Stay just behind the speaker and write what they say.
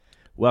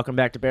Welcome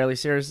back to Barely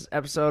Serious,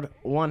 episode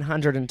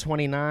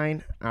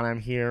 129, and I'm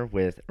here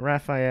with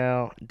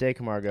Raphael De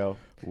Camargo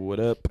What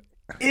up?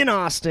 in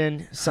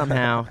Austin,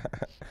 somehow.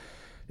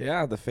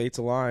 Yeah, the fates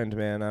aligned,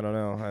 man. I don't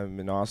know. I'm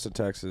in Austin,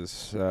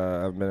 Texas.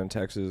 I've been in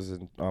Texas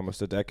in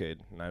almost a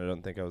decade, and I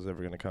don't think I was ever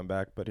going to come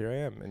back, but here I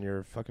am in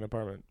your fucking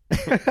apartment.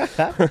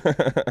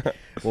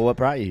 Well, what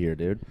brought you here,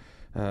 dude?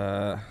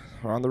 We're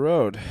on the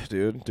road,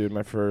 dude. Doing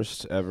my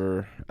first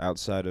ever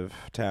outside of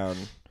town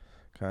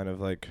kind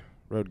of like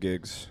road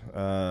gigs.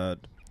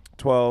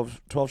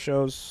 12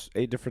 shows,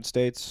 8 different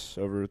states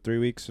over 3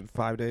 weeks and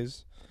 5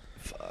 days.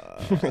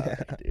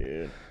 Fuck,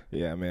 dude.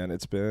 Yeah, man,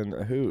 it's been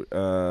a hoot.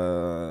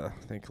 I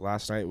think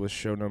last night was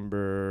show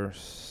number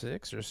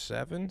 6 or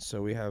 7,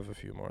 so we have a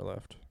few more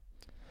left.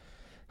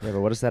 Yeah, but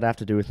what does that have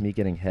to do with me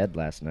getting head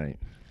last night?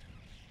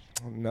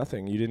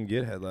 Nothing. You didn't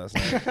get head last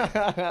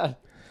night.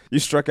 You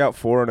struck out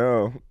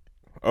 4-0.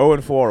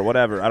 0-4,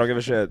 whatever. I don't give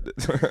a shit.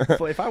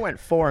 If I went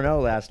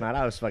 4-0 last night,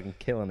 I was fucking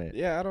killing it.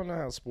 Yeah, I don't know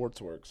how sports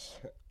works.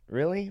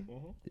 Really?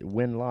 Mm-hmm.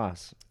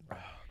 Win-loss.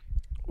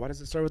 Why does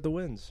it start with the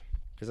wins?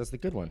 Because that's the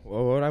good one.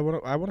 Well, I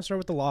want to start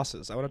with the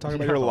losses. I want to talk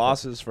about your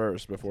losses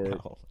first before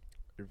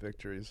your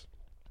victories.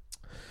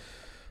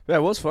 Yeah,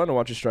 it was fun to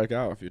watch you strike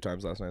out a few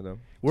times last night, though.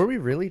 Were we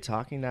really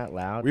talking that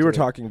loud? We were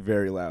talking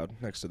very loud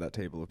next to that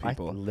table of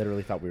people. I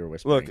literally thought we were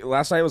whispering. Look,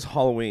 last night was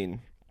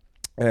Halloween,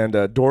 and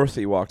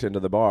Dorothy walked into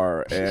the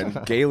bar,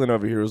 and Galen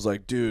over here was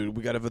like, dude,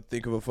 we got to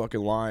think of a fucking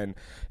line.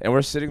 And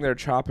we're sitting there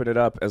chopping it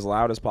up as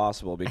loud as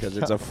possible because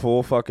it's a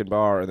full fucking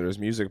bar, and there's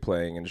music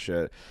playing and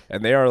shit.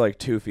 And they are like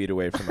 2 feet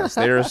away from us.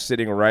 They are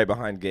sitting right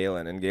behind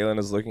Galen, and Galen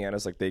is looking at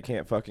us like they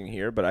can't fucking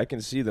hear, but I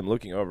can see them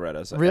looking over at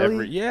us.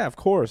 Really? Yeah, of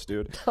course,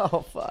 dude.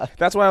 Oh, fuck.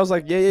 That's why I was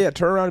like, yeah,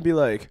 turn around and be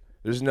like,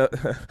 there's no...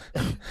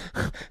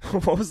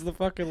 What was the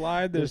fucking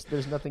line?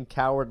 There's nothing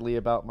cowardly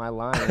about my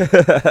line.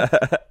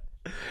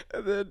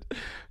 And then,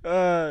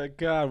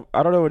 God,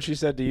 I don't know what she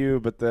said to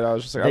you, but then I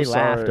was just like, They I'm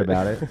sorry. laughed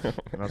about it.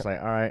 And I was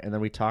like, all right. And then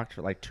we talked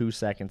for like 2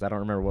 seconds. I don't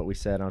remember what we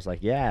said. And I was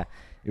like, yeah,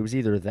 it was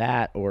either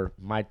that or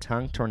my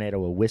tongue tornado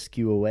will whisk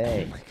you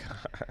away. Oh, my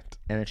God.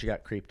 And then she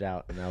got creeped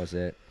out, and that was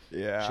it.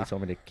 Yeah. She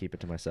told me to keep it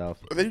to myself.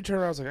 But then you turn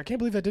around, I was like, I can't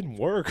believe that didn't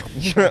work.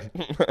 He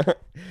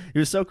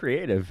was so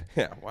creative.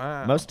 Yeah,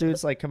 wow. Most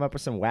dudes like come up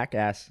with some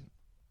whack-ass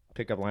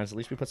pickup lines. At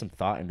least we put some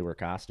thought into her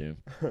costume.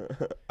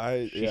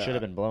 She should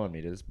have been blowing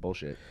me, dude. This is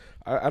bullshit.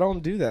 I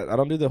don't do that. I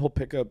don't do the whole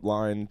pickup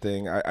line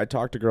thing. I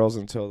talk to girls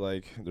until,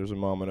 like, there's a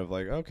moment of,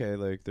 like, okay,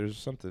 like, there's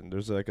something.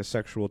 There's, like, a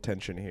sexual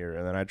tension here,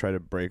 and then I try to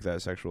break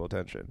that sexual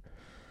tension.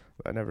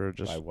 I never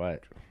just... By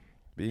what?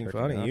 Being Jerking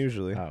funny, off?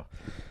 usually. Oh.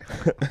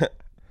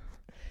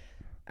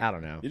 I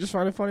don't know. You just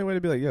find a funny way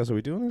to be like, yeah, so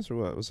we doing this or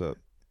what? What's up?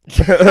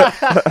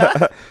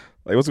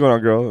 Like, what's going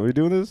on, girl? Are we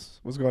doing this?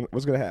 What's going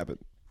to happen?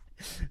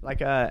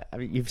 Like, I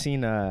mean, you've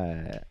seen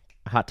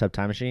Hot Tub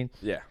Time Machine?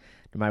 Yeah.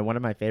 One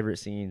of my favorite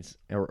scenes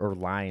or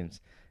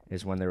lines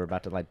is when they were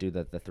about to like do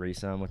the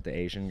threesome with the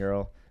Asian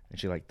girl, and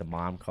she like the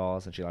mom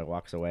calls and she like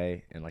walks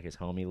away, and like his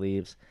homie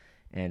leaves,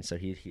 and so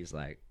he's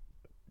like,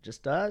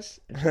 just us,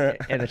 and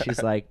then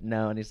she's like,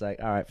 no, and he's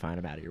like, all right, fine,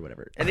 I'm out of here,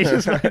 whatever, and he's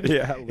just like,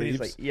 Yeah, and leaves. he's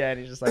like, yeah, and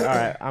he's just like, all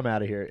right, I'm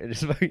out of here, and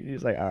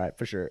he's like, all right,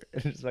 for sure,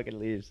 and just fucking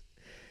leaves.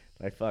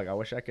 Like, fuck, I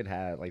wish I could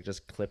have, like,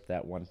 just clip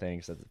that one thing,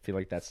 because I feel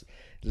like that's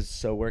just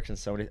so works in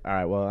so many. All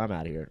right, well, I'm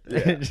out of here.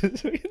 Yeah.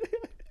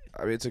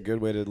 I mean, it's a good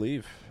way to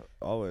leave,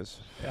 always.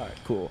 All right,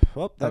 cool.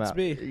 Well, I'm that's out.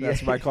 me. Yeah.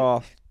 That's my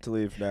call to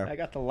leave now. I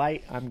got the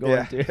light. I'm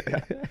going to.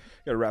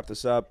 Gotta wrap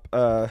this up.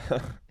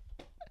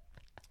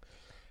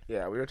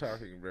 Yeah, we were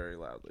talking very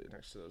loudly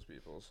next to those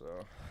people. So,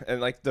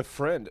 and like the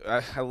friend,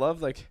 I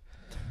love like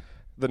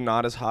the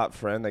not as hot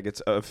friend that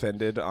gets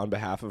offended on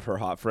behalf of her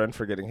hot friend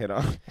for getting hit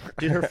on.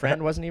 Dude, her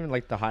friend wasn't even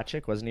like the hot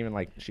chick. Wasn't even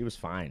like she was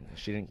fine.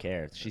 She didn't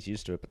care. She's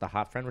used to it. But the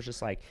hot friend was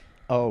just like,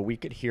 oh, we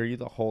could hear you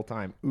the whole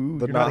time. Ooh,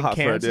 The you're not not in hot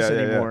friend, Kansas yeah,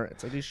 yeah, anymore.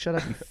 It's like, dude, shut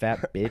up, you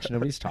fat bitch.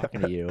 Nobody's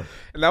talking to you.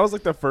 And that was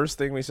like the first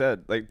thing we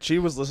said. Like she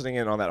was listening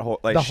in on that whole.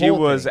 Like The she whole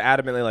was thing.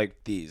 adamantly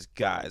like, these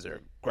guys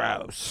are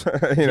gross.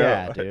 You know?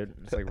 Yeah, dude.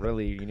 It's like,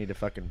 really, you need to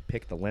fucking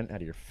pick the lint out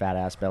of your fat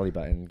ass belly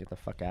button and get the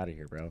fuck out of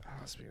here, bro. Oh,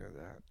 speaking of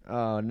that,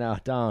 Oh, no,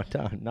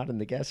 don't. Not in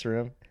the guest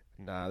room.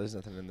 nah, there's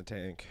nothing in the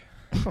tank.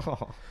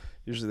 Oh.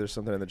 Usually there's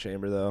something in the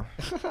chamber though.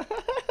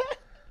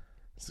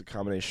 It's a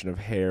combination of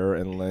hair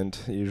and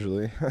lint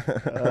usually.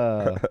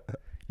 You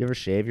ever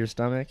shave your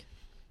stomach?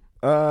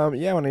 Yeah,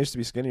 when I used to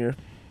be skinnier.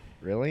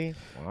 Really?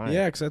 Why?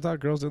 Yeah, because I thought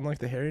girls didn't like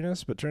the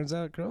hairiness, but turns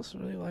out girls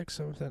really like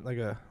something like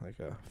a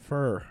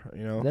fur,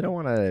 you know. They don't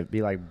want to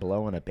be like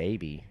blowing a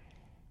baby.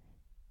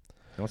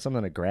 They want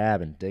something to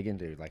grab and dig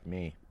into, like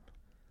me.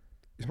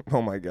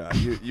 Oh my god,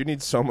 you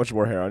need so much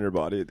more hair on your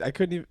body. I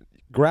couldn't even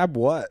grab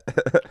what.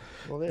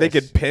 Well, They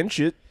could pinch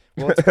it.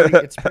 Well,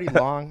 it's pretty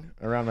long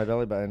around my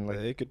belly button. Like,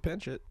 They could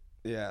pinch it.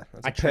 Yeah,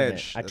 that's I a trim it.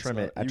 pinch. I That's trim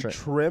not- it. I You trim-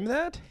 trim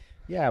that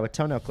yeah, with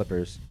toenail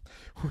clippers.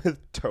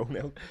 with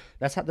toenail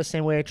That's how the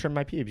same way I trim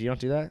my pubes. You don't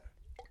do that.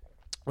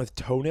 with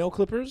toenail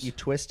clippers. You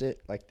twist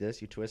it like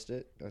this. You twist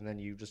it, and then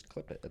you just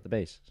clip it at the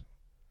base.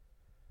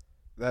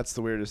 That's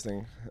the weirdest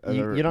thing I've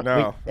You, ever. you don't. No,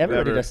 wait,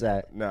 everybody never, does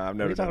that. No, I've are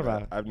never you done talking that.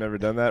 about? I've never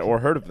done that or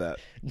heard of that.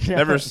 No.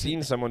 Never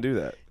seen someone do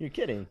that. You're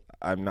kidding.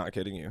 I'm not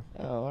kidding you.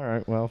 Oh, all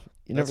right. Well,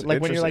 you That's never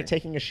like when you're like interesting.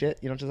 taking a shit.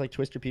 You don't just like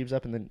twist your pubes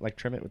up and then like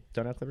trim it with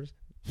toenail clippers.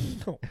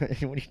 No.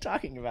 What are you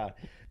talking about?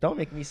 Don't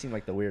make me seem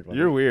like the weird one.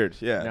 You're weird.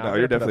 Yeah, No, I'm no, gonna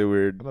you're put definitely I'm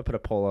weird. gonna put a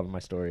poll on my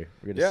story.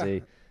 We're gonna Yeah.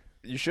 see.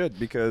 You should,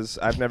 because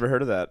I've never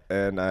heard of that,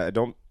 and I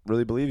don't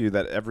really believe you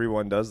that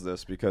everyone does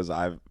this because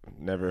I've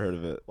never heard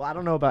of it. Well, I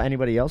don't know about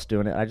anybody else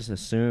doing it. I just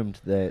assumed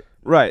that.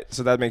 Right,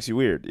 so that makes you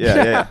weird.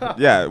 Yeah.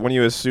 Yeah, when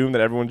you assume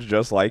that everyone's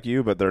just like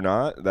you, but they're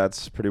not,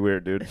 that's pretty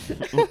weird, dude.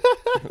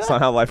 That's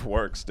not how life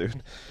works,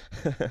 dude.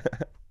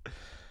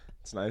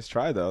 It's a nice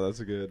try, though. That's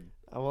a good...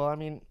 Well, I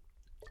mean,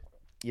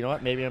 you know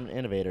what? Maybe I'm an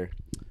innovator.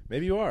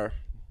 Maybe you are.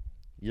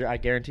 I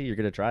guarantee you're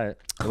gonna try it.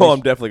 At Oh, least-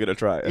 I'm definitely going to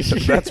try it.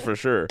 That's for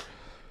sure.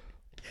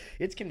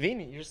 It's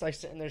convenient. You're just like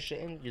sitting there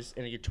shitting,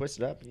 and you twist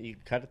it up. You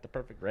cut it the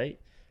perfect rate.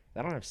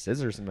 I don't have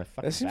scissors in my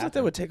fucking. It seems like that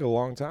bathroom. would take a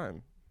long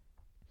time.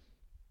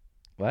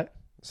 What?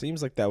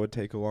 Seems like that would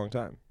take a long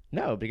time.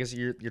 No, because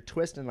you're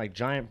twisting like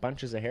giant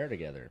bunches of hair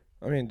together.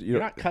 I mean, You're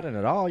not cutting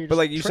at all. You're but just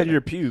like you said, trimming.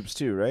 your pubes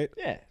too, right?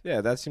 Yeah.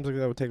 Yeah, that seems like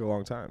that would take a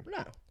long time.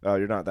 No. Oh,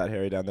 you're not that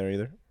hairy down there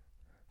either?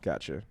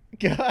 Gotcha.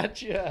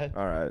 Gotcha.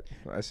 All right,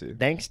 I see.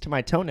 Thanks to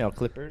my toenail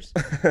clippers.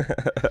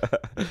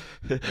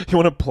 You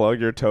want to plug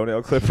your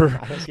toenail clipper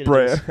I was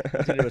brand?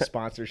 gonna do a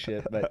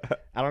sponsorship,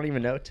 but I don't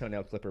even know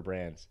toenail clipper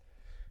brands.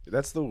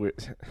 That's the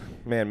weird...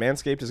 Man,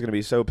 Manscaped is going to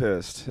be so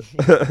pissed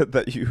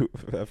that you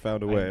have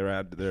found a way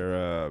around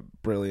their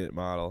brilliant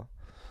model.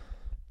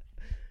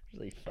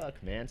 Like,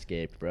 fuck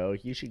Manscaped, bro.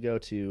 You should go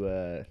to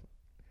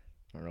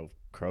I don't know,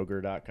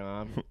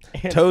 Kroger.com.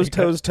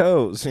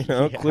 Toes, you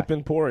know, Yeah. Clip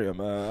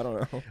Emporium. I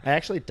don't know. I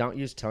actually don't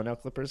use toenail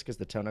clippers because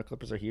the toenail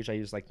clippers are huge. I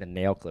use like the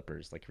nail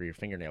clippers, like for your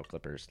fingernail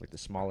clippers, like the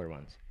smaller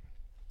ones.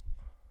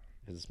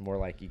 Because it's more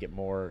like you get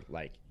more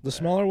like The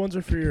smaller ones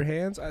are for your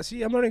hands. I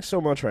see. I'm learning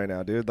so much right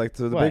now, dude. Like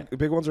the What?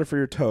 big ones are for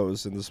your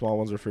toes, and the small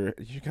ones are for your.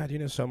 God, you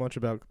know so much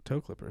about toe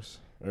clippers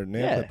or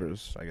nail Yeah.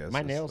 clippers. I guess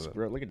my is nails. the-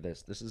 Bro, look at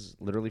this. This is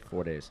literally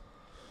 4 days.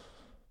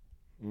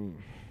 Mm.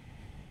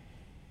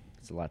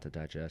 It's a lot to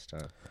digest,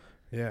 huh?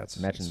 Yeah, it's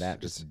Imagine it's- that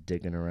it's- just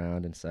digging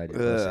around inside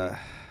your Ugh.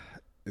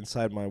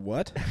 Inside my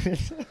what?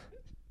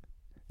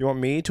 You want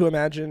me to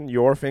imagine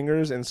your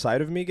fingers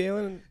inside of me,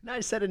 Galen? No, I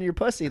said in your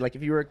pussy, like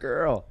if you were a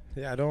girl.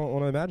 Yeah, I don't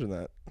want to imagine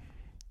that.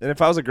 And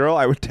if I was a girl,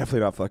 I would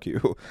definitely not fuck you.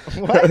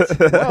 What?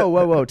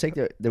 Whoa! Take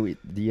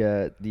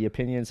the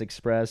opinions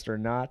expressed are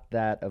not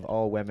that of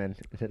all women.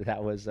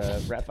 That was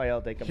Rafael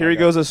de Camargo. Here he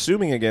goes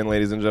assuming again,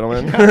 ladies and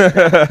gentlemen.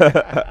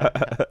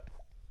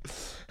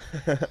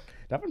 I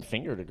haven't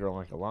fingered a girl in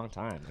like a long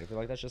time. I feel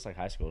like that's just like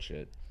high school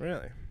shit.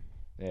 Really?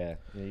 Yeah,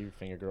 you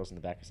finger girls in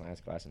the back of science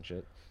class and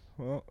shit.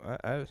 Well,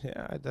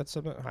 that's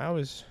something I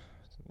always,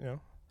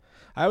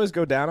 I always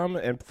go down them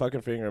and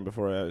fucking finger them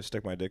before I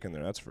stick my dick in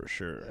there. That's for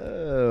sure.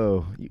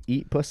 Oh, you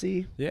eat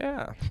pussy?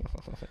 Yeah.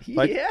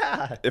 Like-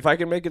 Yeah. If I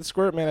can make it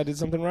squirt, man, I did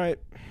something right.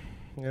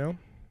 You know,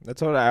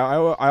 that's what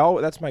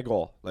I that's my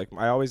goal. Like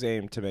I always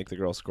aim to make the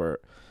girl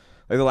squirt.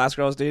 Like the last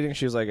girl I was dating,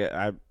 she was like,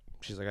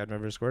 she's like, I've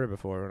never squirted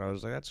before, and I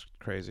was like, that's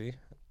crazy.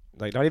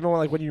 Like not even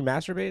like when you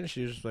masturbate, and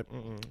she was just like,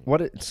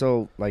 mm-mm.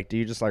 So like, do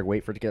you just like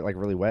wait for it to get like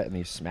really wet and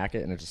you smack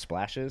it and it just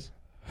splashes?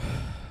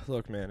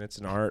 Look, man, it's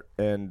an art,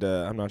 and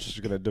I'm not just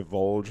gonna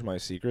divulge my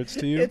secrets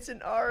to you. It's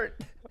an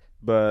art.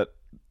 But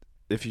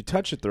if you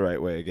touch it the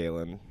right way,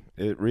 Galen,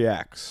 it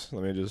reacts.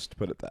 Let me just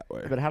put it that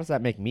way. But how does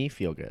that make me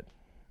feel good?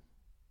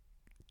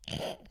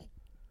 I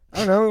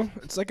don't know.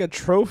 It's like a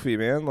trophy,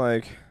 man.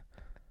 Like,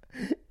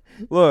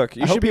 look,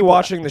 you I should hope be people-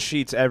 watching the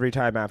sheets every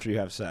time after you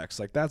have sex.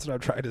 Like, that's what I'm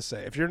trying to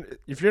say. If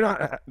you're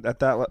not at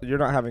that, you're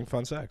not having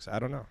fun sex. I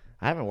don't know.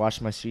 I haven't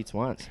washed my sheets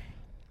once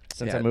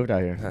since Yeah, I moved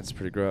out here. That's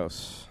pretty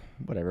gross.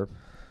 Whatever.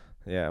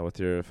 Yeah, with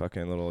your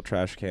fucking little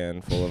trash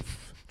can full of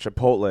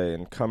Chipotle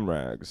and cum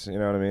rags. You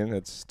know what I mean?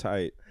 It's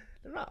tight.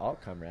 They're not all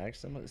cum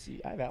rags.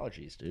 I have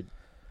allergies, dude.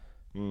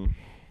 Mm.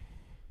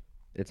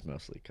 It's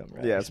mostly cum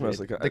rags. Yeah, it's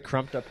mostly cum- The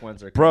crumped up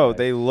ones are cum Bro, rags.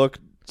 they look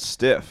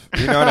stiff.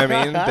 You know what I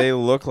mean? They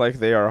look like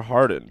they are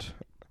hardened.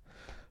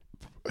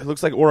 It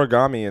looks like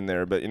origami in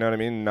there, but you know what I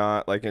mean?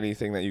 Not like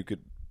anything that you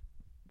could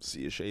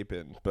see a shape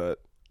in, but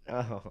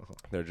Oh.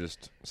 they're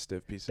just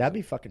stiff pieces. That'd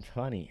be fucking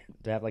funny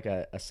to have like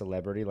a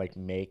celebrity like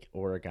make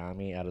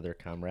origami out of their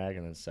cum rag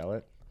and then sell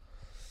it.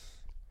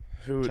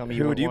 Who Tell me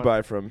who you would you want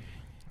buy from?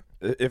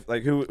 If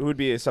like who would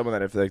be someone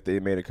that if like they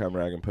made a cum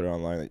rag and put it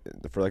online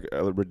for like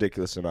a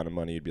ridiculous amount of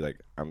money, you'd be like,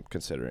 I'm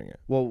considering it.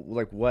 Well,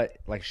 like what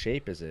like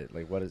shape is it?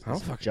 Like what is, I don't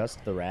is it fucking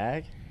just the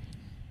rag?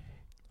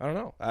 I don't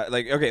know.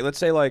 Like okay, let's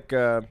say like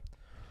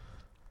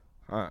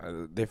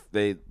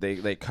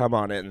they come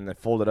on it and they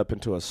fold it up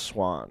into a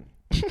swan.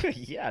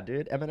 Yeah,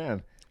 dude.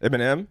 Eminem.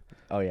 Eminem?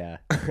 Oh yeah.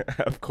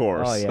 Of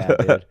course. Oh yeah,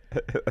 dude.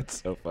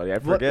 That's so funny. I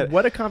forget.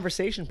 What a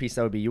conversation piece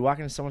that would be. You walk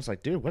into someone's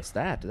like, dude, what's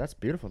that? Dude, that's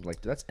beautiful. I'm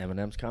like, dude, that's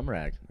Eminem's cum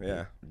rag.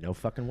 Yeah. No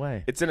fucking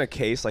way. It's in a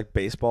case like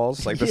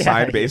baseballs, like the Yeah,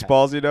 signed yeah.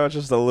 baseballs, you know? It's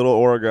just a little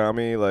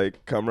origami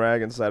like cum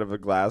rag inside of a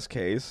glass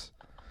case.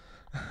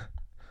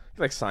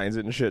 Like signs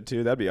it and shit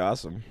too. That'd be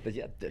awesome. But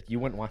yeah, you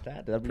wouldn't want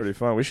that. That'd be Pretty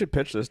fun. We should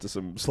pitch this to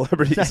some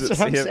celebrities. That's that what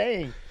see I'm him.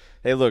 saying.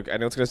 Hey, look, I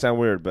know it's gonna sound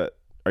weird, but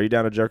are you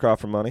down to jerk off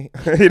for money?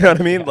 You know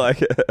what I mean?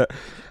 Like,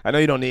 I know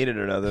you don't need it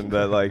or nothing,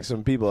 but like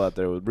some people out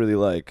there would really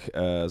like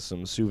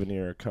some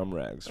souvenir cum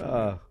rags. From you.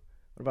 What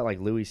about like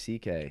Louis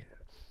C.K.?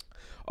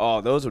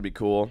 Oh, those would be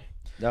cool.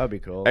 That would be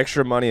cool.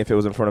 Extra money if it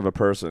was in front of a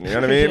person. You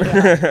know what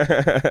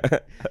I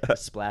mean?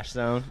 Splash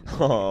Zone.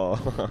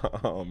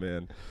 Oh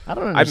man. I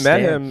don't I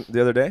understand. met him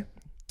the other day.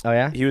 Oh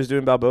yeah. He was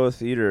doing Balboa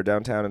Theater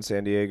downtown in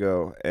San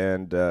Diego,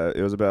 and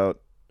it was about,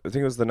 I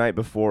think it was the night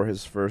before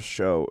his first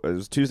show. It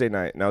was Tuesday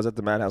night, and I was at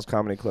the Madhouse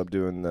Comedy Club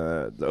doing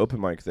the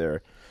open mic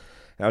there.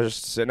 And I was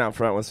just sitting out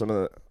front with some of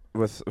the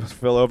with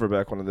Phil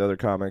Overbeck, one of the other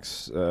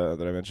comics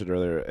that I mentioned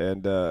earlier,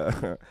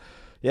 and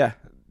yeah,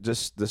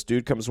 just this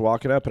dude comes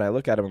walking up, and I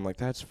look at him, I'm like,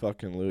 that's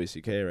fucking Louis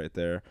C.K. right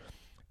there.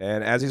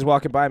 And as he's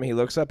walking by me, he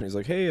looks up and he's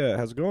like, hey,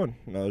 how's it going?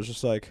 And I was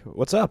just like,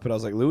 what's up? And I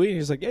was like, Louis? And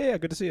he's like, yeah,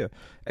 good to see you.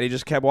 And he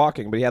just kept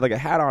walking, but he had like a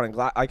hat on and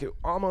like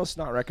almost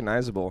not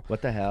recognizable.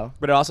 What the hell?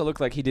 But it also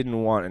looked like he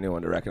didn't want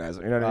anyone to recognize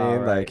him. You know what I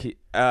mean? Right. Like he,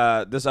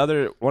 this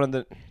other one of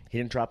the, He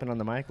didn't drop in on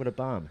the mic with a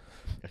bomb.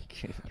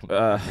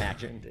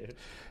 Imagine, dude.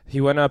 he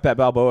went up at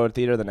Balboa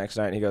Theater the next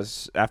night, and he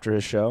goes after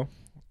his show.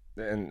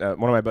 And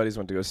one of my buddies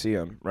went to go see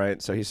him,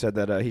 right? So he said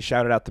that he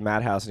shouted out the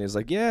Madhouse, and he was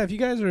like, yeah, if you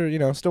guys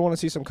are, still want to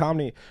see some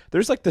comedy,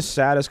 there's like the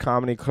saddest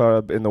comedy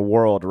club in the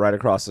world right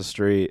across the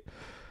street.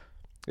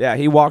 Yeah,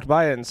 he walked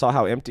by it and saw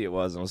how empty it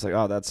was and was like,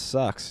 oh, that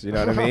sucks. You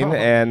know what I mean?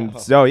 And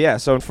so, yeah,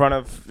 so in front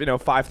of,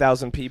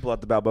 5,000 people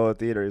at the Balboa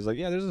Theater, he's like,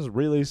 yeah, there's this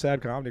really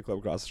sad comedy club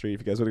across the street.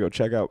 If you guys want to go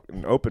check out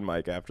an open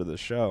mic after the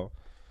show.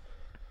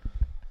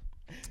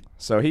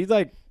 So he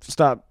like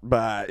stopped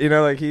by,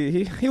 like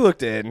he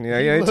looked in,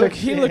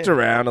 he looked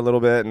around a little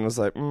bit and was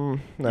like, nah.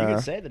 You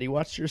could say that he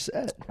watched your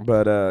set.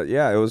 But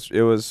yeah, it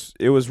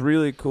was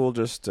really cool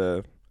just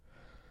to,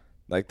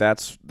 like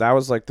that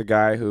was like the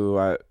guy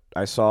who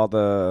I saw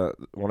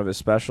one of his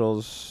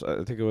specials.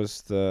 I think it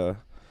was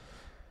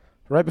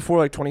right before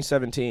like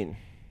 2017.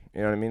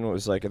 You know what I mean? It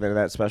was like, and then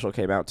that special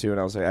came out too, and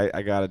I was like,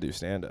 I gotta do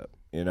stand up,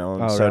 And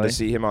so really? to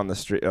see him on the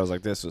street, I was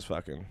like,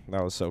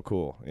 that was so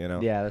cool,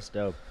 Yeah, that's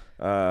dope.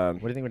 What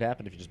do you think would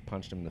happen if you just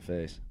punched him in the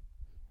face?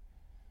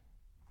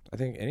 I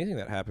think anything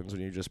that happens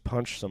when you just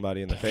punch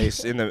somebody in the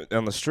face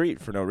on the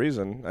street for no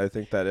reason, I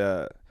think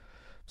that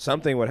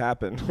something would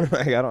happen.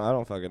 Like I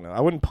don't fucking know.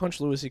 I wouldn't punch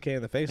Louis C.K.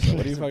 in the face. Though.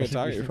 What are you fucking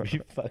talking about?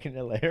 It'd be fucking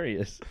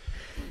hilarious.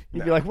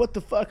 You'd be like, "What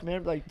the fuck,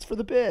 man?" Like, it's for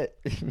the bit.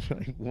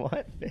 Like,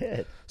 what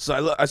bit?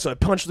 So I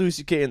punched Louis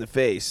C.K. in the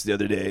face the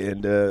other day,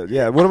 and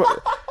yeah, what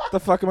the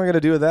fuck am I gonna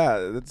do with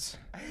that?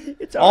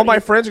 It's all my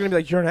friends are gonna be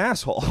like, "You're an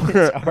asshole."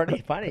 It's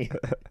already funny.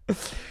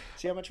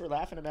 See how much we're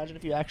laughing. Imagine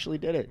if you actually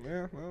did it.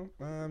 Yeah, well,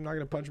 I'm not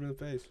gonna punch him in the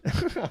face.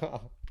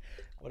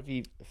 What if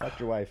you fucked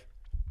your wife?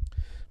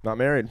 Not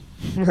married.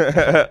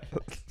 Even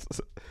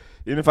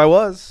if I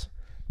was,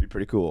 it'd be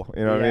pretty cool.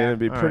 You know what I mean? It'd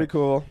be pretty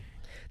cool.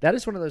 That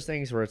is one of those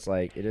things where it's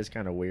like, it is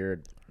kind of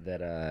weird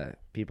that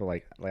people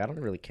like I don't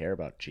really care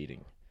about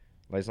cheating.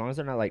 Like, as long as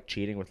they're not like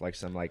cheating with like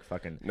some like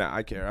fucking. Nah,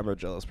 I care. I'm a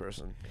jealous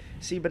person.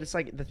 See, but it's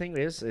like the thing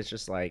is, it's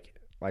just like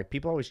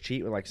people always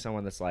cheat with like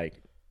someone that's like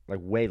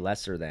way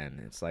lesser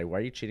than. It's like, why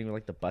are you cheating with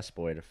like the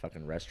busboy at a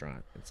fucking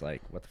restaurant? It's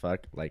like, what the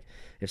fuck? Like,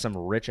 if some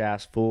rich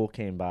ass fool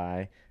came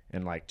by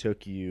and like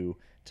took you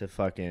to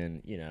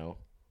fucking,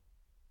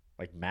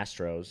 like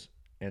Mastro's,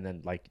 and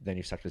then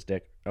you sucked his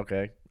dick.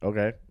 Okay, all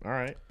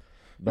right.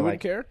 But you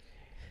wouldn't care?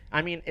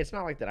 I mean, it's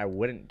not like that I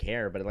wouldn't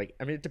care, but like,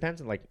 I mean, it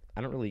depends on like,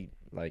 I don't really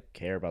like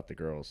care about the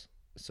girls,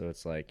 so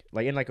it's like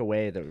in like a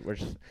way that we're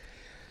just.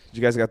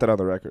 You guys got that on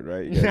the record,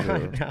 right? You guys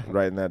No. are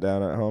writing that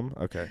down at home?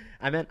 Okay.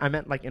 I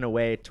meant like in a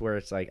way to where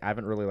it's like I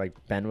haven't really like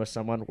been with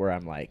someone where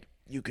I'm like,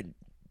 you could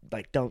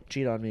like don't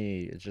cheat on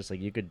me. It's just like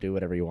you could do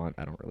whatever you want.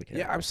 I don't really care.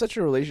 Yeah, I'm such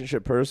a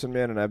relationship person,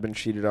 man, and I've been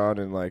cheated on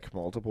in like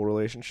multiple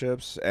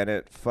relationships, and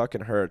it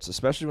fucking hurts,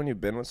 especially when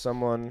you've been with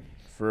someone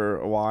for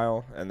a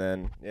while, and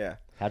then yeah.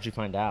 How'd you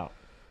find out?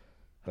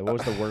 Like, what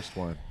was the worst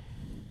one?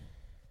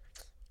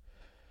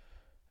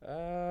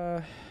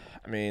 I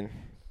mean,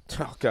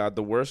 oh god,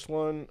 the worst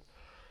one.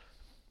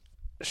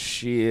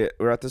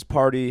 We're at this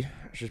party.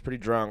 She was pretty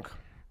drunk.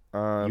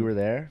 You were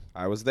there?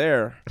 I was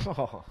there.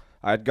 Oh.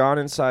 I had gone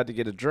inside to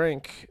get a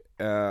drink.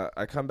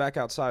 I come back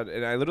outside,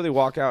 and I literally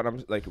walk out, and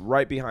I'm like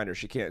right behind her.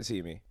 She can't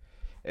see me.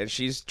 And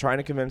she's trying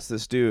to convince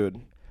this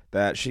dude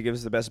that she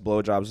gives the best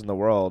blowjobs in the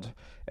world.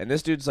 And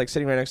this dude's like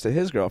sitting right next to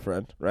his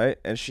girlfriend, right?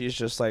 And she's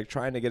just like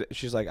trying to get it.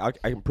 She's like, I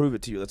can prove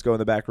it to you. Let's go in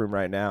the back room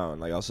right now, and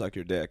like I'll suck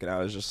your dick. And I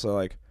was just so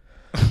like,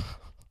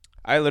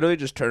 I literally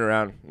just turned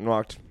around and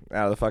walked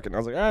out of the fucking. I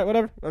was like, all right,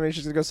 whatever. I mean,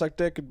 she's gonna go suck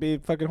dick and be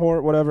fucking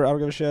whore, whatever. I don't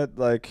give a shit.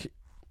 Like,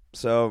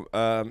 so,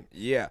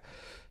 yeah.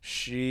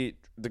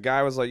 The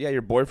guy was like, yeah,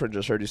 your boyfriend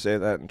just heard you say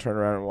that, and turned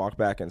around and walked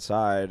back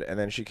inside. And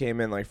then she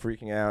came in like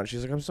freaking out. And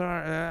she's like, I'm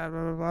sorry, blah,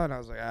 blah, blah. And I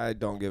was like, I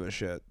don't give a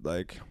shit.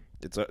 Like,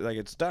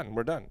 it's done.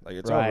 We're done. Like,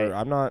 it's over.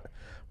 I'm not,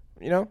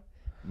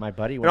 My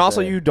buddy. And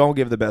also, you don't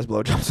give the best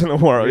blowjobs in the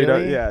world.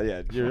 Really?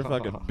 Yeah. You're a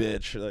fucking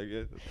bitch.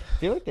 Like, I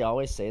feel like they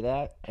always say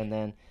that, and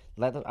then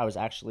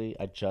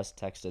I just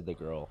texted the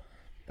girl.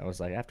 I was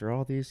like, after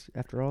all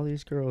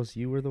these girls,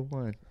 you were the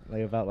one.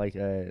 Like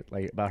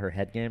about her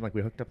head game. Like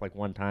we hooked up like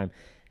one time.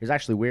 It was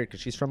actually weird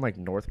because she's from like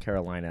North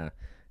Carolina,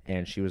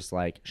 and she was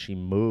like she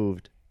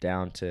moved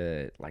down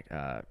to like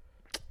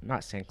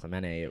not San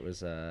Clemente. It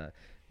was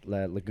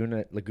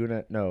Laguna.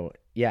 No,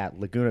 yeah,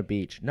 Laguna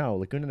Beach. No,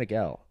 Laguna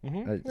Niguel.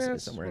 Yeah,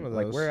 It's somewhere one of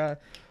like those. where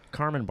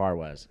Carmen Bar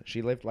was.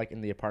 She lived like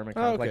in the apartment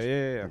Oh, complex.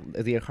 okay,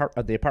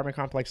 yeah. The apartment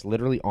complex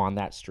literally on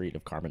that street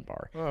of Carmen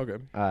Bar. Oh,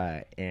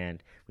 okay.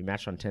 And we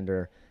matched on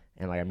Tinder,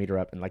 and like I meet her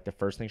up, and like the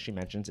first thing she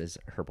mentions is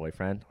her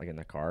boyfriend, like in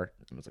the car.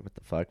 I was like, what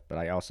the fuck? But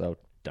I also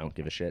don't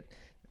give a shit.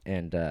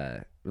 And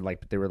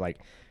like they were like,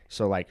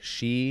 so like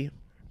she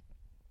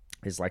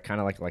is like kind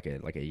of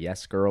like a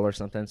yes girl or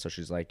something. So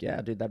she's like, yeah,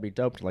 dude, that'd be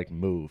dope to like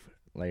move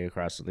like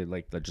across. So they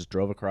just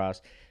drove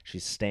across.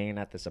 She's staying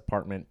at this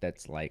apartment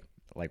that's like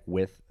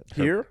with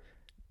her, Here?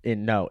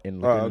 in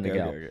Laguna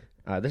Niguel.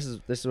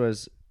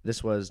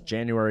 This was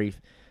January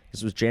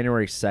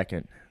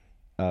 2nd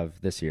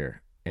of this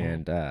year,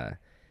 and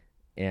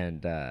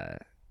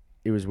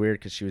it was weird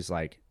because she was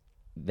like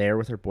there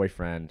with her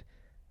boyfriend,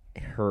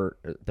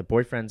 the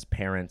boyfriend's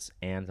parents,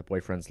 and the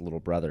boyfriend's little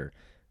brother,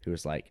 who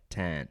was like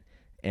 10,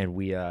 and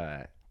we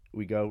go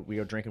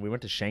drinking. We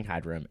went to Shanghai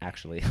Room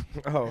actually.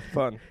 Oh,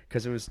 fun.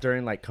 Because it was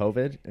during like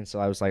COVID, and so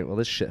I was like, well,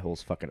 this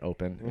shithole's fucking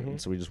open,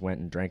 and so we just went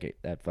and drank it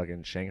at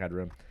fucking Shanghai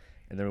Room,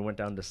 and then we went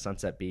down to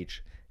Sunset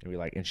Beach,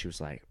 and she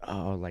was like,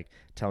 oh, like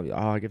tell me,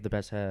 I give the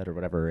best head or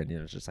whatever, and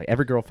it's just like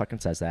every girl fucking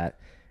says that,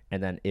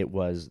 and then it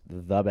was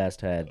the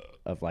best head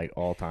of like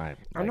all time.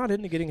 I'm not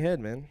into getting head,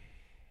 man.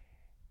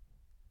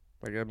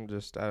 Like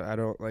I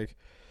don't like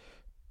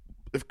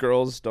if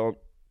girls don't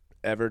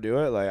ever do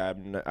it. Like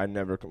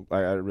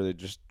I really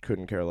just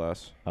couldn't care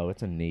less. Oh,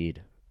 it's a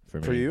need for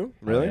me. For you,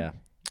 really?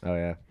 Oh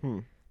yeah.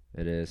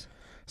 It is.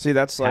 See,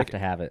 that's Have like, to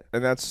have it.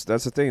 and that's the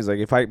thing is like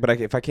if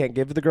I can't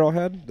give the girl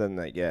head, then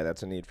like, yeah,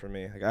 that's a need for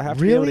me. Like I have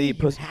to be able to eat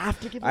pussy. You have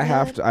to give. I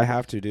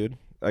have to, dude.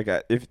 Like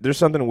if there's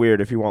something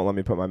weird, if you won't let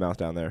me put my mouth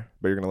down there,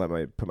 but you're gonna let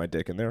me put my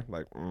dick in there,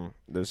 like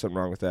there's something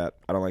wrong with that.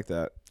 I don't like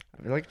that.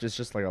 I feel like it's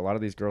just like a lot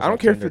of these girls. I don't on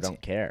care if Tinder it's-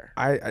 don't care.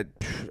 I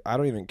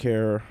don't even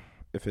care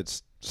if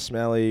it's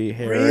smelly,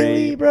 hairy,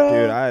 Really, bro?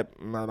 dude. I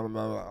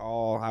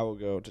will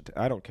go to.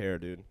 I don't care,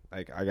 dude.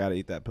 Like I gotta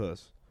eat that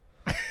puss.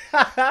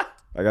 I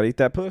gotta eat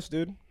that puss,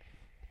 dude.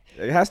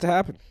 It has to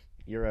happen.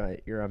 You're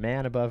a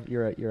man above.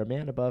 You're a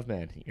man above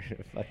man.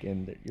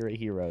 You're a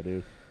hero,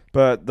 dude.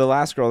 But the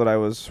last girl that I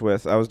was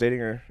with, I was dating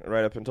her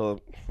right up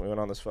until we went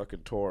on this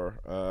fucking tour.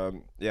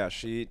 Yeah,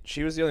 she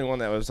was the only one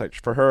that was like,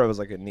 for her it was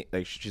like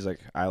she's like,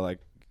 I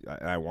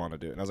want to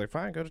do it, and I was like,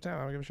 fine, go to town,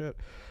 I don't give a shit.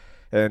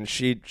 And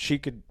she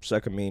could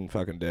suck a mean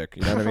fucking dick,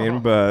 you know what I mean?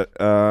 But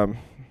other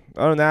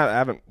than that, I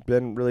haven't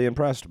been really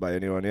impressed by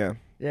anyone. Yeah,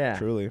 Yeah.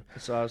 truly.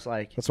 So I was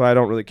like, That's why I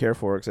don't really care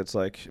for it, 'cause it's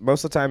like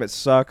most of the time it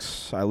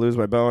sucks. I lose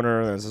my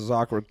boner, and there's this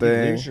awkward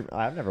thing.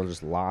 I've never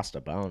just lost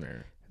a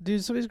boner.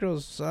 Dude, some of these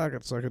girls suck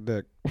at sucking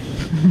dick.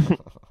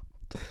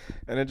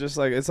 And it's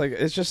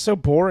just so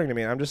boring to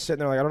me. I'm just sitting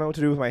there like, I don't know what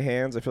to do with my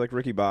hands. I feel like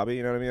Ricky Bobby,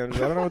 you know what I mean? I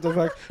don't know what the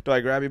fuck. Do I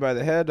grab you by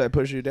the head? Do I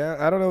push you down?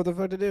 I don't know what the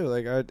fuck to do.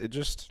 Like, not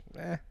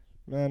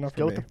for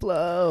Go me. with the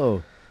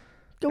flow.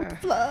 Go with the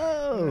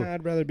flow.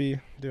 I'd rather be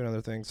doing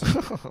other things.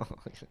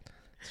 It's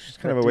It's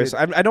kind of a waste.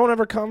 I don't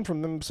ever come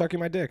from them sucking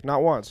my dick.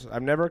 Not once.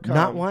 I've never come.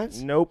 Not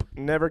once? Nope.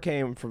 Never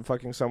came from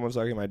fucking someone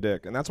sucking my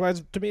dick. And that's why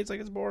to me it's like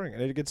it's boring.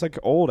 And it gets like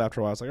old after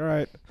a while. It's like, all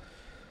right,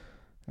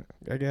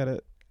 I get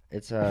it.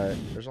 It's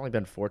there's only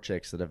been 4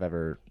 chicks that have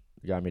ever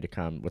got me to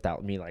come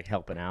without me like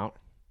helping out,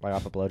 like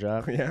off a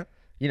blowjob. Yeah.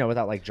 You know,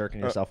 without like jerking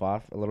yourself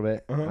off a little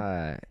bit.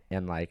 Uh-huh.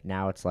 And like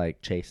now it's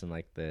like chasing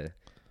like the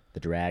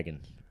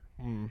dragon.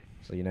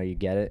 So you know you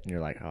get it and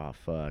you're like, oh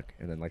fuck,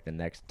 and then like the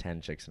next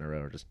 10 chicks in a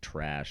row are just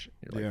trash.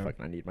 You're like, Yeah.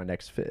 fucking, I need my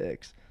next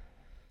fix.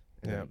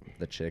 And Yeah. then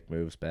the chick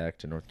moves back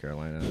to North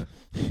Carolina.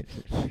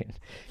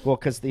 Well,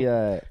 because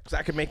the Because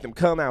I could make them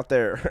come out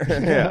there.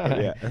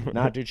 Yeah.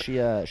 nah, dude,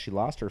 she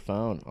lost her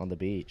phone on the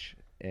beach,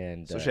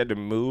 and So she had to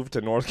move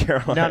to North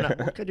Carolina.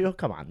 no, what could you?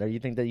 Come on, there. You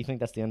think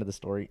that's the end of the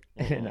story?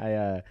 And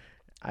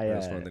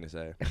That's one thing to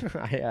say.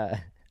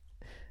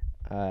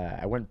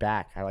 I went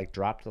back. I like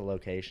dropped the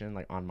location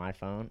like on my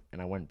phone,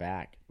 and I went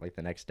back like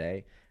the next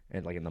day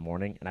and like in the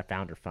morning, and I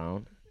found her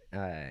phone,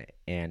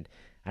 and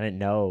I didn't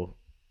know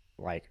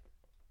like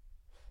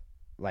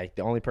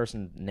the only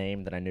person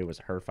name that I knew was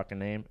her fucking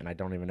name, and I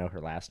don't even know her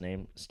last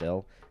name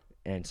still.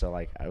 And so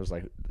like I was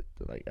like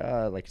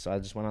so I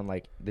just went on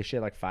like this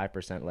shit like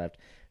 5% left,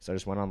 so I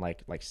just went on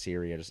like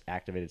Siri. I just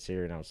activated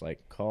Siri, and I was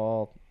like,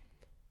 call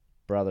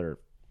brother,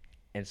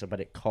 and so but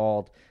it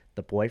called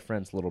the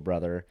boyfriend's little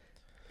brother.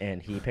 And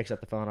he picks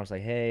up the phone. I was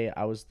like, "Hey,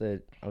 I was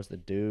the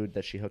dude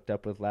that she hooked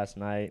up with last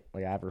night.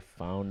 Like, I have her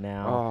phone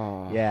now.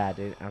 Oh. Yeah,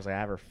 dude. I was like, I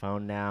have her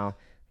phone now.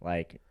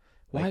 Like,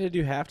 Why did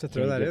you have to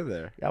throw that in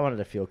there? I wanted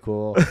to feel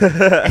cool.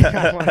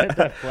 I wanted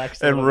to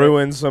flex and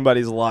ruin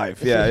somebody's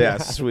life. Yeah,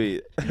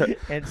 sweet.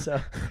 And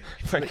so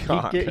My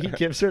God. he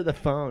gives her the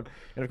phone,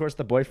 and of course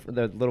the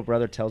little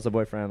brother tells the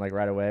boyfriend like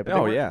right away.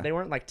 But they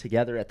weren't like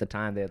together at the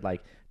time. They had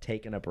like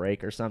taken a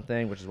break or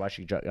something, which is why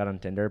she got on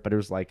Tinder. But it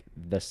was like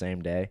the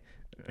same day.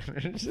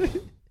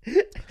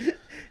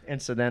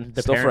 And so then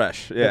Still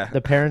fresh, yeah.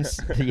 The parents,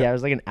 it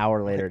was like an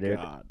hour later, dude.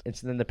 God. And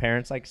so then the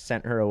parents like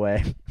sent her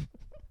away.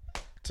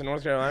 To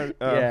North Carolina?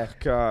 Oh, Yeah.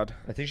 God.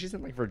 I think she's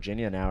in like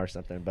Virginia now or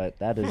something, but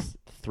that is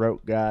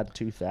Throat God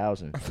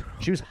 2000.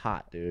 She was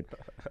hot, dude.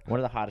 One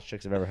of the hottest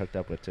chicks I've ever hooked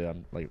up with, too.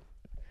 I'm like,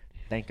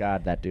 thank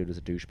God that dude was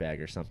a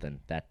douchebag or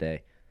something that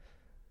day.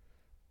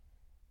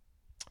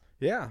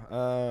 Yeah,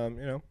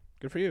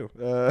 good for you.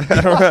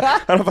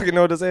 I don't fucking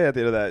know what to say at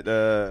the end of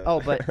that.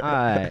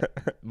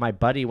 But my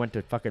buddy went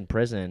to fucking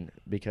prison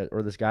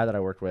or this guy that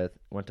I worked with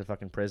went to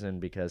fucking prison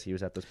because he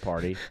was at this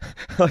party.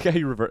 Like how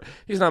you revert.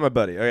 He's not my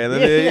buddy.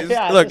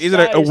 Okay, he's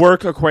a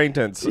work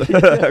acquaintance.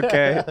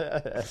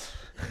 Okay.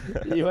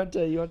 He went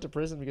to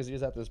prison because he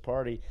was at this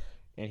party,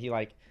 and he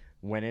like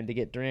went in to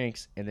get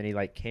drinks, and then he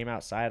like came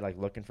outside like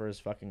looking for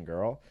his fucking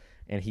girl,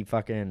 and he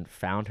fucking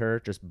found her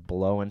just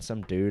blowing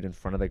some dude in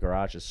front of the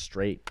garage, just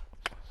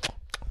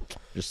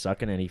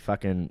sucking, and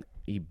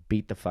he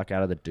beat the fuck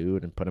out of the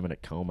dude and put him in a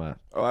coma.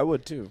 Oh, I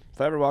would too.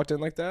 If I ever walked in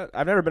like that,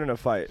 I've never been in a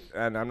fight,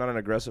 and I'm not an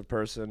aggressive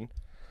person.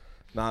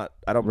 I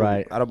don't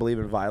believe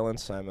in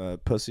violence. I'm a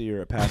pussy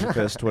or a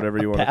pacifist, whatever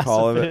you want to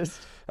call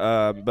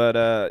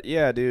it.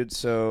 Yeah, dude.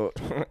 So,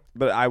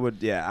 but I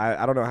would,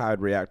 I don't know how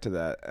I'd react to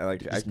that.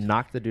 Just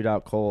knock the dude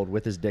out cold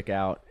with his dick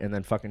out, and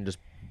then fucking just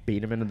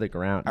beat him into the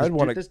ground. I'd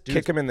want to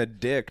kick him in the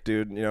dick,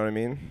 dude. You know what I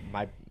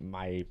mean?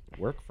 My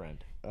work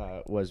friend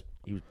was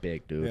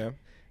big, dude. Yeah.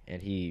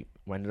 And he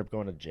ended up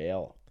going to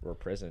jail or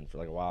prison for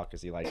like a while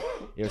because they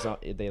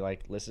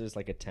listed as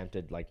like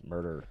attempted like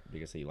murder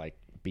because he like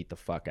beat the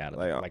fuck out of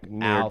him, like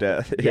near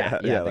death. Yeah.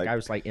 The guy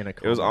was like in a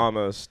coma. It was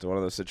almost one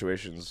of those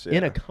situations. Yeah.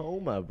 In a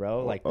coma,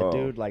 bro. Like the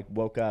dude like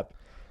woke up,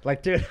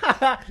 like dude.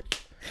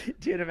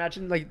 Dude,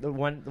 imagine like the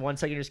one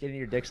second you're just getting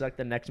your dick sucked,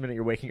 the next minute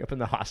you're waking up in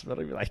the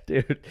hospital. You're like,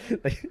 dude,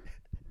 like.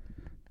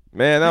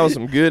 Man, that was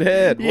some good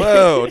head.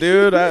 Whoa,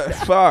 dude.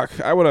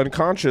 I went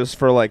unconscious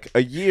for like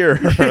a year.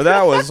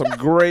 That was some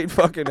great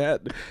fucking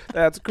head.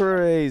 That's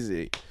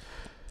crazy.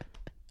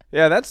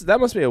 Yeah, that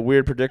must be a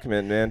weird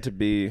predicament, man, to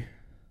be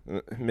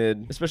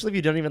mid. Especially if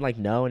you don't even like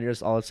know and you're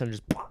just all of a sudden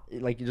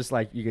just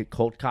like you get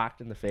cold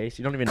cocked in the face.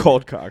 You don't even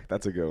cold cocked.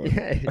 That's a good one.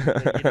 Yeah,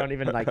 you don't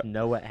even like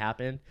know what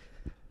happened.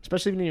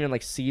 Especially if you didn't even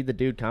like see the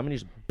dude coming, you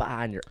just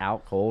and you're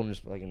out cold and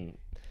just fucking.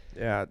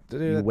 Yeah,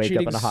 dude, you wake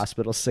up in a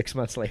hospital 6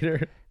 months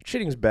later.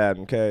 Cheating's bad,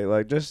 okay?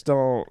 Like, just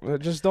don't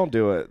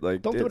do it.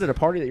 Like, don't do it at a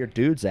party that your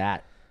dude's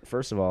at.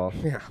 First of all,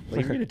 yeah.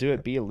 Like, if you're gonna do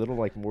it, be a little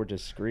like more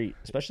discreet.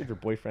 Especially if your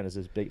boyfriend is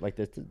this big. Like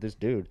this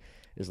dude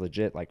is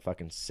legit like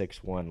fucking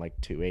 6'1",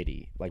 like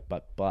 280, like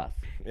but buff.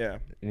 Yeah.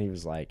 And he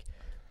was like,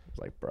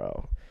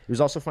 bro. It was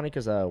also funny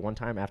because one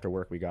time after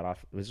work we got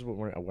off. This is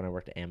when I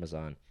worked at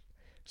Amazon.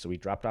 So we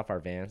dropped off our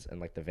vans, and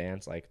like the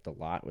vans, like the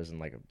lot was in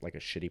like a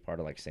shitty part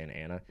of like Santa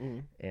Ana,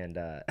 and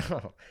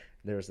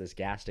there was this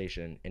gas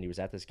station, and he was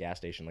at this gas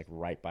station like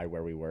right by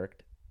where we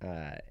worked,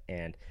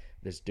 and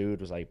this dude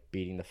was like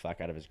beating the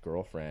fuck out of his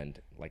girlfriend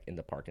like in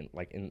the parking,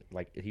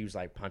 he was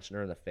like punching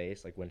her in the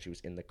face like when she was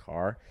in the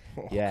car.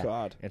 Oh, yeah.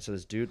 God. And so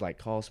this dude like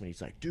calls me,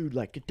 he's like, dude,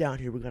 like get down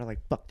here, we gotta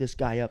like fuck this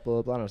guy up, blah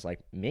blah blah. And I was like,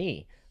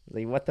 me?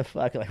 Like what the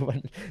fuck? Like what?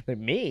 Like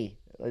me?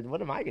 Like,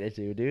 what am I gonna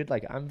do, dude?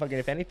 Like I'm fucking.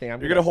 If anything,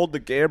 you're gonna hold the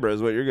camera.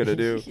 Is what you're gonna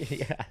do.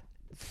 Yeah.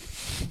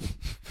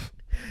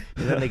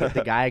 And then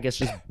the guy, I guess,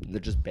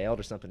 just bailed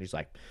or something. He's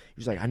like,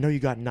 I know you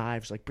got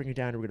knives. Like, bring it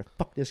down. We're gonna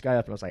fuck this guy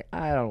up. And I was like,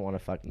 I don't want to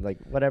fuck. Like,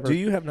 whatever. Do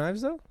you have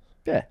knives though?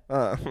 Yeah.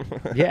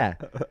 Yeah.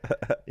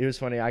 It was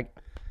funny. I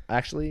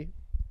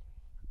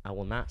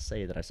will not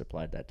say that I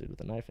supplied that dude with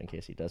a knife in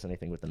case he does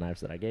anything with the knives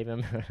that I gave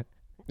him.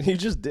 You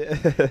just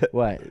did.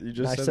 What? You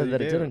just I said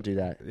that it didn't do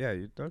that. Yeah.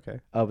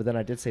 Okay. Oh, but then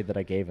I did say that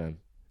I gave him.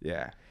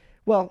 Yeah.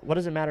 Well, what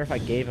does it matter if I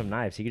gave him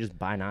knives? He could just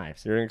buy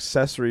knives. You're an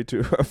accessory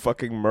to a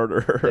fucking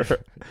murder.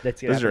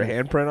 Is your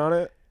handprint on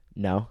it?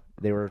 No,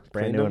 they were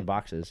brand new in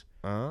boxes.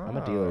 Oh, I'm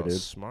a dealer, dude.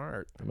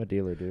 Smart. I'm a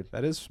dealer, dude.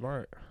 That is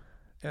smart.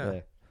 Yeah.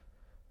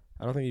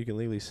 I don't think you can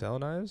legally sell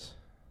knives.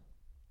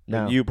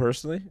 No. Like you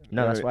personally?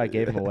 No, that's why I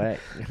gave him away.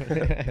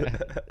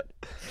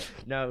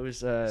 No, it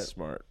was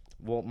smart.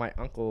 Well, my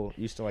uncle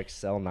used to like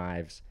sell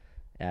knives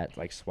at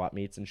like swap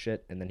meets and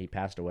shit, and then he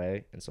passed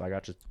away, and so I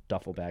got just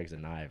duffel bags of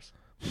knives.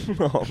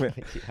 Oh man,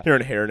 yeah. Your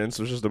inheritance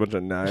was just a bunch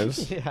of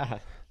knives. Yeah,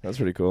 that's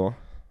pretty cool.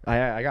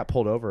 I got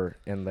pulled over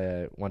and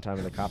the one time,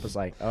 and the cop was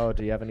like, "Oh,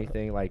 do you have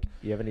anything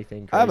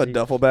crazy?" I have a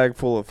duffel bag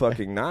full of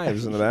fucking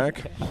knives in the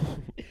back.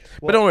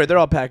 But don't worry, they're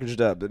all packaged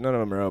up. None of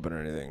them are open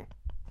or anything.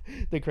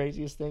 The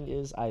craziest thing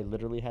is I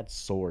literally had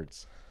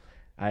swords.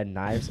 I had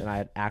knives and I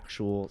had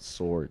actual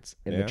swords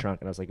in the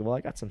trunk. And I was like, well, I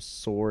got some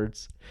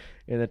swords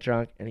in the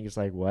trunk. And he's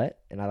like, what?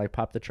 And I like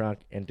popped the trunk,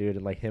 and dude,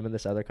 and like him and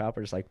this other cop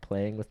are just like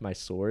playing with my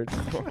swords.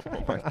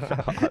 Oh my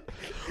god.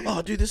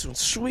 Oh, dude, this one's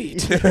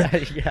sweet.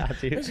 Yeah,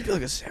 dude. Makes you feel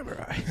like a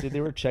samurai. Dude,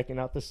 they were checking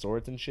out the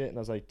swords and shit, and I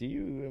was like,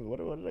 what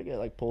did I get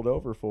like pulled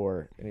over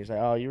for? And he's like,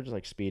 oh, you were just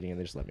like speeding, and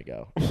they just let me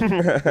go.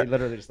 They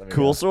literally just let me go.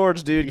 Cool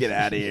swords, dude. Get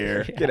out of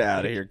here. Yeah. Get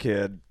out of here,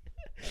 kid.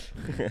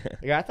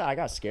 Like, I thought I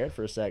got scared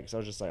for a sec, because I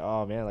was just like,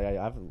 oh man, like I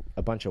have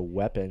a bunch of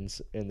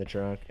weapons in the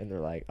trunk, and they're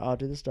like, oh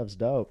dude, this stuff's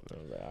dope. And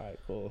I was like, all right,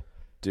 cool.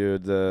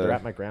 Dude, They're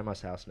at my grandma's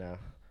house now.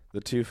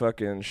 the 2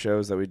 fucking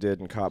shows that we did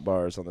in cop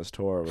bars on this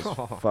tour was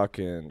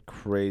fucking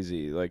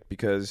crazy. Like,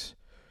 because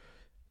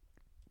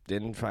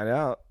didn't find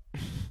out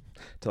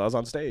till I was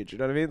on stage. You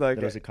know what I mean? Like,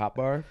 There was a cop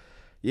bar.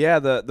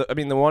 yeah, I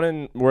mean the one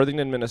in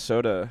Worthington,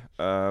 Minnesota,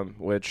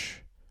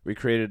 which we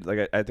created,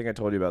 like I think I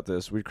told you about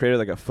this. We created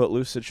like a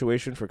Footloose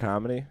situation for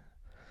comedy.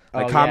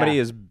 Like, comedy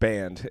is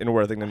banned in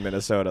Worthington,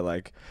 Minnesota.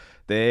 Like,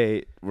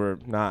 they were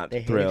not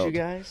They thrilled. hated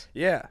you guys.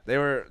 Yeah,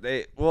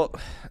 well,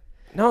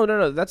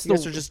 no. That's You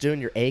guys are just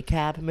doing your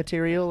ACAB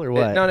material, or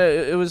what? No,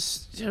 it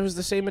was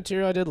the same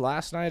material I did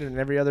last night and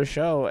every other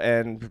show,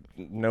 and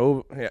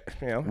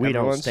We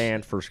don't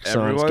stand for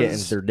sons getting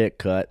their dick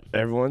cut.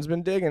 Everyone's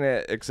been digging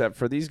it except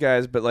for these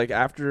guys. But like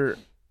after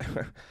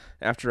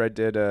I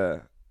did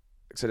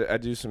I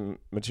do some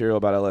material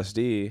about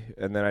LSD,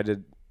 and then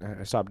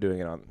I stopped doing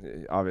it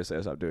I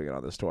stopped doing it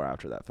on this tour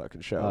after that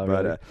fucking show. Oh,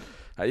 but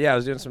really? I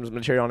was doing some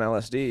material on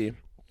LSD.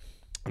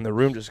 And the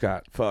room just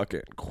got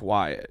fucking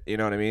quiet. You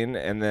know what I mean?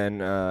 And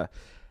then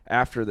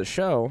after the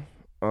show,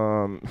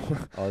 Oh,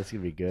 this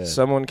could be good.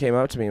 someone came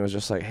up to me and was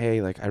just like,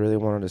 hey, like, I really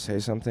wanted to say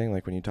something,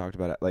 like, when you talked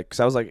about it. Like, because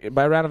I was like,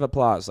 by round of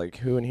applause, like,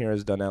 who in here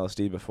has done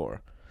LSD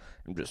before?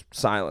 And just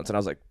silence. And I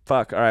was like,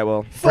 fuck, all right,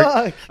 well.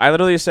 Fuck. I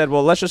literally said,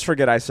 well, let's just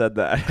forget I said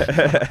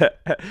that.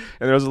 And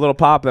there was a little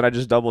pop, and I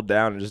just doubled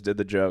down and just did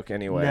the joke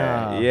anyway.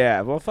 No.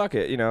 Yeah, well, fuck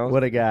it, you know.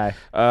 What a guy.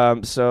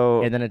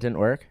 So And then it didn't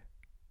work?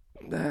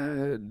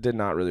 did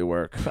not really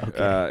work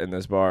in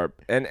this bar.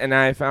 And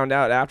I found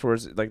out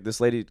afterwards, like, this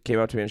lady came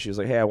up to me and she was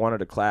like, hey, I wanted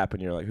to clap.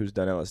 And you're like, who's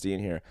done LSD in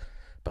here?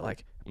 But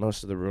like,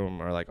 most of the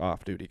room are like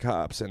off-duty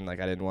cops, and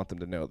like, I didn't want them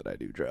to know that I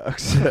do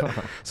drugs.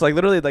 So like,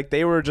 literally, like,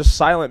 they were just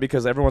silent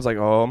because everyone's like,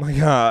 oh my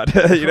god.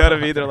 You know what I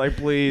mean? They're like,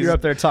 please. You're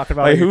up there talking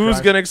about like,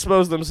 who's gonna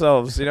expose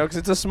themselves? You know, because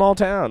it's a small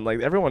town. Like,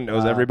 everyone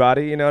knows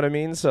everybody. You know what I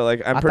mean? So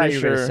like, I'm I pretty thought you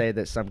sure. were gonna say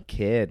that some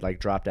kid like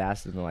dropped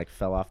acid and like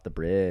fell off the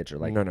bridge, or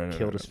like No,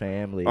 killed his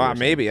family. or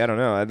Maybe, I don't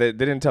know. They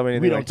didn't tell me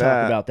anything We don't like talk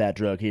that. about that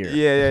drug here.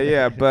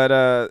 Yeah. But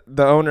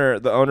the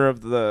owner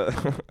of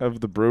the of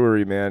the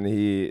brewery, man,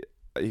 he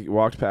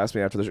walked past me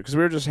after the show because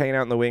we were just hanging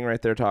out in the wing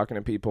right there talking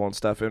to people and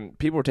stuff, and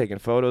people were taking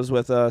photos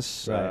with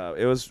us. Right.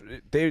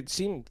 They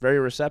seemed very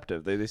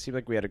receptive. They seemed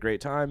like we had a great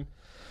time,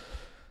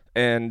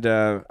 and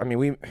I mean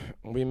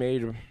we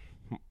made,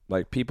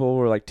 like, people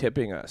were like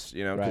tipping us,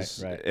 you know,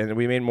 Right. and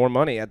we made more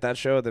money at that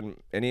show than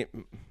any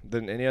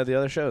of the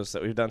other shows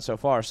that we've done so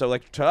far. So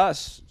like, to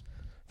us,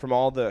 from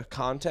all the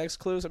context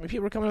clues, I mean,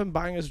 people were coming up and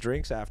buying us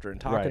drinks after and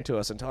talking to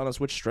us and telling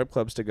us which strip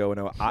clubs to go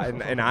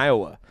in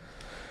Iowa.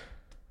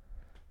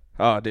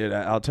 Oh, dude,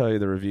 I'll tell you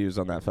the reviews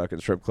on that fucking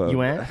strip club. You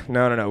went?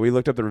 No. We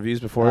looked up the reviews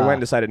before we went and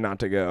decided not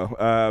to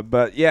go.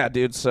 But yeah,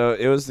 dude, so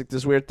it was like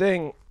this weird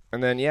thing.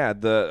 And then, yeah,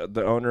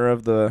 the owner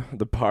of the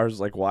bar's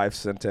like wife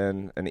sent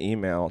in an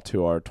email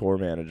to our tour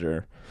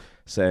manager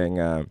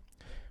saying,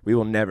 we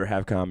will never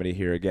have comedy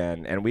here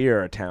again, and we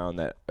are a town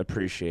that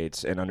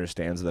appreciates and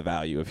understands the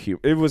value of humor.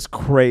 It was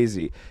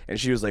crazy. And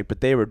she was like,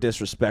 but they were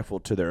disrespectful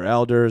to their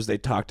elders. They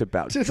talked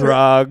about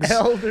drugs.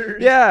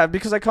 Elders. Yeah,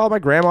 because I called my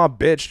grandma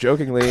bitch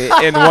jokingly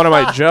in one of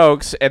my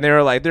jokes, and they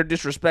were like, they're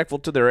disrespectful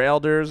to their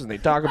elders, and they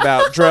talk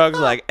about drugs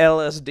like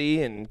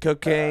LSD and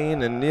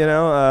cocaine, and, you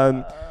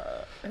know,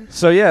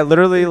 so yeah,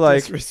 literally,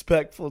 like,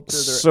 disrespectful to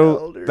their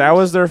elders. That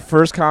was their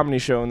first comedy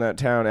show in that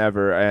town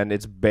ever, and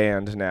it's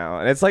banned now.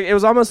 And it's like, it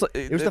was almost like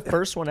It was the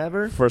first one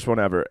ever. first one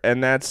ever,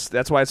 and that's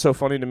why it's so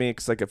funny to me.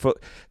 Cause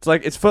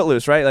like it's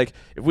Footloose, right? Like,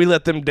 if we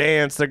let them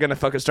dance, they're gonna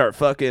fucking start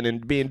fucking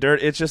and being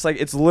dirty. It's just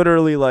like, it's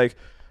literally like,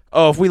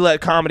 oh, if we let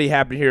comedy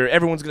happen here,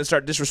 everyone's gonna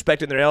start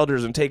disrespecting their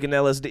elders and taking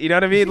LSD. You know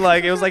what I mean?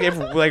 Like, it was like if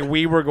like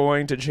we were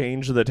going to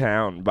change the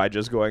town by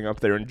just going up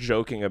there and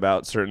joking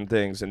about certain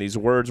things, and these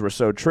words were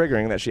so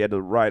triggering that she had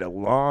to write a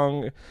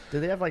long,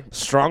 Did they have like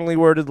strongly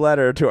worded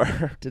letter to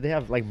her. Did they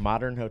have like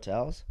modern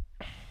hotels?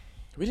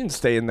 We didn't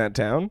stay in that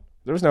town.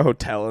 There was no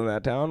hotel in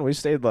that town. We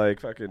stayed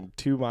like fucking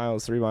 2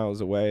 miles, 3 miles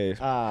away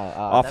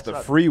off the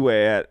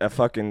freeway at a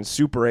fucking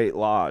Super 8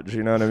 lodge.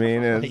 You know what I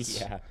mean?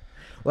 Yeah.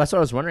 Well, that's what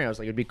I was wondering. I was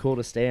like, it'd be cool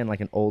to stay in like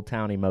an old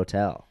towny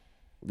motel,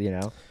 you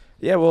know?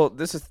 Yeah, well,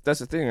 that's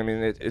the thing. I mean,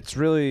 it's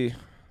really,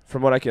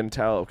 from what I can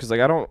tell, because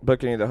like, I don't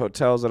book any of the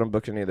hotels, I don't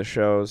book any of the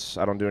shows,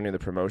 I don't do any of the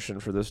promotion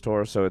for this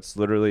tour. So it's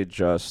literally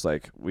just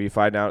like, we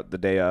find out the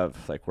day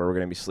of, like, where we're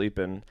gonna be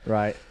sleeping,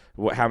 Right.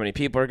 how many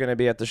people are gonna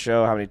be at the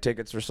show, how many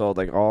tickets are sold,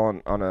 like,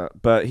 all on a.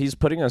 But he's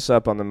putting us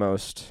up on the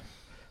most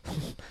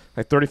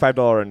like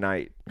 $35 a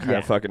night kind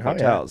of fucking Oh, yeah.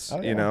 hotels,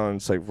 Oh, you yeah. know, and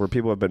it's like where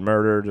people have been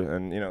murdered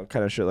and, you know,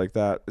 kind of shit like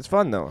that. It's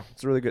fun though.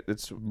 It's really good.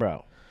 It's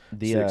Bro,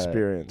 the the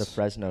experience. the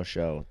Fresno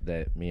show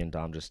that me and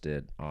Dom just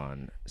did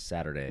on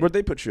Saturday. Where'd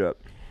they put you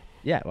up?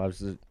 Yeah, well,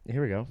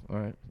 here we go. All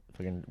right,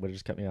 fucking would have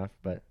just cut me off,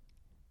 but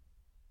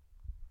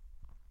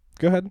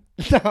Go ahead.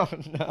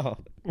 no,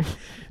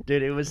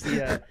 dude, it was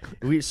the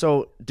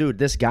dude,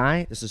 this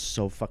guy, this is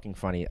so fucking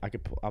funny. I'm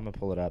gonna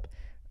pull it up.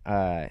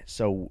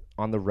 So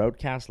on the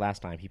Roadcast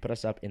last time, he put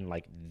us up in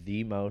like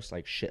the most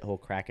like shithole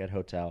crackhead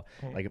hotel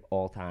like of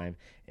all time,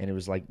 and it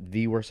was like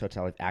the worst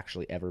hotel I've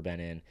actually ever been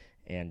in,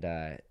 and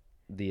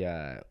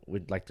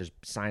with like there's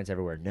signs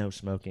everywhere, no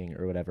smoking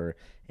or whatever,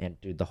 and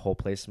dude, the whole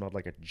place smelled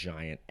like a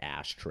giant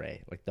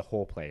ashtray. Like the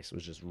whole place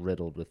was just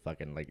riddled with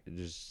fucking like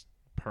just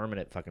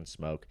permanent fucking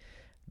smoke.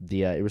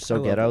 It was I so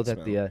love ghetto that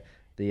that smell.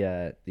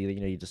 the you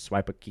know, you just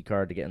swipe a key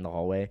card to get in the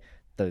hallway.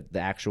 The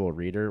actual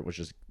reader was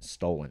just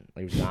stolen.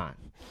 Like, it was gone.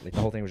 Like the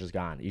whole thing was just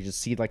gone. You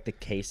just see like the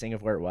casing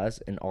of where it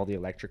was, and all the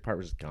electric part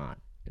was just gone.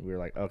 And we were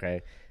like,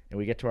 okay. And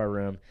we get to our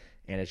room,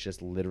 and it's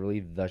just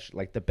literally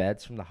like the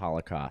beds from the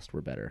Holocaust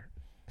were better.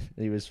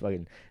 It was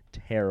fucking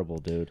terrible,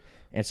 dude.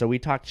 And so we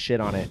talked shit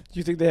on it. Do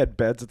you think they had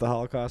beds at the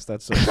Holocaust?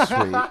 That's so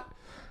sweet.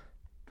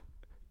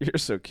 You're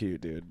so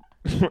cute, dude.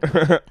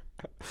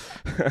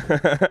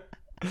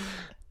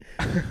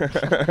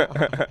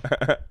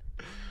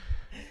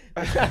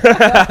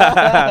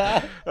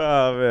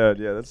 Oh man,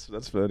 yeah,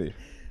 that's funny.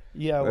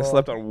 Yeah, I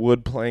slept on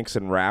wood planks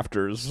and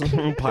rafters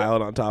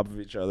piled on top of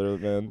each other,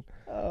 man.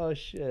 Oh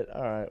shit!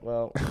 All right,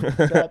 well,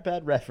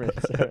 bad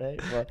reference. All right,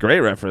 well,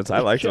 Great reference. I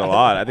liked it a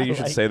lot. I think you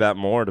should like say that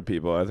more to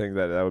people. I think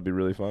that would be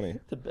really funny.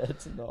 the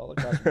beds in the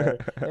Holocaust were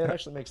better. And it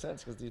actually makes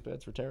sense because these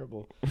beds were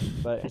terrible.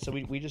 But so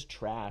we just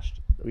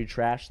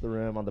trashed the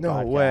room on the No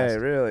podcast. way,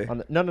 really? On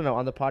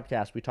the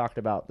podcast we talked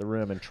about the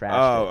room and trashed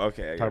Oh, it.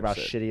 okay. I Talked get about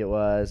how it. shitty it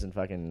was and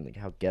fucking like,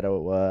 how ghetto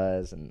it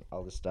was and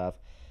all this stuff.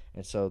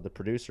 And so the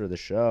producer of the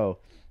show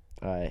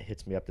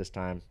hits me up this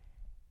time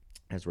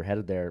as we're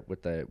headed there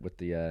with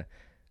the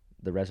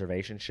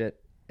reservation shit,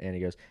 and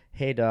he goes,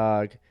 "Hey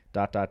dog, ...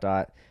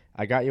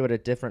 I got you at a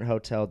different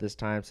hotel this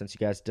time since you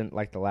guys didn't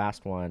like the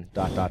last one ...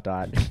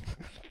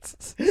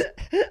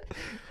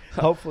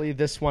 Hopefully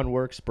this one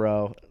works,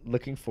 bro.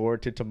 Looking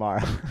forward to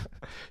tomorrow."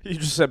 You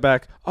just sat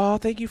back. Oh,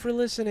 thank you for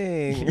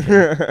listening.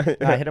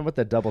 I hit him with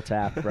a double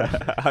tap, bro.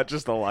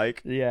 Just a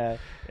like. Yeah.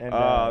 And,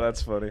 Oh,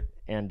 that's funny.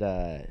 and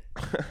then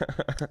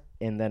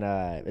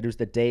it was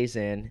the Days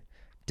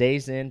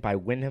Inn by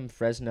Wyndham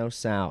Fresno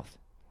South,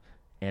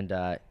 and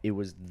it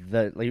was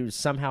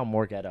somehow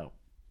more ghetto,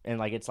 and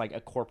like it's like a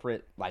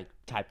corporate like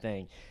type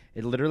thing.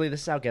 It literally,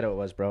 this is how ghetto it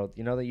was, bro.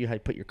 You know that you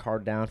had put your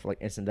card down for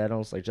like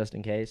incidentals, like just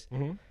in case.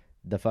 Mm-hmm.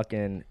 The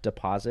fucking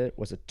deposit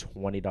was a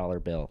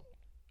 $20 bill,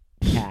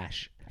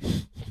 cash.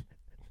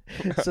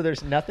 So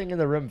there's nothing in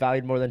the room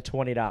valued more than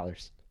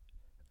 $20.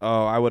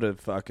 Oh, I would have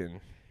fucking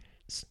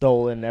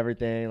Stolen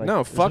everything. Like, no,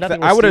 there's fuck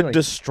nothing that. worth I would have stealing.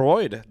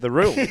 destroyed the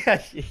room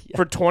Yeah.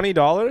 for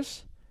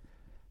 $20.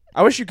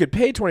 I wish you could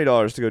pay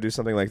 $20 to go do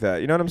something like that.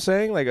 You know what I'm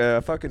saying? Like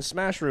a fucking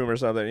smash room or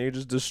something. You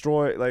just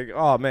destroy. Like,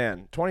 oh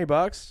man, $20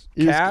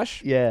 It was-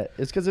 cash. Yeah,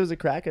 it's because it was a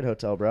crackhead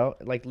hotel, bro.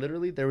 Like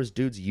literally, there was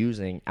dudes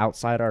using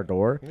outside our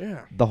door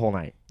Yeah. the whole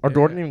night. Our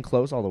door Yeah. didn't even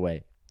close all the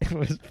way. It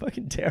was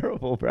fucking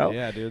terrible, bro.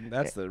 Yeah, dude,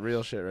 that's the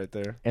real shit right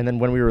there. And then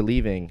when we were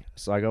leaving,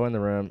 so I go in the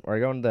room or I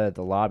go in the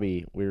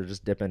lobby. We were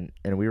just dipping,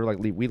 and we were like,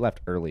 we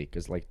left early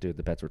because like, dude,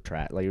 the beds were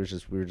trash. Like it was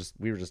just we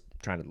were just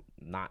trying to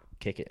not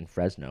kick it in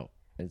Fresno.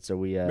 And so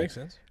we Makes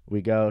sense.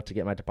 we go to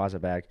get my deposit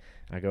back.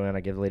 I go in,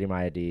 I give the lady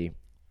my ID,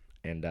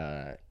 and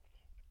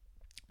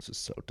this is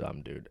so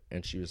dumb, dude.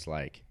 And she was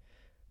like,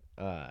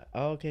 oh,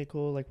 okay,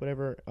 cool, like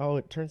whatever. Oh,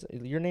 it turns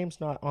your name's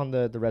not on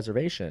the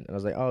reservation. And I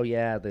was like, oh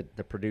yeah, the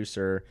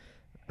producer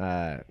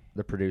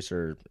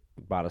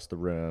bought us the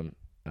room,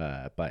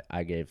 but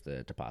I gave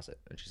the deposit.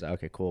 And she's like,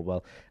 okay, cool.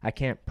 Well, I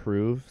can't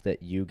prove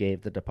that you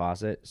gave the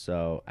deposit,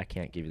 so I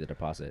can't give you the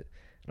deposit.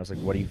 And I was like,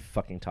 what are you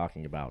fucking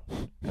talking about?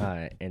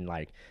 And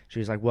like, she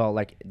was like, well,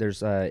 like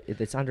there's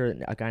it's under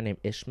a guy named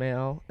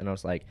Ishmael. And I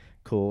was like,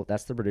 cool,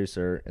 that's the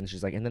producer. And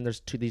she's like, and then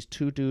there's these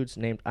two dudes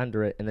named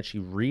under it. And then she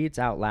reads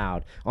out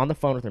loud on the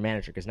phone with her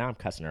manager, because now I'm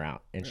cussing her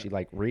out. And she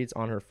like reads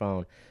on her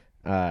phone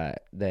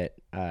that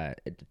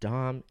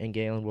Dom and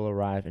Galen will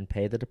arrive and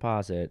pay the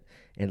deposit.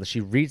 And she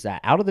reads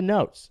that out of the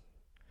notes.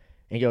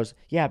 And he goes,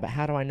 yeah, but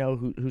how do I know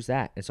who's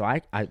that? And so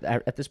I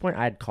at this point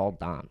I had called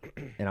Dom,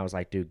 and I was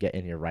like, dude, get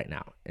in here right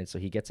now. And so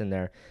he gets in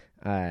there,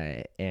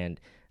 and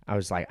I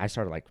was like, I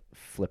started like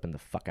flipping the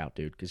fuck out,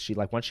 dude, because she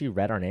like once she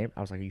read our name,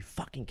 I was like, are you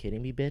fucking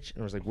kidding me, bitch?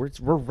 And I was like,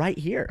 we're right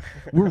here,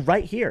 we're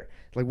right here,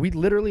 like we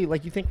literally,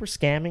 like, you think we're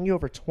scamming you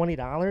over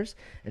 $20?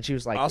 And she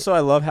was like, Also, I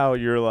love how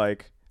you're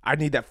like, I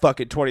need that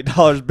fucking $20,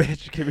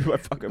 bitch. Give me my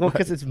fucking Well, money.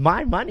 because it's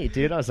my money,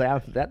 dude. I was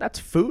like, that's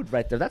food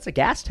right there. That's a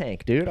gas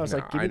tank, dude. I was No,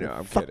 like, give I me know, the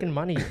I'm fucking kidding.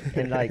 money.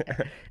 And like,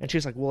 and she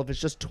was like, well, if it's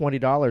just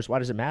 $20, why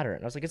does it matter?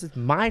 And I was like, it's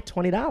my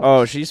 $20.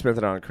 Oh, she spent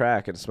it on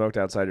crack and smoked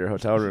outside your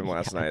hotel room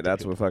last night.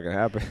 That's what fucking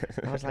happened.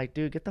 I was like,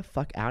 dude, get the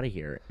fuck out of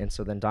here. And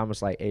so then Dom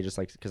was like, hey, just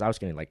like, because I was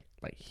getting like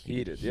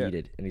Heated, yeah.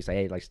 And he's like,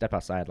 hey, like step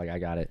outside, like I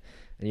got it.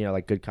 And you know,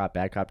 like good cop,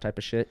 bad cop type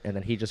of shit. And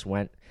then he just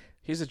went,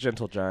 He's a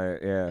gentle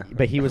giant, yeah.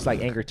 but he was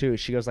like angry too.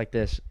 She goes like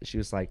this. She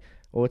was like,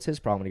 well, what's his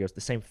problem? And he goes,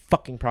 the same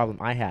fucking problem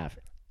I have.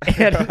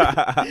 And,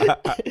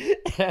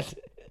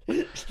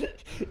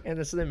 and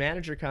then so the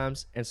manager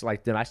comes, and so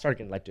like then I started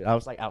getting like, dude, I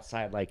was like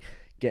outside like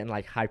getting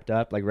like hyped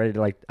up, like ready to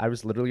like, I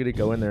was literally gonna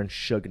go in there and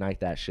Suge Knight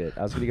that shit.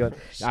 I was gonna go,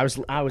 I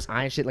was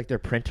eyeing shit, like their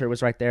printer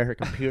was right there, her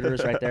computer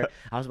was right there.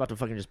 I was about to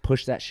fucking just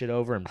push that shit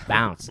over and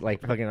bounce,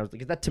 like fucking. I was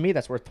like, that to me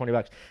that's worth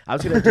 $20.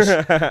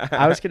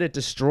 I was gonna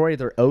destroy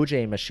their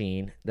OJ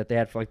machine that they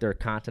had for like their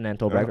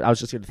continental breakfast. I was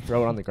just gonna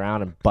throw it on the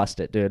ground and bust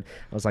it, dude.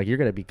 I was like, you're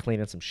gonna be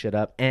cleaning some shit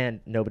up, and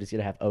nobody's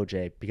gonna have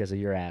OJ because of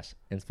your ass.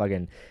 And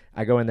fucking,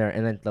 I go in there,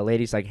 and then the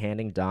lady's like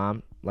handing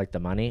Dom like the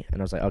money,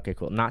 and I was like, okay,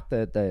 cool. Not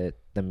the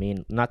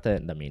mean, not the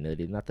mean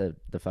lady, not the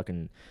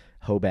fucking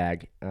hoe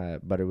bag,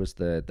 but it was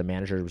the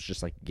manager was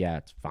just like, yeah,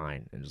 it's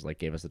fine, and just like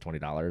gave us the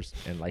 $20,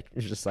 and like it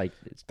was just like,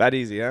 That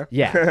easy, huh?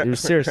 yeah, it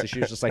was seriously. She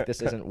was just like,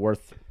 this isn't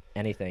worth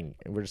anything.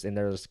 And we're just in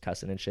there just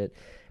cussing and shit.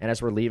 And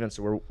as we're leaving,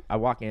 I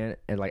walk in,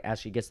 and like as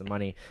she gets the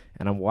money,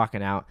 and I'm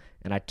walking out,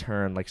 and I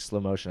turn like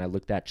slow motion. I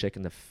look that chick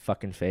in the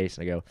fucking face,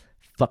 and I go,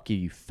 "Fuck you,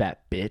 you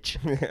fat bitch."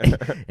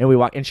 And we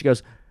walk, and she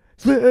goes,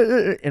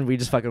 and we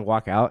just fucking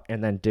walk out.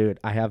 And then, dude,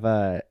 I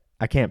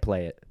can't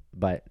play it,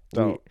 but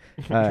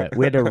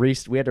we had to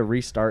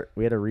restart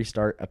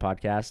a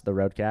podcast, the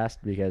Roadcast,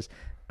 because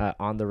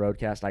on the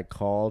Roadcast I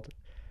called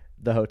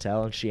the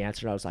hotel, and she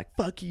answered. I was like,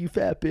 "Fuck you,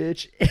 fat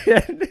bitch,"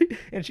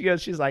 and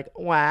she's like,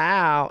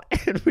 "Wow,"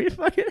 and we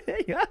fucking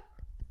hang up.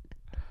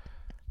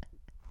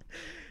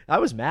 I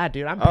was mad,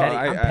 dude. I'm petty.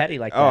 I'm petty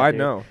like that. Oh, I dude.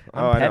 know.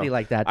 I'm petty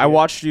like that. Dude. I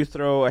watched you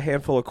throw a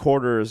handful of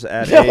quarters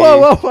at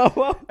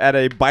whoa. at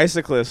a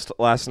bicyclist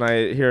last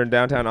night here in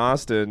downtown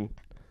Austin.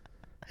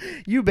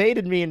 You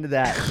baited me into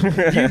that.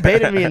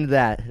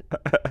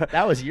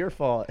 That was your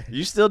fault.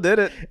 You still did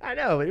it. I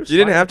know. It was You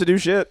didn't have to do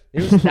shit.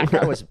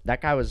 That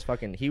guy was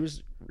fucking.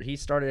 He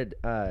started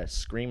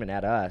screaming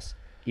at us.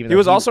 He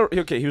was also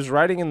okay. He was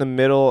riding in the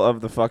middle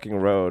of the fucking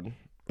road,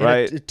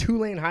 right? A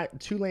two-lane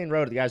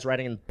road. The guy's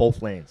riding in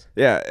both lanes.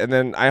 Yeah, and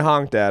then I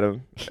honked at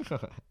him,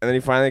 and then he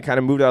finally kind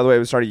of moved out of the way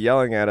and started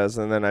yelling at us,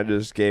 and then I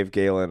just gave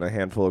Galen a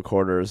handful of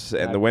quarters,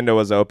 and the window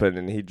was open,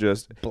 and he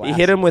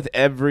hit him with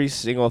every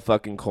single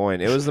fucking coin.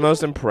 It was the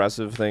most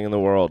impressive thing in the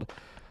world.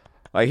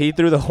 Like, he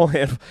threw the whole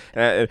hand,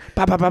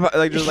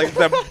 like just like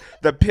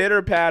the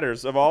pitter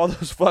patters of all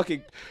those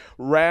fucking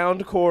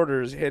round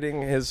quarters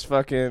hitting his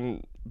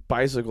fucking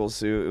bicycle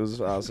suit. It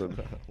was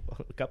awesome.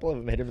 A couple of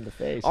them hit him in the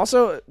face.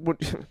 Also,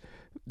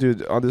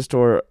 dude, on this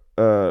tour,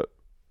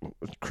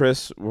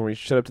 Chris, when we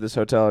showed up to this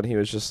hotel, and he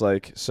was just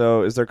like,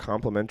 "So, is there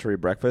complimentary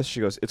breakfast?"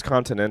 She goes, "It's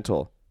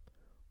continental."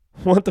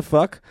 What the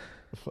fuck?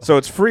 So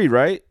it's free,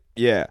 right?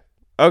 Yeah.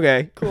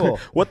 Okay. Cool.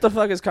 What the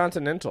fuck is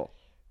continental?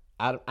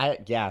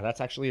 Yeah, that's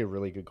actually a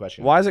really good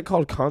question. Why is it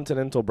called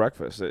continental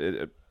breakfast?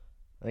 I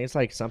think it's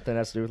like something that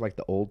has to do with like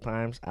the old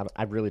times.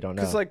 I really don't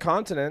know. Because like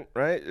continent,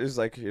 right, is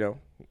like,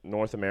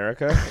 North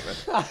America.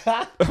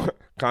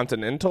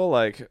 Continental,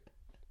 like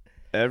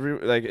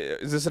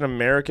is this an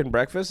American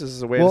breakfast? Is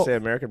this a way to say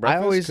American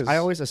breakfast? I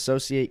always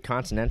associate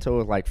Continental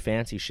with like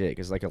fancy shit,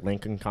 because like a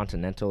Lincoln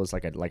Continental is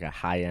like a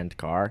high end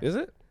car. Is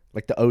it?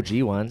 Like the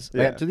OG ones.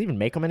 Yeah. Like, do they even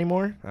make them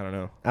anymore? I don't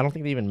know. I don't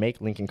think they even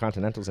make Lincoln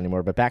Continentals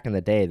anymore. But back in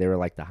the day, they were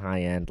like the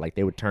high end. Like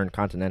they would turn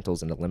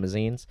Continentals into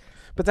limousines.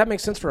 But that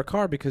makes sense for a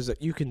car, because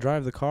you can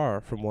drive the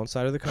car from one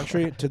side of the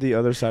country to the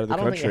other side of the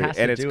country,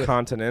 and it's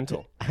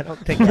continental. I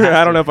don't think.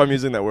 I don't know if I'm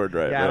using that word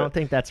right. Yeah, I don't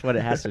think that's what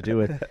it has to do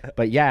with.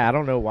 But yeah, I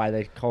don't know why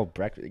they call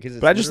breakfast, because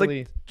it's. But I just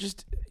like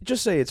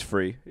just say it's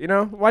free.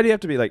 Why do you have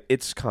to be like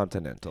it's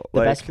continental?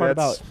 The best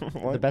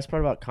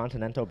part about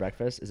Continental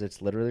breakfast is it's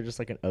literally just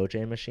like an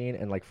OJ machine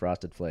and like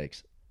Frosted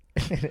Flakes.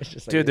 It's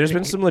just like, dude, there's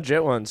been some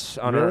legit ones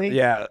on really?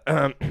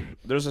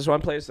 There's this one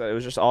place that it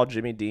was just all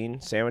Jimmy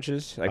Dean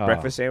sandwiches, like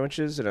breakfast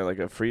sandwiches, in like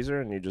a freezer,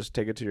 and you just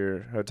take it to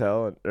your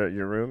hotel or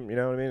your room. You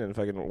know what I mean? And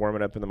fucking warm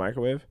it up in the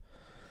microwave.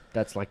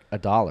 That's like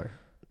 $1.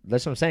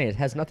 That's what I'm saying. It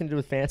has nothing to do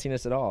with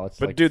fanciness at all. It's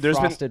but like dude, there's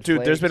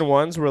Flakes. been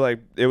ones where like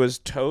it was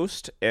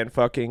toast and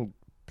fucking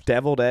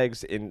deviled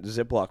eggs in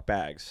Ziploc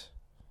bags.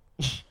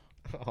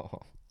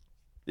 Oh.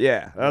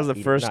 Yeah, that was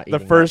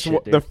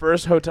the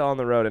first hotel on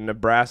the road in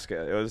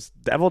Nebraska. It was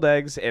deviled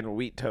eggs and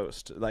wheat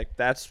toast. Like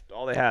that's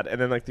all they had. And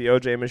then like the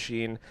OJ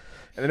machine,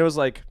 and then it was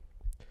like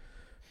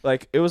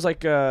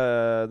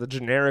the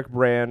generic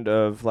brand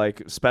of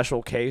like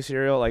Special K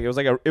cereal. Like it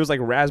was like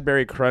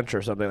Raspberry Crunch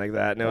or something like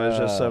that. And it was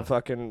just some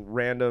fucking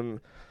random,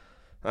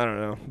 I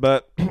don't know.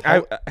 But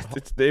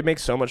they make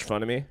so much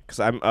fun of me because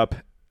I'm up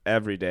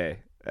every day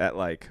at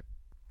like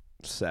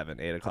 7,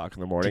 8 o'clock in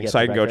the morning, get so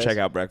I the can go breakfast? check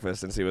out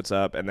breakfast and see what's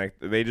up. And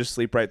they just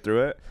sleep right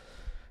through it,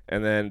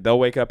 and then they'll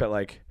wake up at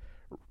like,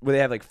 well, they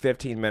have like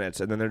 15 minutes,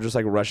 and then they're just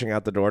like rushing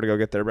out the door to go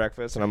get their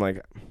breakfast. And I'm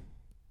like,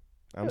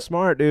 I'm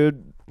smart,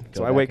 dude.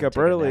 So I back wake and up take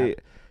a early. nap.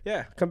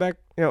 Yeah, come back,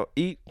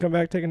 eat, come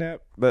back, take a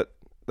nap. But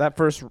that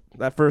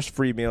first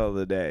free meal of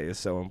the day is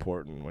so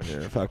important when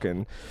you're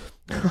fucking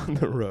on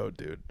the road,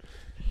 dude.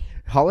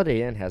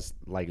 Holiday Inn has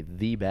like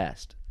the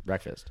best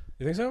breakfast.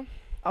 You think so?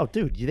 Oh,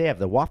 dude, they have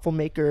the waffle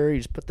maker. You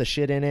just put the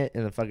shit in it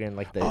and the fucking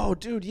like the. Oh,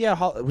 dude,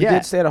 yeah. We Yeah.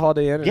 did stay at a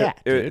Holiday Inn. Yeah,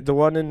 dude. The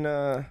one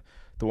in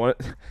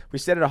we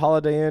stayed at a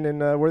Holiday Inn in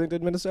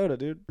Worthington, Minnesota,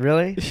 dude.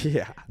 Really?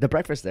 Yeah, The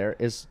breakfast there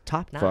is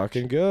top notch.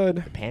 fucking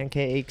good.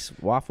 Pancakes,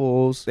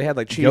 waffles. They had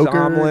like cheese Yogurts.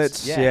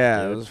 omelets.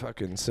 Yeah, it dude. was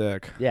fucking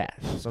sick. Yeah.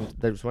 So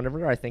there's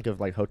whenever I think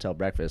of like hotel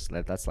breakfast,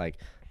 that's like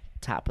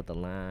top of the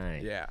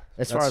line. Yeah,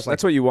 As far as like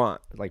that's what you want.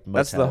 like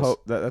That's the motels.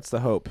 hope. That's the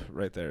hope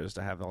right there, is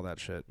to have all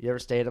that shit. You ever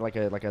stayed at like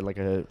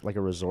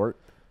a resort?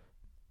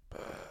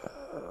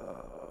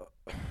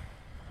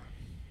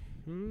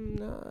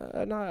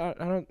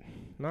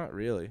 Not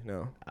really.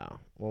 No. Oh,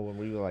 well, when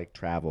we would like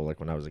travel, like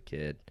when I was a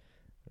kid,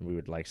 we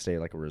would like stay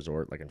at like a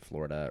resort, like in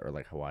Florida or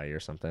like Hawaii or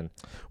something.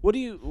 What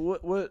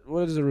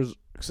is a resort?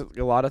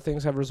 A lot of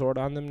things have resort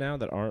on them now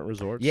that aren't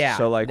resorts. Yeah,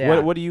 So like, yeah.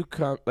 what do you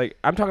like?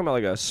 I'm talking about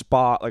like a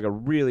spa, like a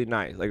really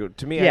nice. Like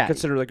to me, I Yeah.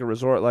 consider like a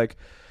resort, like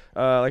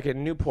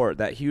in Newport,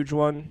 that huge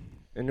one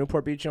in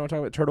Newport Beach. You know what I'm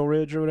talking about? Turtle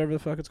Ridge or whatever the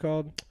fuck it's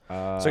called.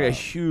 It's like a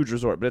huge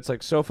resort, but it's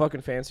like so fucking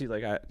fancy.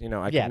 Like I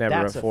Yeah, can never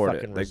that's a afford it.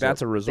 fucking Like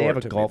that's a resort. resort. They have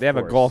a to me. golf They have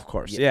a course. golf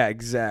course. Yeah. Yeah,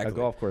 exactly. A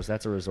golf course,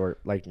 that's a resort.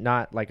 Like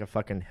not like a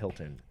fucking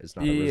Hilton. It's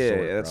not a Yeah,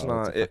 resort. that's bro.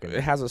 not. It's a It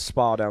fucking has a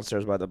spa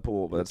downstairs by the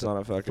pool, but it's a not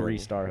a fucking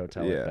 3-star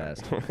hotel yeah. at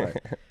best.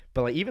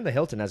 But like even the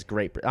Hilton has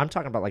great. I'm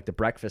talking about like the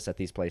breakfast at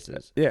these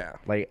places. Yeah.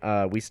 Like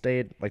we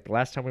stayed like the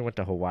last time we went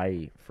to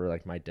Hawaii for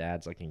like my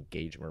dad's like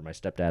engagement or my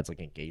stepdad's like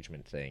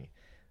engagement thing.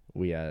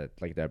 We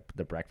like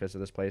the breakfast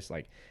of this place,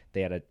 like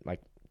they had a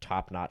like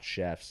top-notch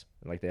chefs,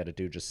 and like they had a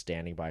dude just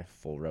standing by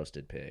full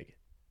roasted pig.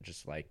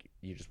 Just like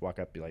you just walk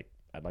up, be like,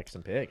 I'd like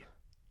some pig.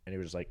 And he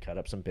would just like cut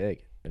up some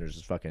pig, and it was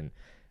just fucking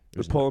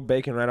You're pulling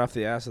bacon right off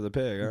the ass of the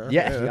pig, huh?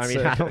 yeah, I that's mean,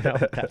 sick. I don't know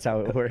if that's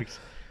how it works.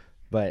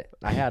 But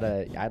I had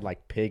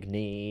like pig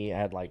knee, I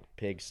had like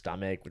pig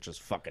stomach, which was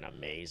fucking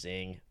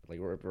amazing. Like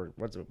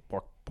what's it,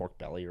 pork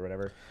belly or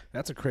whatever.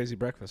 That's a crazy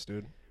breakfast,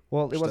 dude.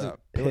 Well, it Just wasn't a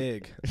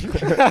pig.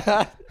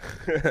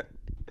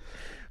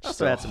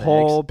 Just a had some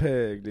whole eggs.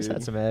 pig, Just dude.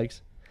 had some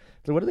eggs.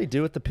 So what do they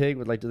do with the pig?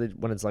 With like, do they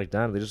when it's like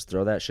done? Do they just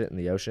throw that shit in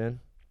the ocean?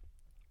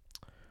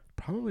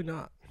 Probably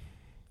not.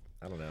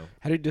 I don't know.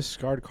 How do you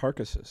discard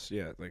carcasses?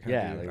 Yeah, like how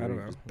Yeah, do you, like I don't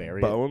you know. just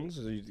bury it. Bones?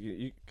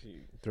 You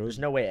throw. There's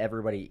no way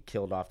everybody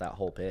killed off that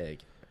whole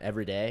pig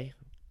every day.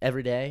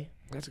 Every day.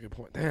 That's a good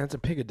point. Man, that's a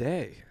pig a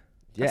day.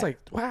 Yeah. That's like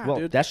wow, Well,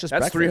 dude. that's just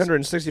that's breakfast.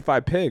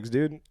 365 pigs,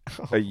 dude.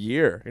 A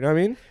year. You know what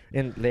I mean?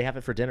 And they have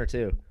it for dinner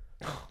too.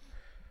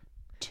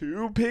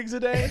 2 pigs a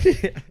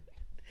day.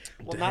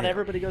 Well, not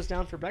everybody goes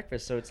down for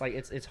breakfast, so it's like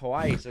it's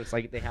Hawaii, so it's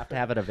like they have to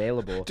have it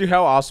available. Dude,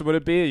 how awesome would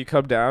it be? You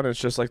come down, and it's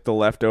just like the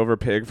leftover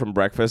pig from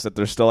breakfast that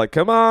they're still like,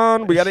 come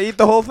on, we got to eat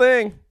the whole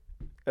thing.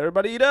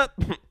 Everybody eat up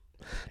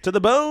to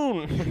the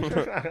bone.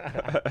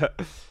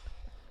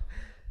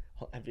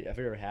 Have you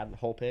ever had the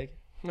whole pig?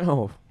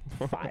 No.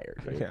 Fire,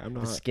 dude. Yeah, I'm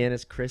The not. skin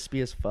is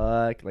crispy as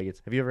fuck. Like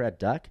it's. Have you ever had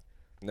duck,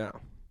 No.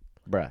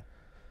 bruh?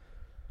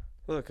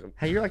 Look,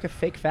 How you're like a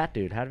fake fat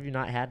dude? How have you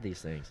not had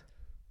these things?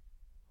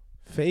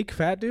 fake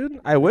fat dude?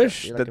 I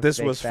wish You're like that a this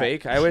fake was fat-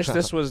 fake. I wish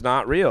this was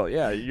not real.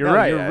 Yeah, you're No,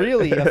 right. You're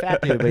really a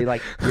fat dude, but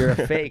like you're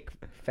a fake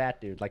fat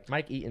dude. Like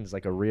Mike Eaton's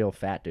like a real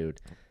fat dude.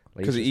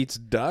 Like, Because he he's eats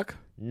duck?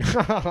 just-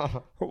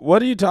 No.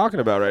 What are you talking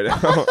about right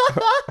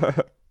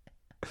now?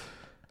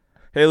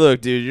 Hey,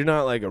 look, dude, you're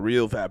not like a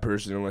real fat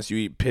person unless you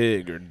eat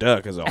pig or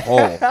duck as a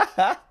whole.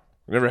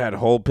 Never had a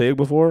whole pig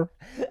before?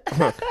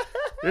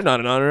 You're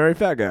not an honorary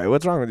fat guy.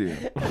 What's wrong with you?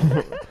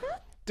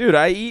 Dude,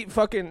 I eat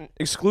fucking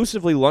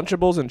exclusively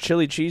Lunchables and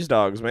chili cheese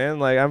dogs, man.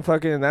 Like, I'm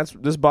fucking,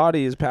 this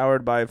body is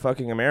powered by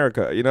fucking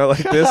America. You know,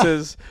 like, this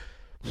is,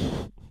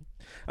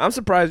 I'm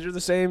surprised you're the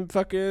same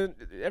fucking,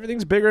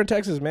 everything's bigger in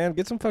Texas, man.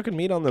 Get some fucking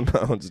meat on the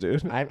bones,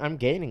 dude. I'm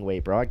gaining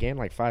weight, bro. I gained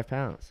like 5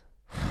 pounds.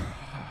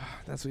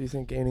 That's what you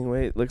think gaining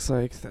weight looks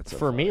like? That's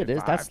For me, it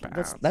is.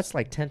 5 That's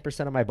like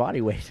 10% of my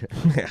body weight.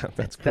 Yeah,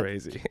 that's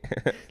crazy.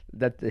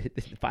 that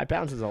 5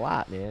 pounds is a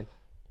lot, man.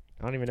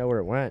 I don't even know where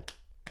it went.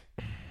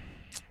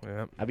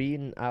 Yeah, I've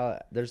eaten.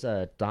 There's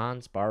a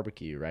Don's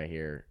Barbecue right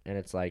here, and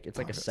it's like a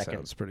that second.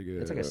 sounds pretty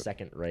good. It's like a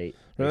second rate.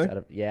 Really?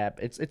 Yeah,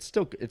 it's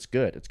still it's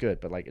good. It's good,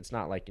 but like it's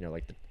not like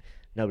like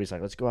nobody's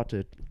like let's go out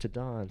to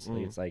Don's.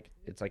 Like,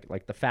 it's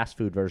like the fast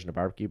food version of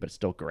barbecue, but it's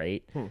still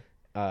great.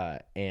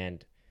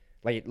 And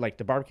like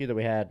the barbecue that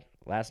we had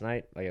last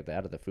night, like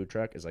out of the food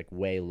truck, is like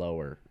way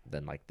lower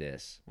than like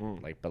this.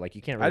 Like, but like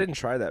you can't. I Really, didn't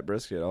try that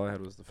brisket. All I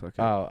had was the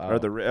fucking. Oh. Or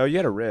the you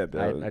had a rib.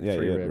 I had yeah,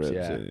 3 you had ribs.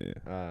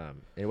 Yeah.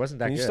 It wasn't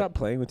that Can you good. stop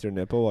playing with your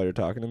nipple while you're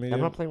talking to me? I'm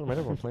dude? not playing with my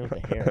nipple. I'm playing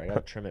with the hair. I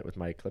gotta trim it with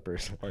my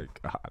clippers. Oh my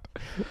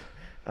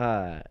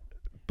god.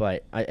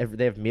 But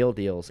they have meal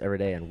deals every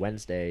day. And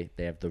Wednesday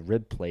they have the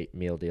rib plate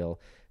meal deal.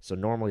 So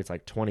normally it's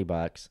like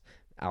 $20.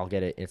 I'll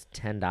get it. It's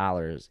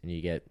 $10, and you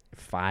get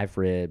 5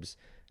 ribs,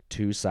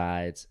 2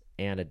 sides,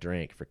 and a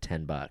drink for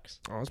 $10.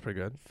 Oh, that's pretty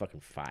good. Fucking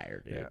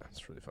fire, dude. Yeah,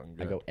 it's really fucking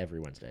good. I go every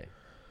Wednesday.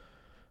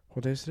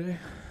 What day is today?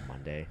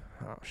 Monday.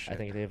 Oh shit. I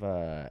think they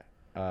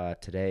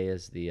have today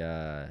is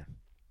the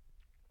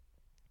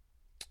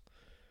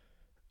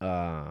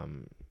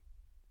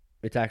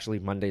it's actually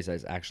Mondays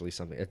is actually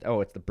something. It's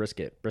the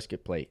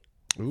brisket plate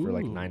for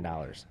like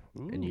 $9,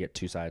 and you get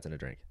 2 sides and a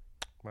drink.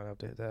 Might have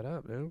to hit that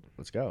up, dude.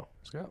 Let's go.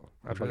 Let's go.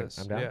 I'm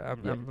down. Yeah,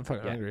 I'm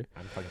fucking hungry.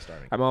 I'm fucking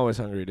starving. I'm always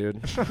hungry, dude.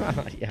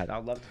 Yeah,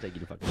 I'd love to take you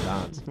to fucking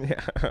Don's.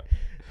 Yeah.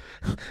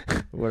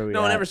 What are we?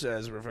 No one at? ever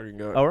says we're fucking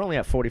going. Oh, we're only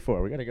at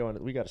 44. We gotta go.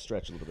 We gotta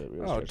stretch a little bit.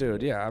 Oh,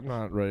 dude, yeah, I'm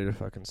not ready to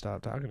fucking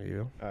stop talking to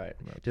you. All right,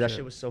 dude. That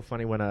shit was so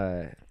funny when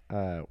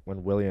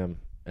William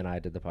and I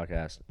did the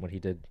podcast, when he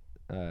did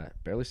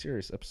Barely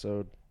Serious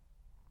episode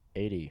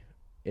 80.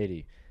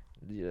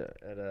 Yeah,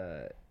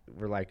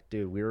 we're like,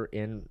 dude, we were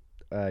in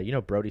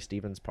Brody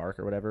Stevens Park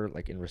or whatever,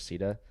 like in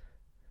Reseda,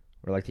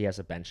 where like he has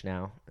a bench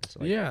now. So,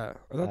 like, yeah,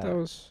 I thought that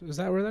was. Is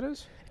that where that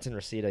is? It's in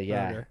Reseda.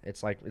 Yeah, okay.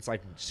 It's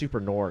like super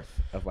north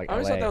of like. I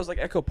always LA. thought that was like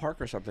Echo Park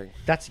or something.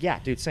 That's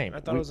dude, same. I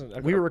thought it was.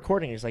 We were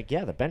recording. He's like,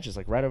 yeah, the bench is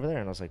like right over there,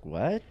 and I was like,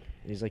 what?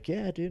 And he's like,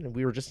 yeah, dude. And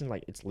we were just in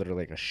like, it's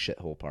literally like a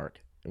shithole park,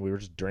 and we were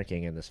just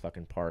drinking in this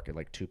fucking park at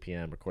like 2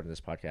 p.m. recording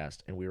this podcast,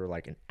 and we were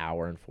like an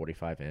hour and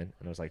 45 in, and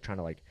I was like trying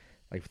to like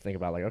think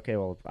about like, okay,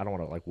 well, I don't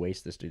want to like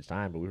waste this dude's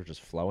time, but we were just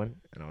flowing,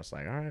 and I was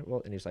like, all right,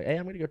 well, and he's like, hey,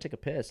 I'm gonna go take a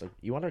piss. Like,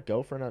 you want to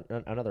go for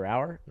another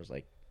hour? And I was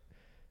like,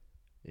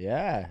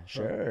 yeah,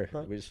 sure.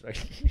 We just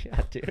like, yeah,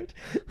 dude.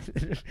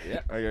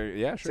 Yeah,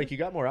 yeah, It's sure. like, you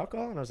got more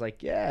alcohol? And I was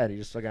like, yeah. And he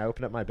just like, I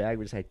opened up my bag.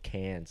 We just had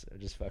cans. I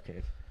just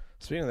fucking.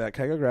 Speaking of that,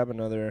 can I go grab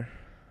another?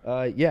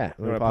 Yeah. You Let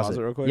me wanna pause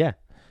it real quick? Yeah.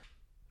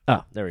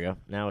 Oh, there we go.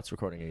 Now it's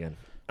recording again.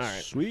 All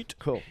right, sweet.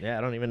 Cool. Yeah,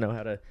 I don't even know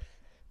how to.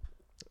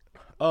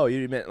 Oh,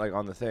 you meant like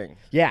on the thing?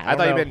 Yeah, I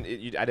thought you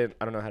meant. I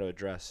don't know how to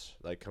address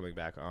like coming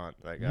back on.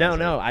 Like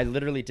No. I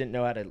literally didn't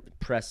know how to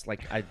press.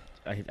 Like I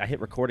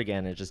hit record again,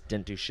 and it just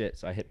didn't do shit.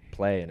 So I hit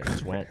play, and it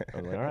just went. I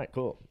was like, all right,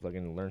 cool. I'm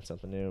gonna learn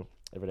something new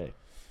every day.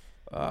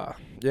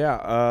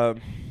 Yeah.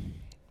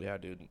 Yeah,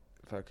 dude.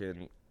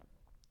 Fucking.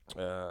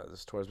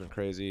 This tour's been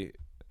crazy.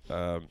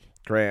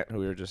 Grant, who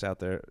we were just out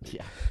there.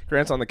 Yeah.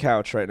 Grant's on the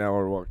couch right now.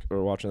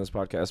 We're watching this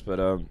podcast,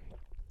 but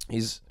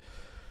he's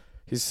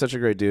such a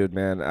great dude,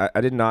 man.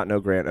 I did not know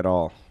Grant at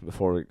all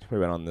before we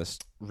went on this.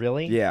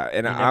 Really? Yeah,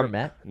 and You never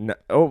met? No,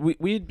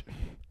 we'd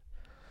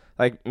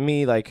like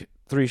me, like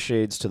 3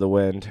 shades to the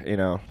wind,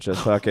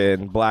 just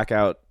fucking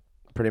blackout,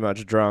 pretty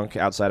much drunk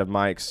outside of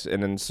Mike's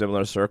and in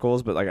similar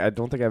circles. But like, I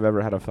don't think I've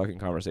ever had a fucking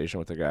conversation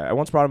with the guy. I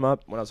once brought him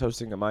up when I was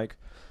hosting a mic,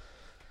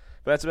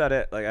 but that's about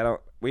it. Like,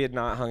 we had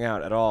not hung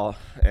out at all,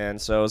 and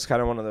so it's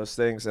kind of one of those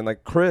things. And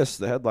like Chris,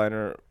 the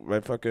headliner,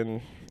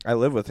 I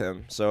live with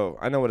him, so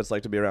I know what it's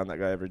like to be around that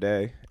guy every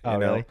day. Oh,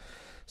 really?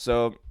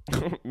 So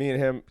me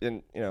and him,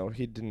 and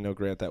he didn't know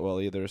Grant that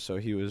well either, so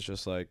he was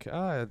just like,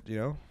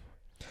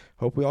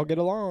 hope we all get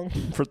along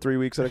for 3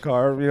 weeks in a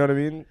car. You know what I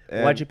mean?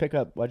 And Why'd you pick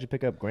up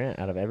Grant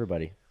out of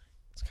everybody?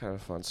 it's kind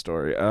of a fun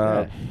story.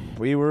 Yeah.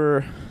 We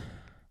were,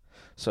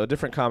 so a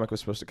different comic was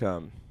supposed to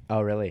come.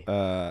 Oh, really?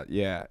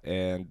 Yeah,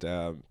 and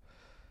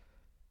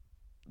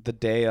the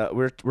day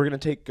we're gonna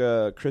take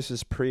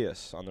Chris's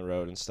Prius on the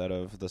road instead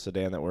of the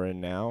sedan that we're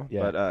in now.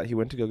 Yeah. But he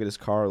went to go get his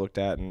car looked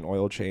at and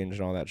oil changed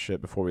and all that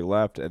shit before we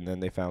left, and then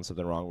they found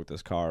something wrong with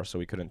his car, so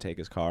we couldn't take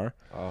his car.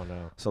 Oh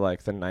no. So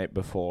like the night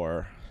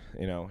before,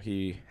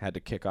 he had to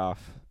kick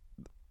off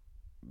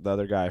the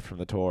other guy from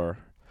the tour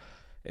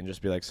and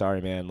just be like,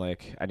 sorry man,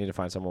 like I need to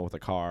find someone with a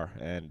car.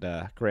 And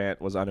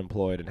Grant was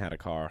unemployed and had a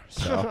car,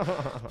 so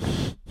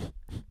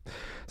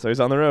so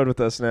he's on the road with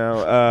us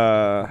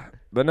now.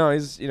 But no,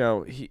 he's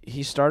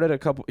he started a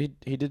couple.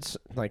 He did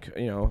like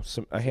a You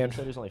handful.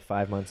 said he was only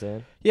 5 months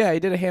in. Yeah,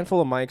 he did a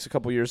handful of mics a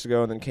couple years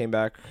ago, and then came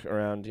back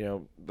around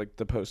like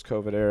the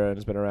post-COVID era, and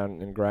has been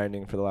around and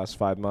grinding for the last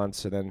 5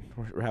 months. And then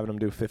we're having him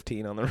do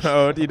 15 on the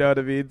road. You know what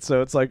I mean?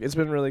 So it's like it's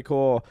been really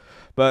cool.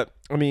 But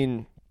I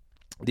mean,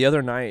 the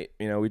other night,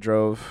 we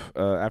drove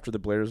after the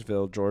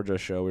Blairsville, Georgia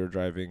show. We were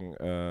driving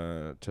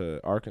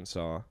to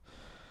Arkansas,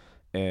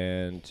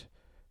 and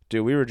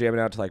dude, we were jamming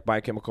out to like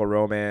My Chemical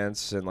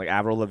Romance and like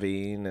Avril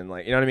Lavigne and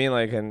like, you know what I mean?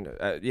 Like, and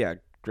yeah,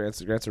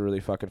 Grant's a really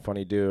fucking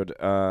funny dude.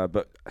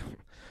 But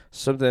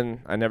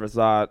something I never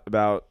thought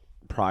about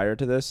prior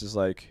to this is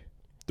like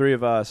 3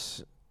 of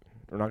us,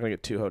 we're not gonna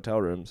get 2 hotel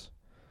rooms.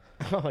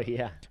 Oh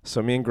yeah.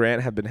 So me and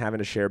Grant have been having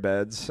to share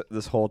beds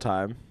this whole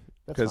time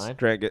That's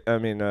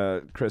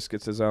fine. Chris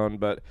gets his own,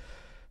 but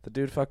the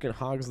dude fucking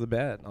hogs the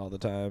bed all the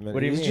time. And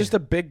What do you he's mean? just a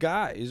big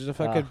guy. He's just a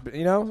fucking,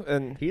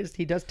 and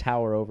He does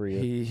tower over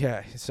you.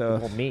 so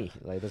Well, me.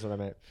 Like, that's what I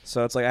meant.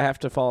 So it's like I have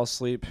to fall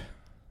asleep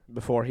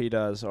before he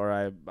does, or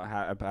I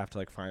have to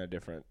like find a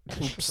different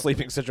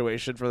sleeping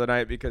situation for the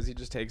night because he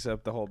just takes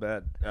up the whole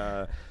bed.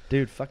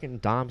 Dude, fucking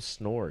Dom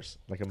snores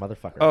like a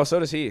motherfucker. Oh, so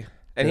does he.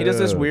 And he does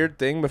this Dude. weird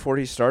thing before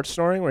he starts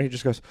snoring where he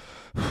just goes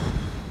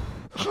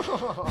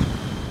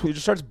he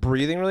just starts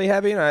breathing really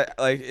heavy, and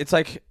it's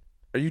like,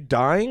 are you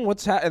dying?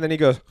 What's happening? And then he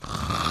goes,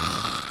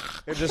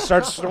 and just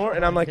starts snoring,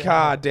 and I'm like,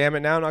 God damn it!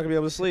 Now I'm not gonna be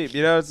able to sleep.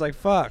 You know, it's like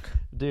fuck.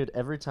 Dude,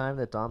 every time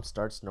that Dom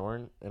starts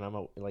snoring and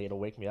it'll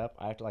wake me up,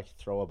 I have to like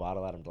throw a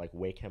bottle at him to like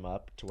wake him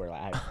up to where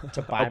like, I have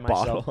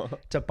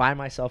to buy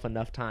myself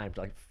enough time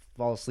to like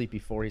fall asleep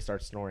before he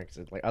starts snoring,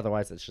 because like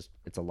otherwise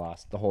it's a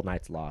loss. The whole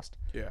night's lost.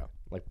 Yeah.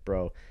 Like,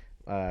 bro,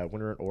 when we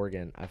were in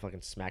Oregon, I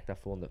fucking smacked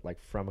that fool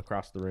from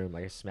across the room.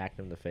 Like, I smacked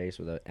him in the face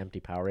with an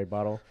empty Powerade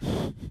bottle,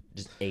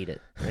 just ate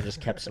it and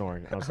just kept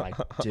snoring. I was like,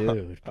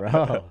 dude,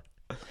 bro.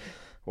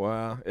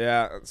 Wow.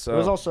 Yeah. So it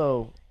was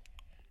also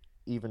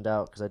evened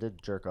out because I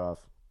did jerk off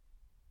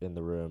in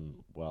the room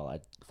while I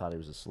thought he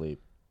was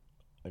asleep,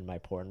 and my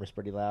porn was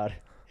pretty loud.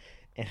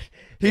 And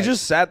he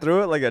just sat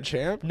through it like a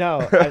champ. No,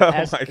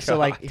 my so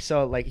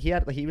God. like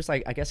he was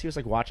like, I guess he was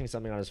like watching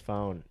something on his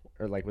phone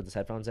or like with his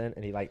headphones in,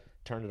 and he like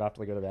turned it off to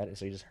like go to bed, and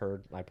so he just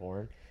heard my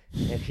porn,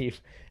 and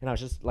I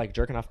was just like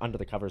jerking off under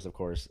the covers, of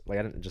course. Like,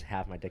 I didn't just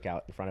have my dick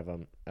out in front of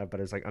him, but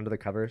it was like under the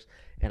covers,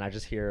 and I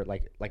just hear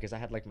like as I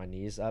had like my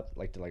knees up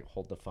like to like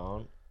hold the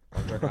phone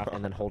while jerking off,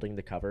 and then holding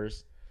the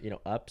covers,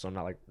 up, so I'm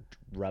not like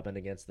rubbing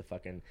against the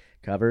fucking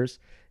covers,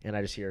 and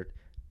I just hear,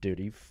 dude,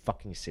 are you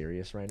fucking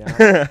serious right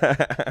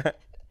now?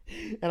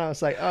 And I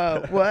was like,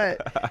 oh,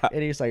 what?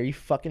 And he's like, are you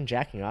fucking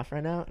jacking off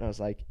right now? And I was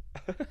like,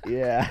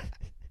 yeah.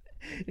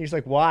 And he's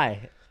like,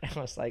 why? And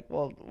I was like,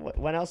 well,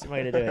 when else am I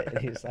gonna do it? And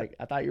he's like,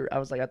 I thought you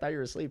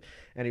were asleep.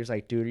 And he was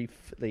like, dude,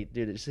 dude,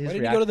 it's his Why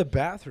didn't you go to the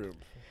bathroom?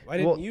 Why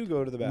didn't you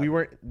go to the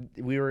bathroom?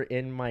 We were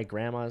in my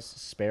grandma's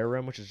spare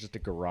room, which is just a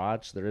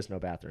garage, so there is no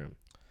bathroom.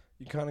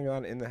 You kind of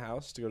gone in the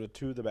house to go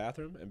to the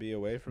bathroom and be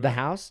away from the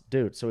house,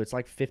 dude. So it's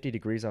like 50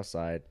 degrees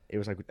outside. It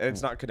was like, and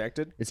it's not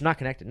connected. It's not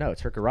connected. No,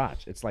 it's her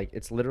garage. It's like,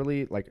 it's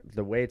literally like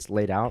the way it's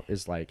laid out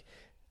is like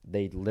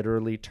they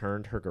literally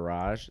turned her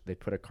garage. They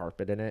put a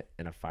carpet in it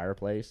and a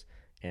fireplace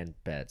and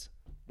beds.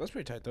 That's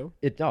pretty tight though.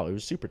 It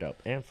was super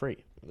dope and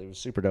free. It was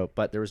super dope,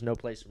 but there was no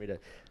place for me to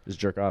just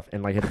jerk off,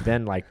 and like it had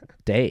been like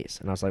days,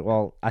 and I was like,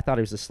 well, I thought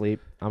he was asleep.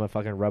 I'm gonna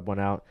fucking rub one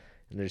out.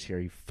 And they're just here,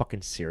 are you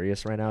fucking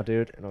serious right now,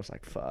 dude? And I was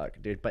like,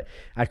 fuck, dude. But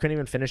I couldn't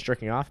even finish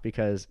jerking off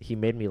because he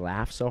made me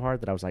laugh so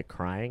hard that I was like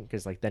crying.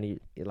 Because like then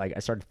I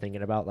started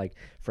thinking about like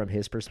from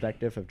his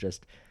perspective of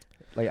just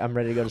like, I'm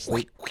ready to go to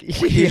sleep.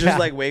 He's just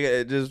like wake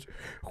it just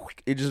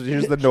he just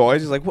hears the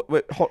noise. He's like,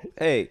 what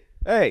hey.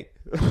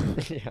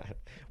 Yeah.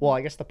 Well,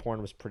 I guess the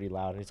porn was pretty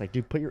loud. And he's like,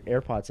 dude, put your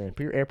AirPods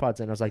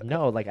in. I was like,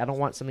 no, like I don't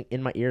want something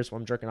in my ears while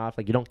I'm jerking off.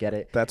 Like, you don't get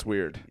it. That's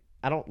weird.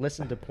 I don't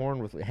listen to porn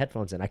with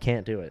headphones in. I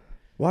can't do it.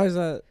 Why is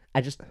that? I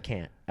just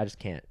can't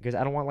because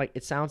I don't want like,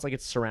 it sounds like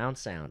it's surround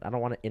sound. I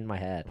don't want it in my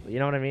head. You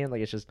know what I mean?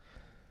 Like, it's just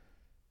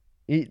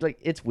like,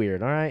 it's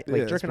weird. All right.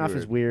 Like, jerking off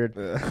is weird.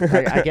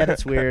 I get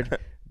it's weird,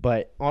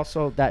 but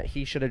also that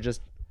he should have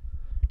just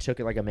took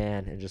it like a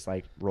man and just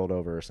like rolled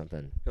over or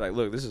something. You're like,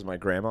 look, this is my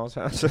grandma's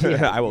house.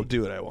 Yeah. I will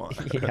do what I want.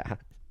 Yeah.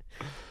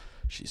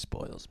 She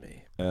spoils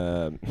me.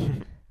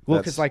 Well,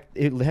 because like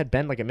it had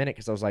been like a minute,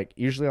 because I was like,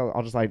 usually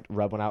I'll just like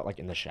rub one out like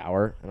in the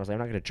shower, and I was like, I'm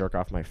not gonna jerk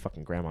off my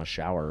fucking grandma's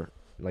shower.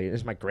 Like,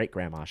 this is my great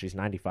grandma. She's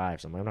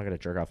 95, so I'm not gonna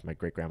jerk off my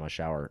great grandma's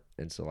shower.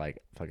 And so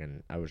like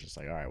fucking, I was just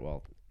like, all right,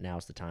 well,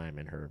 now's the time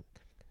in her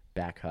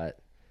back hut.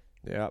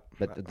 Yeah,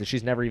 but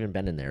she's never even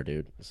been in there,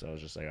 dude. So I was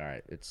just like, all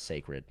right, it's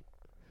sacred.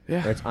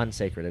 Yeah, or it's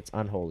unsacred. It's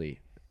unholy.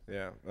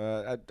 Yeah,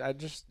 I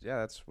just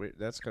that's weird.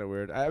 That's kind of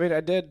weird. I mean,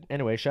 I did.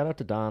 Anyway, shout out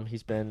to Dom.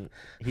 He's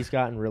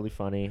gotten really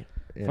funny.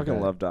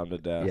 Fucking love Dom to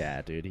death.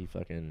 Yeah, dude.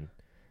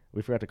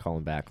 We forgot to call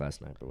him back last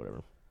night, but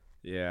whatever.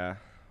 Yeah,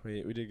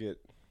 we did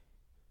get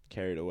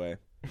carried away.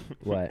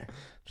 What?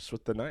 Just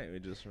with the night, we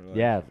just realized.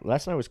 Yeah,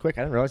 last night was quick.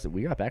 I didn't realize that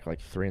we got back at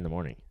like 3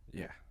 a.m.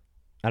 Yeah,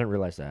 I didn't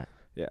realize that.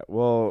 Yeah,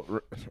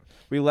 well,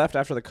 we left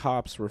after the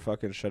cops were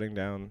fucking shutting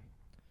down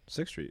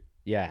 6th Street.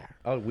 Yeah.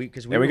 Oh,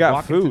 because we got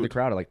walking food through the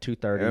crowd at like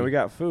 2:30. And then we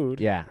got food.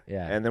 Yeah,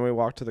 yeah. And then we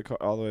walked to the car,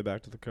 all the way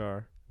back to the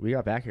car. We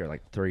got back here at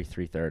like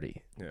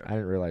 3:30. Yeah. I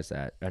didn't realize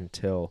that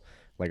until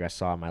like I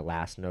saw my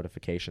last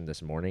notification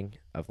this morning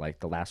of like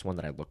the last one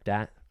that I looked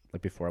at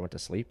like before I went to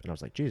sleep, and I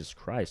was like, Jesus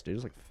Christ, dude, it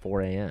was like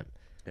 4 a.m.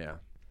 Yeah.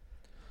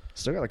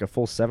 Still got like a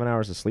full 7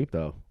 hours of sleep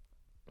though.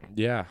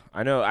 Yeah,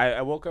 I know.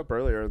 I woke up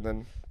earlier, and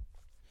then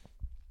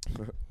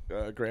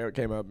Grant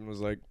came up and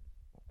was like,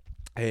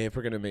 hey, if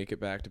we're going to make it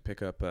back to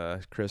pick up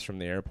Chris from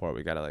the airport,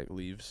 we got to like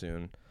leave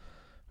soon.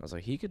 I was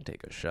like, he can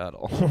take a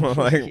shuttle.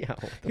 Like, yeah,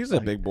 he's a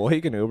big boy.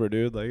 He can Uber,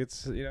 dude. Like,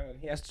 it's, you know,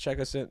 he has to check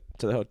us in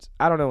to the hotel.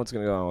 I don't know what's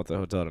going to go on with the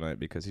hotel tonight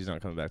because he's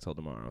not coming back till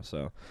tomorrow.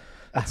 So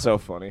it's so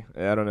funny.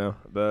 Yeah, I don't know.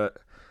 But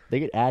they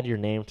could add your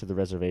name to the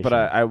reservation. But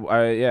I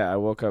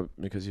woke up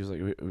because he was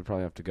like, we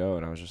probably have to go.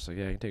 And I was just like,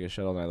 yeah, you can take a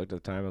shuttle. And I looked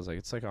at the time. I was like,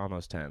 it's like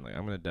almost 10. Like,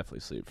 I'm going to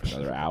definitely sleep for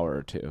another hour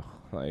or two.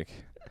 Like,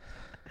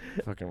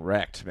 fucking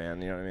wrecked, man.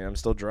 You know what I mean? I'm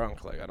still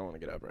drunk. Like, I don't want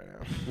to get up right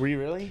now. Were you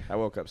really? I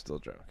woke up still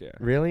drunk, yeah.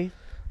 Really?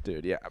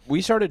 Dude, yeah.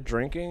 We started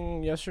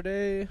drinking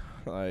yesterday,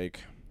 like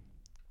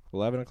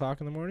 11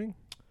 o'clock in the morning.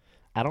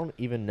 I don't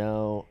even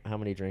know how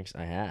many drinks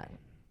I had.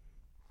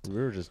 We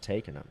were just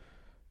taking them.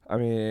 I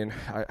mean,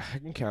 I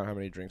can count how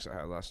many drinks I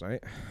had last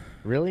night.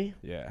 Really?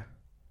 Yeah.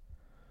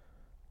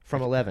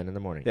 From 11 in the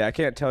morning. Yeah, I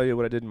can't tell you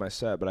what I did in my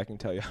set, but I can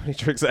tell you how many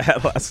drinks I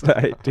had last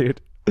night, dude.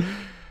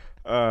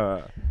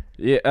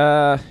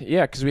 Yeah,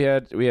 because we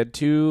had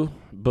 2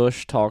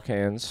 Busch tall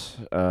cans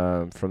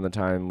from the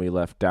time we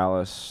left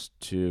Dallas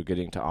to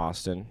getting to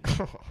Austin,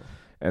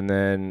 and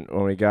then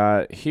when we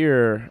got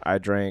here, I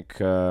drank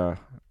 3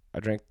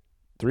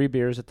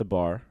 beers at the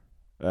bar,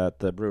 at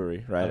the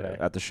brewery, right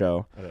at the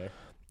show. Okay.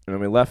 And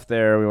when we left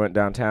there, we went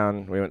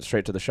downtown. We went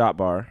straight to the shot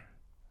bar.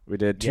 We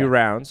did 2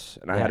 rounds,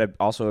 and I had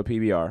also a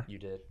PBR. You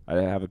did. I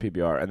have a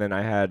PBR, and then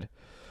I had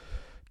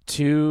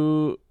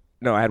 1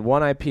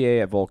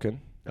 IPA at Vulcan.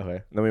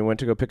 Okay. Then we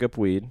went to go pick up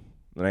weed.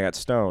 Then I got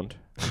stoned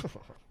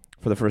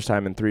for the first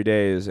time in 3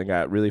 days and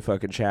got really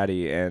fucking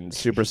chatty and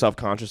super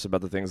self-conscious about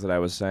the things that I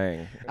was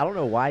saying. I don't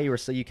know why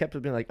you kept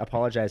being like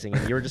apologizing,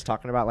 and you were just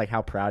talking about like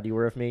how proud you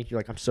were of me. You're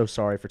like, I'm so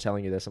sorry for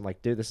telling you this. I'm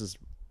like, dude, this is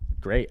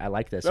great. I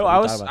like this. No,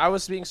 I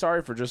was being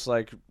sorry for just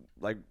like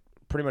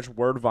pretty much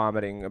word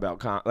vomiting about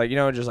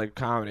just like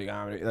comedy.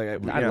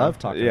 Like I love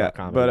talking about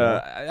comedy. But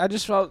I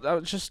just felt I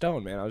was just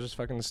stoned, man. I was just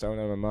fucking stoned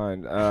out of my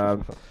mind.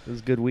 It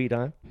was good weed,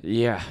 huh?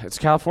 Yeah, it's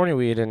California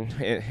weed, and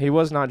he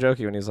was not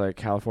joking when he's like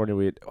California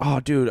weed.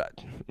 Oh, dude,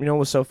 you know what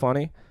was so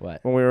funny?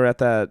 What? When we were at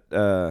that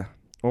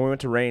when we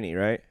went to Rainy,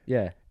 right?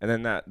 Yeah. And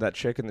then that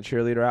chick in the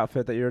cheerleader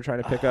outfit that you were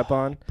trying to pick up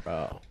on,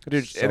 bro,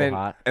 dude. So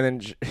hot. And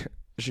then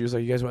she was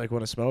like, "You guys want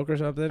to smoke or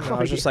something?" And I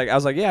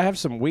was like, "Yeah, I have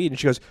some weed." And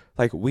she goes,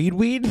 "Like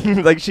weed?"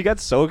 Like she got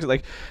so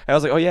like I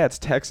was like, "Oh yeah, it's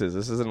Texas.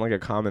 This isn't like a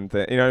common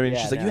thing." You know what I mean?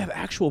 Yeah, She's like, "You have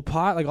actual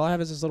pot?" Like all I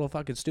have is this little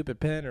fucking stupid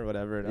pen or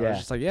whatever. And I was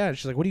just like, "Yeah." And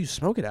she's like, "What do you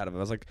smoke it out of?" I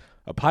was like,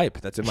 "A pipe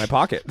that's in my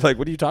pocket." Like,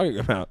 what are you talking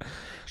about?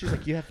 She's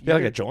like, "You have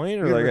like a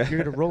joint or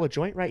you're gonna roll a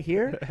joint right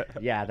here?"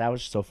 Yeah, that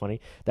was so funny.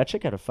 That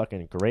chick had a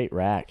fucking great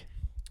rack.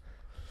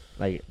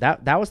 Like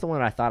that was the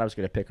one I thought I was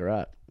gonna pick her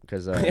up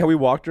because yeah, we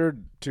walked her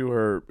to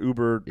her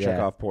Uber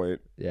checkoff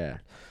point. Yeah,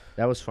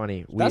 that was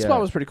funny. That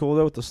spot was pretty cool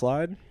though with the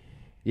slide.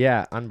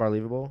 Yeah,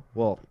 unbelievable.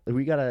 Well,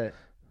 we gotta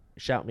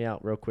shout me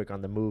out real quick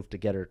on the move to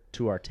get her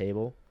to our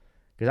table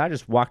because I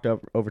just walked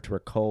over to her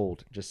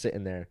cold, just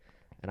sitting there,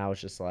 and I was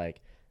just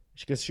like,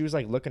 because she was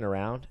like looking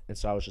around, and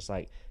so I was just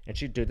like, and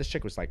this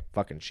chick was like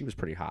fucking, she was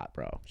pretty hot,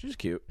 bro. She was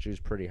cute. She was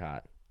pretty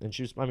hot, and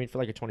she was, I mean, for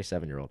like a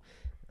 27-year-old,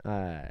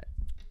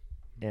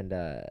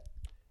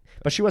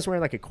 but she was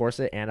wearing like a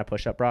corset and a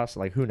push-up bra, so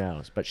like who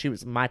knows? But she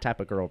was my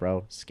type of girl,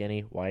 bro.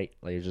 Skinny, white,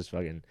 like just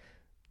fucking,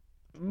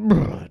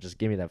 just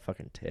give me that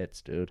fucking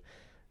tits, dude.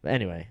 But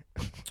anyway,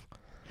 I'm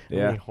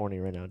really horny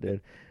right now,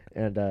 dude.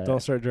 And don't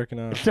start jerking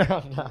off.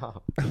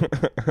 No.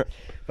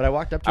 But I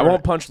walked up to her. I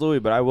won't punch Louis,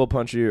 but I will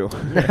punch you.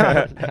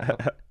 No.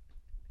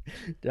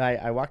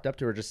 I walked up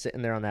to her just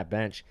sitting there on that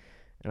bench,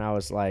 and I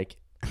was like,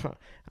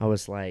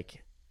 she's like,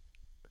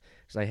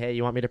 "Hey,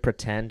 you want me to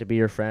pretend to be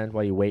your friend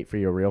while you wait for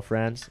your real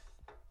friends?"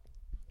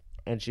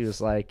 And she was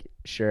like,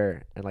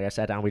 "Sure." And like I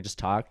sat down, we just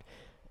talked,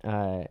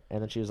 and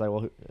then she was like,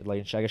 "Well,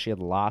 like I guess she had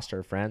lost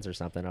her friends or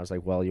something." I was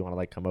like, "Well, you want to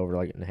like come over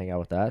like and hang out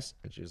with us?"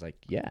 And she was like,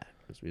 "Yeah."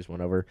 So we just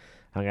went over,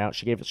 hung out.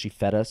 She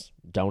fed us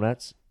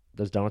donuts.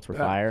 Those donuts were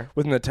fire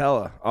with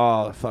Nutella.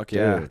 Oh fuck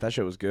yeah, dude. That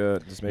shit was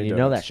good. Just made you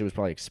know that shit was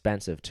probably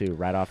expensive too.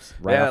 Right off.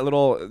 That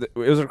little. It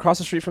was across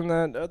the street from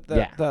that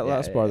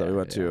last bar that we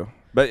went to.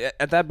 But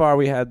at that bar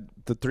we had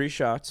the 3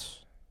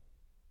 shots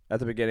at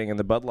the beginning and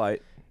the Bud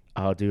Light.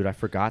 Oh, dude, I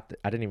forgot.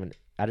 I didn't even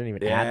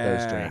add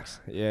those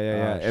drinks.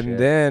 Yeah. And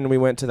then we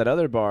went to that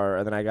other bar,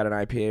 and then I got an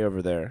IPA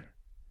over there.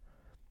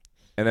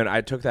 And then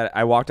I took that.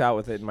 I walked out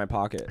with it in my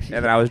pocket,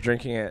 and then I was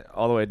drinking it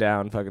all the way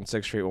down fucking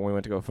 6th Street when we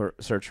went to go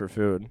search for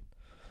food.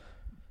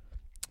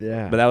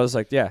 Yeah. But that was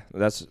like,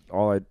 that's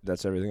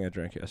that's everything I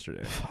drank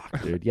yesterday.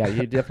 Fuck, dude. Yeah,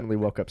 you definitely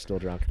woke up still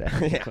drunk then.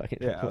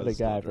 What a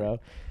guy, bro.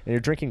 And you're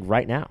drinking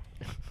right now.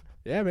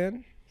 Yeah,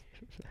 man.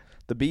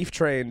 The beef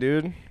train,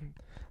 dude.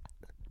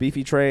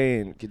 Beefy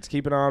train. It's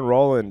keeping on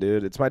rolling,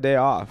 dude. It's my day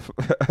off.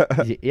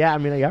 Yeah, I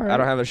mean, like, all right. I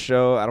don't have a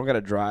show. I don't got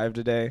to drive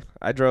today.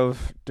 I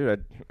drove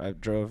the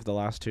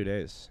last 2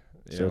 days.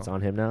 So it's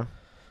on him now?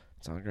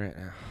 It's on Grant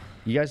now.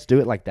 You guys do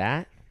it like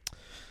that?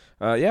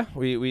 Yeah,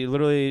 we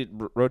literally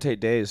rotate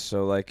days.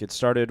 So like it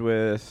started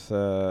with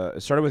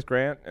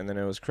Grant, and then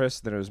it was Chris,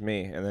 then it was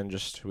me, and then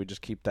we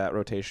just keep that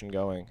rotation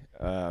going.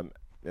 And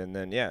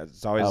then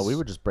it's always. We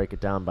would just break it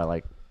down by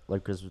like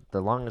because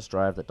the longest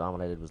drive that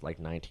dominated was like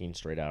 19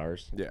 straight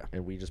hours. Yeah.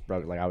 And we just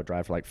broke I would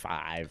drive for like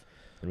 5,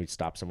 and we'd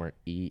stop somewhere and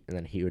eat, and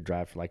then he would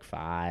drive for like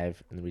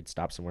 5, and then we'd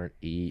stop somewhere and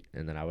eat,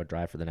 and then I would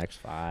drive for the next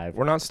 5.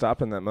 We're not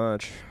stopping that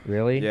much.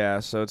 Really? Yeah,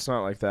 so it's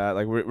not like that.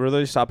 Like we're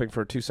really stopping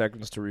for 2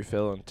 seconds to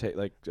refill and take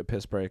like a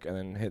piss break, and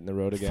then hitting the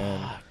road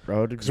again.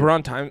 Bro, because we're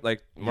on time.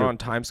 Like we're on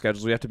time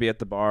schedules. We have to be at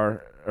the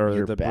bar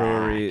or the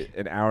brewery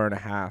an hour and a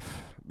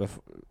half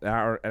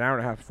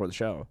before the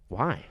show.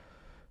 Why?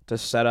 to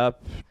set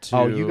up.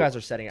 Oh, you guys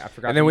are setting it. I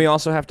forgot. And then we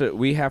also have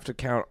to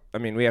count. I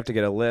mean, we have to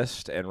get a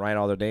list and write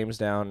all their names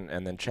down,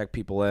 and then check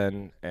people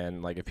in.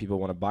 And like, if people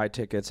want to buy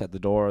tickets at the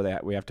door,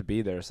 we have to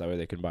be there so that way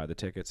they can buy the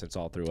tickets. It's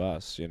all through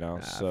us, you know.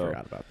 So I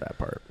forgot about that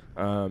part.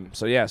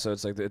 So yeah, so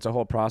it's like it's a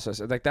whole process.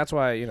 And like that's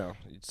why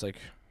it's like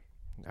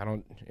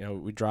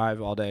we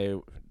drive all day.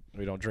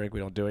 We don't drink, we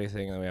don't do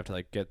anything, and then we have to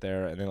like get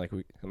there, and then like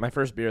my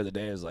first beer of the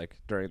day is like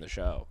during the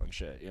show and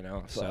shit, you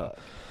know. So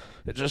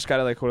it's just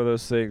kind of like one of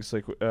those things,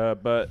 like.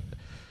 But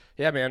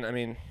yeah, man. I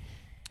mean,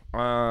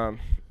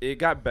 it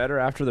got better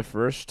after the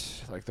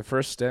first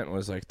stint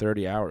was like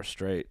 30 hours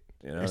straight.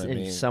 You know what I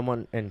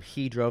mean? And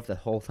he drove the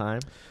whole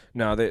time.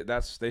 No,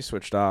 they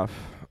switched off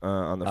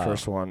on the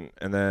first one,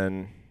 and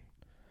then,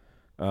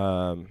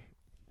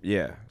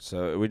 yeah.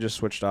 So we just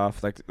switched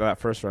off. Like that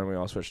first run, we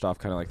all switched off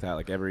kind of like that,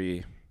 like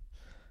every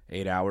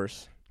 8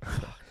 hours.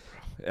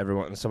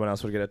 Someone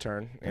else would get a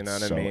turn. You know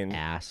what I mean?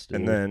 Ass,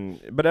 dude. And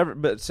then,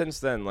 but since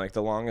then, like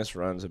the longest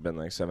runs have been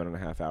like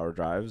 7.5 hour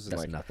drives. And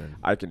that's like nothing.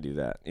 I can do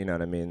that. You know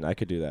what I mean? I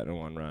could do that in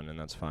one run, and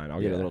that's fine. I'll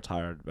get a little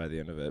tired by the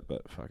end of it,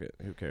 but fuck it,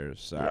 who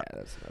cares? Yeah,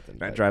 that's nothing.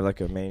 I drive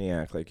like a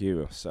maniac like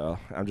you, so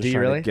I'm just do you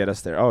trying really? to get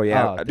us there. Oh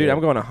yeah, dude, I'm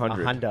going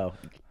 100.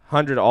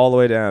 100 all the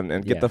way down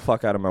and get the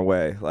fuck out of my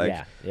way.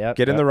 Like,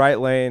 get in the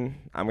right lane.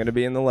 I'm gonna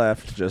be in the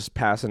left, just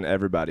passing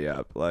everybody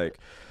up. Like.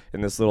 In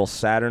this little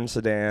Saturn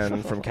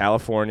sedan from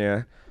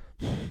California.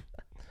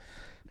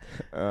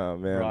 Oh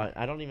man, bro,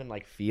 I don't even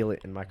like feel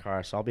it in my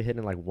car, so I'll be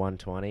hitting like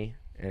 120,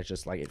 and it's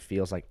just like it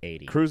feels like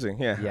 80. Cruising,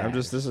 yeah.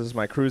 This is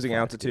my cruising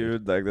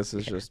altitude. Dude. Like this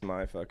is just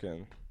my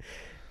fucking.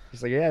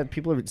 It's like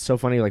people are so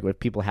funny. Like if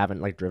people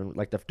haven't like driven,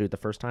 like the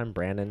first time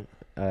Brandon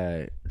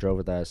drove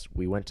with us,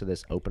 we went to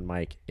this open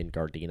mic in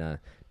Gardena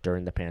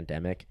during the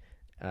pandemic,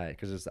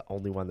 because it's the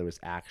only one that was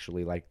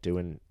actually like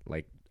doing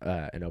like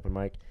an open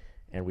mic.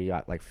 And we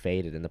got like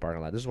faded in the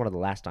parking lot. This is one of the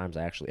last times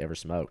I actually ever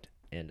smoked.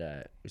 And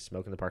we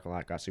smoked in the parking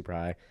lot, got super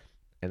high.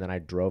 And then I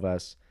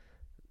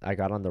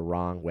got on the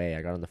wrong way.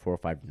 I got on the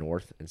 405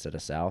 north instead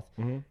of south.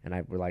 Mm-hmm.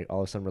 And we're like,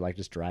 all of a sudden we're like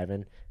just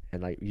driving.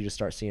 And like you just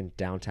start seeing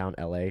downtown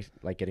LA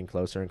like getting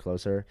closer and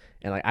closer.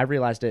 And like I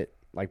realized it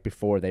like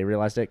before they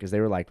realized it, because they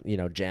were like,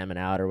 jamming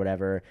out or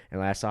whatever.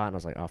 And like, I saw it and I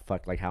was like, oh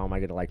fuck, like how am I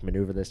gonna like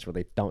maneuver this where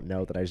they don't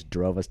know that I just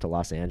drove us to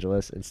Los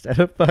Angeles instead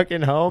of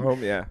fucking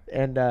home? Yeah.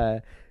 And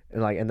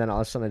then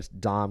all of a sudden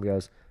Dom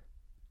goes,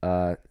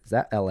 is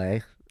that LA?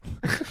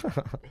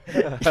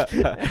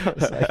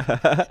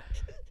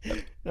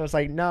 I was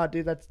like, no,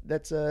 dude,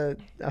 that's I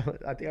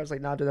think I was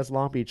like, no, dude, that's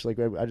Long Beach. Like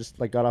I just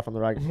like got off on the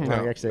right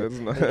exit.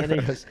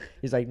 And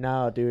he's like,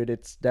 no, dude,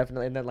 it's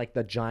definitely. And then like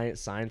the giant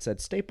sign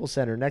said Staples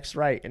Center next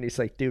right. And he's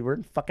like, dude, we're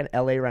in fucking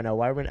LA right now.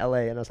 Why are we in LA?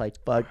 And I was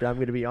like, fuck, dude, I'm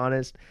gonna be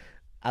honest,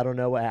 I don't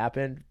know what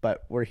happened,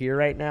 but we're here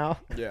right now.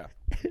 Yeah.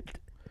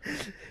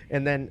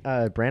 And then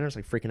Brandon was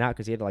like freaking out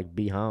because he had to like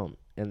be home,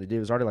 and the dude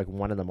was already like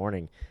 1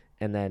 a.m.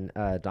 And then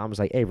Dom was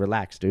like, hey,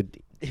 relax,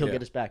 dude. He'll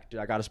get us back. Dude,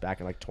 I got us back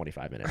in like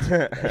 25 minutes.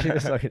 It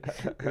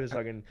was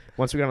fucking,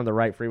 once we got on the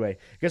right freeway.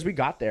 Because we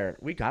got there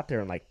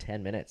in like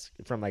 10 minutes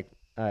from like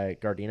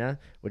Gardena,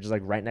 which is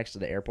like right next to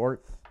the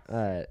airport,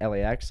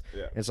 LAX.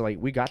 Yeah. And so like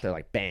we got there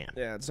like bam.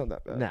 Yeah, it's not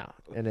that bad. No.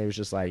 And he was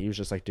just like,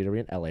 dude, are we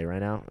in LA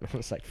right now? And I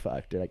was like,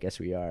 fuck, dude, I guess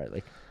we are.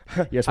 Like,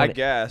 I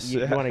guess.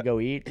 You want to go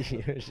eat?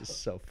 It was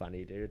just so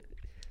funny, dude.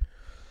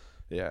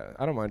 Yeah,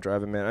 I don't mind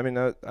driving, man. I mean,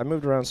 I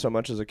moved around so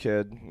much as a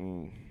kid.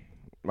 And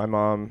my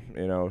mom,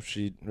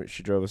 she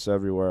drove us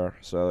everywhere.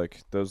 So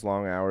like those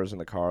long hours in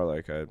the car,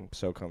 like I'm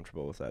so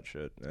comfortable with that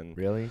shit. And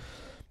really,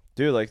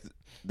 dude, like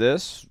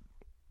this,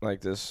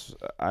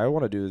 I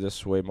want to do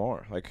this way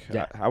more. Like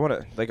I want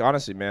to, like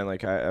honestly, man,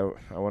 like I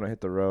want to hit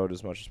the road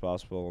as much as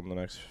possible in the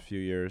next few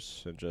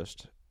years, and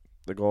just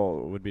the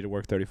goal would be to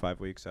work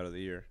 35 weeks out of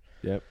the year.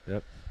 Yep.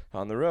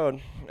 On the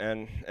road,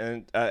 and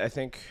I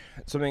think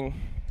something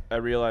I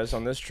realized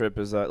on this trip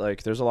is that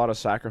like there's a lot of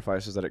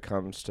sacrifices that it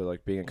comes to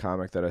like being a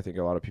comic that I think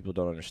a lot of people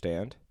don't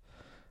understand,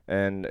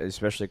 and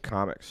especially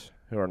comics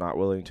who are not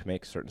willing to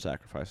make certain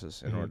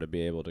sacrifices in order to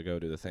be able to go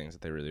do the things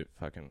that they really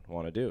fucking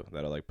want to do.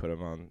 That'll like put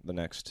them on the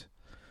next,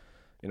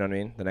 you know what I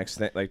mean? The next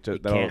thing, like you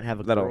can't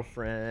have a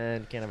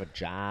girlfriend, can't have a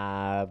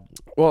job.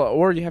 Well,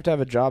 or you have to have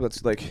a job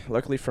that's like.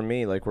 Luckily for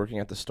me, like working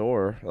at the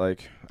store,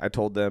 like I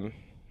told them,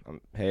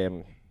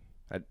 hey,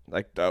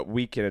 like a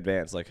week in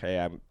advance, like,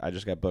 hey, I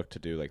just got booked to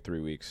do like 3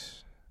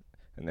 weeks,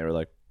 and they were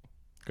like,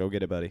 go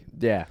get it, buddy.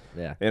 Yeah.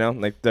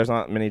 Like there's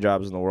not many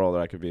jobs in the world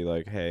where I could be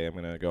like, hey, I'm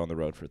gonna go on the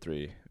road for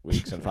 3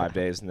 weeks and 5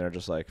 days, and they're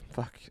just like,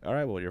 fuck, all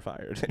right, well, you're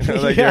fired.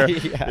 Like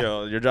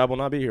your job will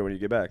not be here when you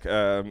get back.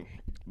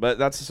 But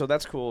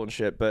that's cool and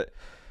shit. But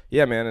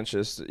yeah, man, it's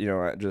just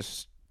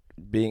just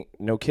being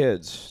no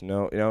kids,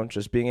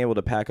 just being able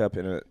to pack up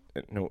in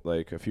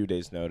like a few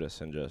days notice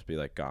and just be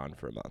like gone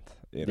for a month.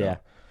 Yeah.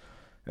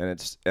 And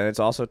it's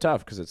also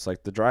tough because it's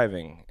like the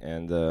driving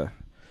and the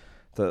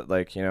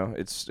like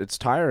it's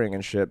tiring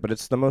and shit, but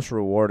it's the most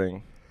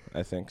rewarding,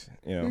 I think.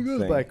 It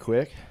goes by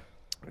quick.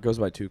 It goes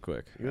by too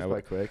quick. It goes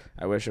by quick.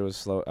 I wish it was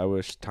slow. I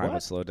wish time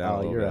would slow down a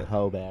little you're bit. a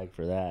hoe bag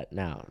for that.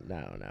 No.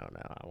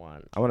 I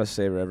want to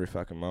savor every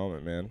fucking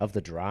moment, man. Of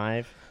the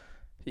drive.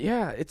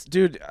 Yeah, it's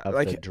dude. Of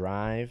like the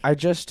drive. I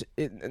just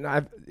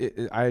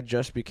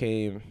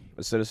became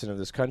a citizen of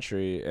this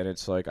country, and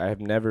it's like I have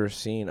never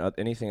seen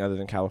anything other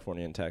than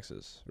California and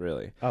Texas.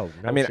 Really. Oh,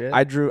 no I mean, shit?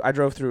 I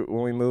drove through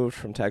when we moved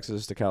from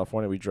Texas to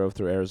California. We drove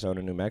through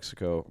Arizona, New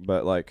Mexico,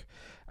 but like.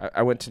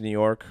 I went to New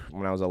York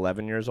when I was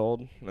 11 years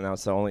old, and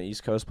that's the only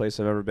East Coast place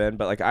I've ever been.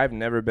 But like I've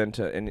never been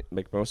to any,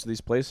 like most of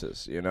these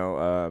places, you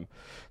know.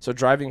 So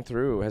driving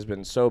through has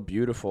been so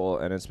beautiful,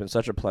 and it's been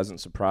such a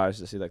pleasant surprise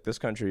to see like this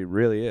country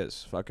really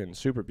is fucking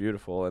super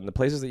beautiful, and the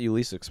places that you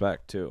least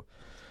expect too,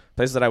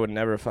 places that I would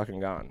never have fucking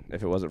gone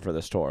if it wasn't for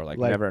this tour. Like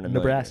never in a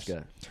million Nebraska.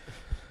 years.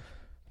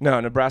 No,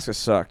 Nebraska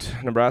sucked.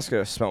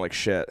 Nebraska smelled like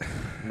shit.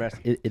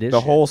 It is the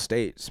shit. whole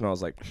state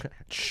smells like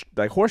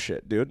horse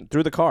shit, dude.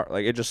 Through the car,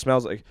 like it just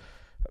smells like.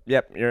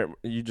 Yep,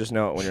 you just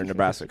know it when you're in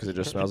Nebraska because it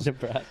just smells.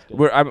 Nebraska.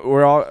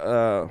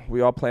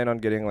 We all plan on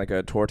getting like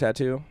a tour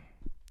tattoo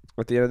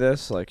at the end of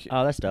this, like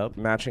Oh, that's dope.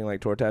 matching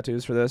like tour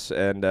tattoos for this,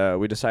 and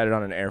we decided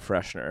on an air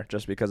freshener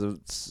just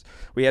because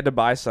we had to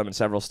buy some in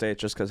several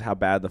states just because how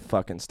bad the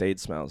fucking state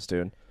smells,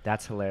 dude.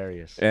 That's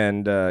hilarious.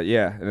 And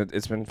yeah, and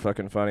it's been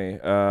fucking funny.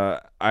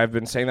 I've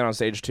been saying that on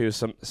stage too.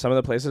 Some of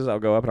the places I'll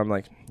go up and I'm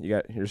like,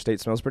 your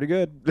state smells pretty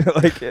good,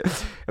 like, and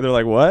they're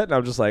like, what? And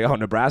I'm just like, oh,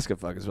 Nebraska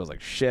fucking smells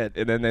like shit.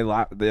 And then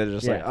they're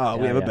just like, oh,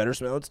 we have a better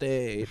smelling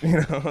state.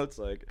 You know, it's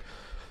like,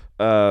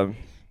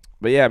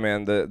 but yeah,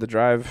 man, the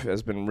drive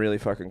has been really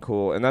fucking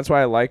cool, and that's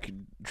why I like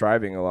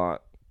driving a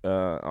lot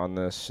on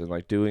this and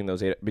like doing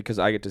those because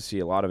I get to see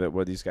a lot of it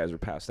where these guys are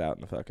passed out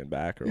in the fucking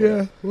back or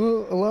whatever.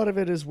 Well, a lot of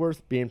it is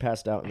worth being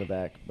passed out in the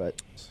back, but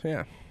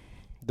Yeah,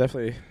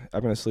 definitely.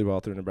 I'm gonna sleep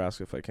all through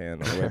Nebraska if I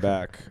can on the way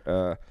back.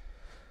 But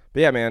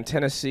yeah, man,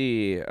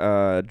 Tennessee,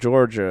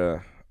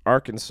 Georgia,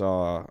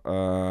 Arkansas,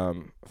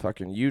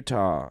 fucking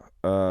Utah,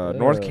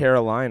 North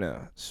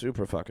Carolina,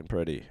 super fucking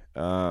pretty.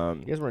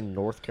 You guys were in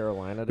North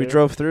Carolina. We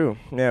drove through.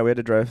 Yeah, we had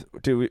to drive.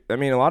 Dude, I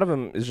mean, a lot of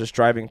them is just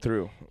driving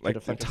through, like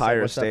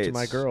entire states. What's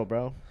up to my girl,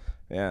 bro?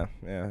 Yeah.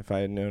 If I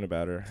had known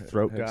about her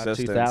Throat God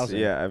 2000.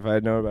 Yeah, if I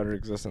had known about her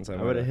existence, I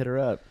would have hit her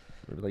up.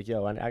 We'd be like,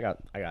 yo, I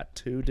got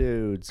 2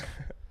 dudes,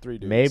 3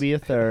 dudes, maybe a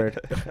third,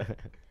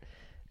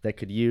 that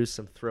could use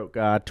some Throat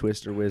God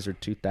Twister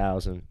Wizard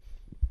 2000.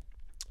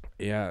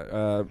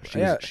 Yeah.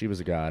 She was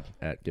a god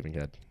at giving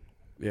head.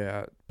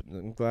 Yeah,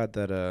 I'm glad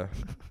that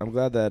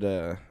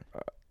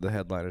the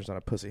headliner's not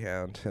a pussy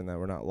hound and that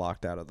we're not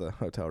locked out of the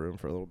hotel room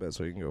for a little bit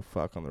so he can go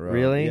fuck on the road.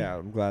 Really? Yeah,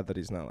 I'm glad that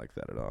he's not like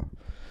that at all.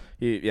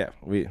 We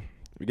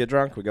get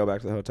drunk, we go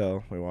back to the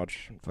hotel, we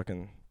watch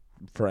fucking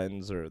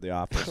Friends or The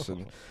Office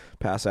and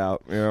pass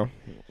out, you know,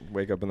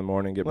 wake up in the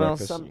morning, get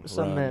breakfast. Well,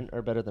 some men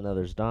are better than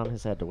others. Dom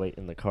has had to wait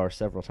in the car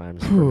several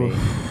times for me.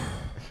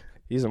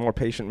 He's a more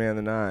patient man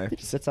than I. He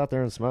just sits out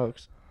there and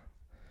smokes.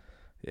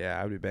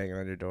 Yeah, I'd be banging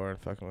on your door and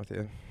fucking with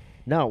you.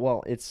 No,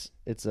 well, it's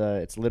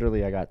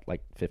literally I got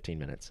like 15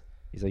 minutes.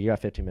 He's like, you got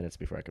 15 minutes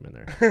before I come in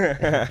there.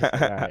 Like,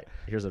 all right,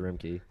 here's the room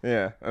key.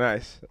 Yeah,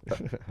 nice.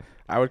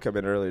 I would come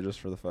in early just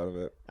for the fun of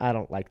it. I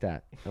don't like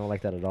that. I don't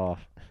like that at all.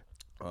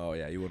 Oh,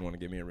 yeah, you wouldn't want to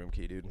give me a room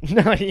key, dude.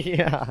 No,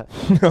 yeah.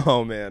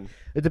 Oh, man.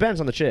 It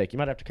depends on the chick. You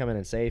might have to come in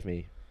and save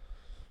me.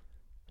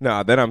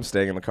 No, then I'm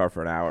staying in the car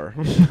for an hour.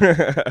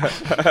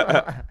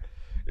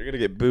 You're going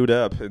to get booed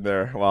up in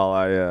there while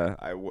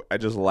I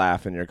just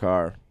laugh in your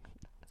car.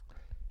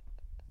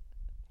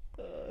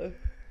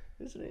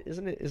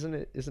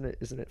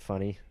 Isn't it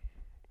funny?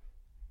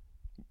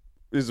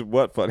 Is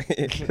what funny?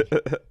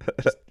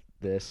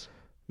 This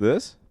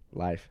This?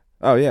 life.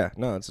 Oh yeah,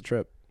 no, it's a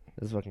trip.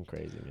 It's fucking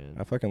crazy, man.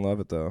 I fucking love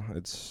it though.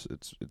 It's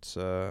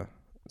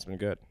been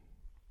good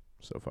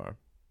so far.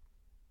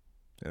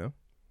 You know?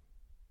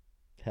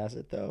 Has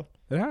it though?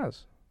 It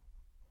has.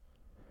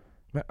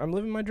 I'm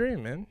living my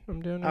dream, man.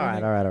 I'm doing. All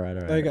right.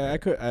 Like I I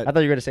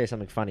thought you were gonna say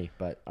something funny,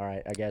 but all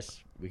right. I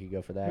guess we could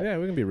go for that. Yeah,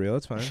 we can be real.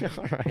 It's fine.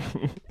 All right.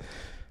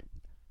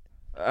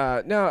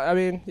 No, I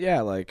mean, yeah,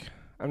 like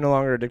I'm no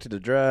longer addicted to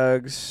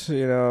drugs.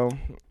 You know,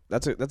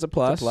 that's a plus. It's a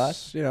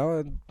plus. You know,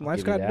 and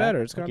life's give you gotten that.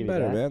 better. It's I'll gotten give you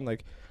better, that. man.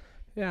 Like,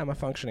 yeah, I'm a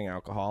functioning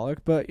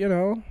alcoholic, but you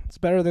know, it's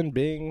better than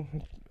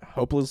being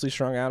hopelessly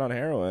strung out on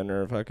heroin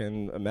or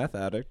fucking a meth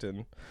addict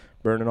and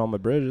burning all my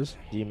bridges.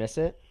 Do you miss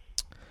it?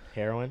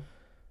 Heroin?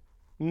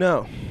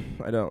 No,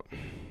 I don't,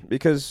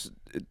 because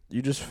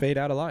you just fade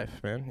out of life,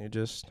 man. You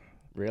just.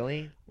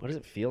 Really? What does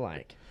it feel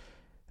like?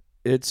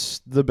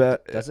 It's the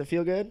best. Does it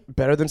feel good?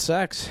 Better than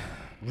sex.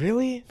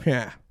 Really?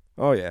 Yeah.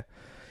 Oh yeah.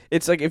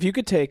 It's like if you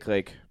could take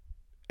like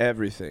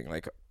everything,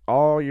 like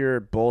all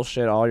your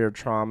bullshit, all your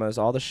traumas,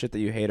 all the shit that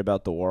you hate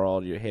about the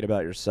world, you hate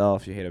about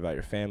yourself, you hate about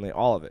your family,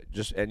 all of it,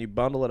 and you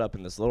bundle it up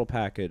in this little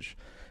package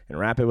and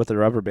wrap it with a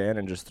rubber band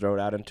and just throw it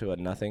out into a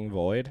nothing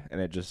void,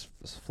 and it just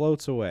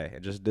floats away.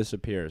 It just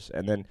disappears,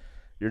 and then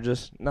you're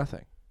just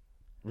nothing.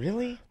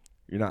 Really?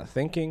 You're not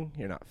thinking.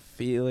 You're not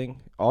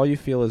feeling. All you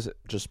feel is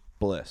just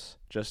bliss.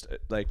 Just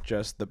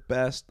the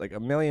best, like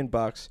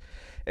 $1,000,000,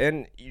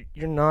 and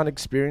you're not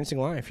experiencing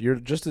life. You're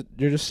just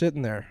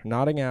sitting there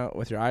nodding out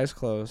with your eyes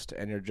closed,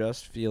 and you're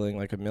just feeling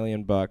like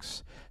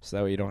 $1,000,000, so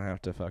that way you don't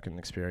have to fucking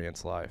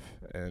experience life.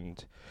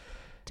 And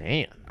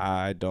damn,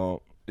 I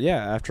don't.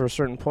 Yeah, after a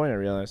certain point, I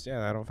realized,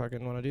 I don't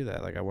fucking want to do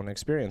that. Like, I want to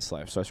experience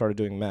life. So I started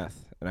doing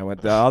meth. And I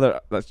went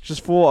that's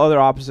just full other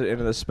opposite end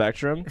of the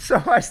spectrum.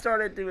 So I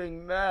started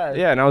doing meth.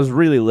 Yeah, and I was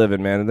really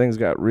living, man. And things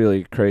got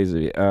really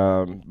crazy.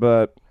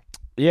 But,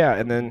 yeah,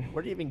 and then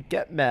Where do you even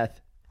get meth?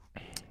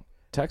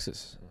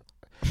 Texas.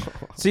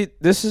 See,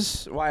 this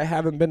is why I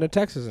haven't been to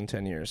Texas in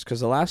 10 years. Because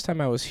the last time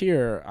I was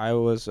here, I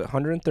was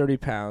 130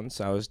 pounds.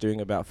 I was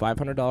doing about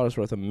 $500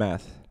 worth of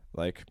meth,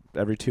 like,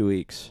 every 2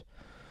 weeks.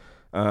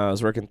 I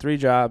was working 3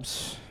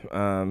 jobs.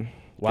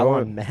 While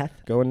on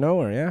meth? Going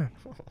nowhere, yeah.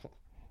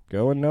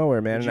 Going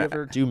nowhere, man. Did you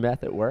ever do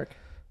meth at work?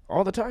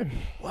 All the time.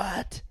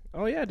 What?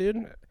 Oh, yeah,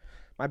 dude.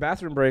 My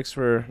bathroom breaks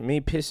were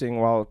me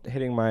pissing while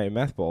hitting my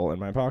meth bowl in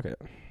my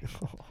pocket.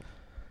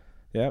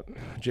 Yep.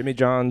 Jimmy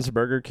John's,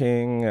 Burger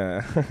King.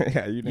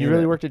 Yeah, you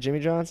really worked at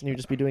Jimmy John's and you'd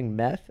just be doing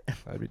meth?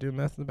 I'd be doing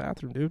meth in the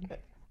bathroom, dude.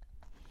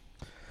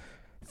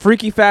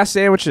 Freaky fast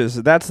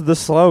sandwiches. That's the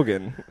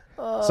slogan.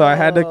 So I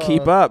had to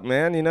keep up,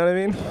 man. You know what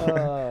I mean?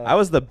 I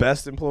was the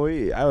best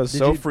employee. I was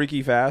so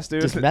freaky fast,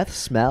 dude. Does meth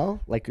smell?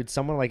 Like, could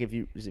someone, like, if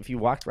you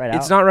walked right out?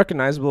 It's not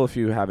recognizable if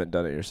you haven't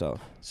done it yourself.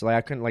 So, like,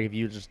 I couldn't, like, if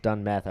you just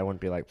done meth, I wouldn't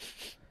be like...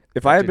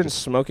 If I had been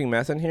smoking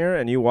meth in here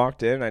and you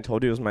walked in and I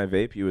told you it was my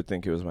vape, you would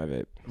think it was my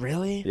vape.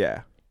 Really?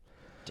 Yeah.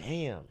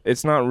 Damn.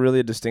 It's not really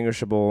a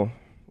distinguishable...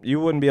 You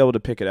wouldn't be able to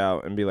pick it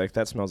out and be like,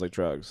 that smells like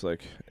drugs.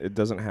 Like, it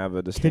doesn't have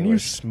a distinguish... Can you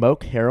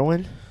smoke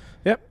heroin?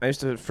 Yep. I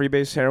used to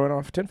freebase heroin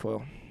off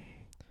tinfoil.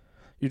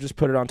 You just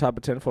put it on top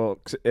of tinfoil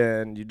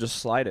and you just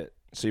slide it.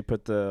 So you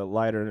put the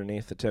lighter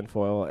underneath the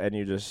tinfoil and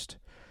you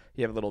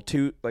have a little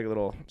like a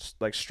little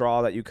like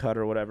straw that you cut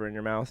or whatever in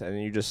your mouth, and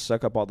you just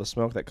suck up all the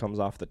smoke that comes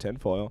off the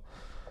tinfoil.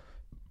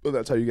 Well,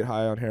 that's how you get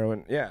high on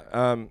heroin. Yeah.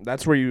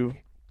 That's where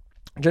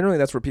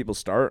that's where people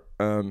start.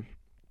 I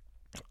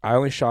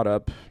only shot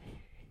up,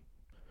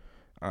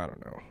 I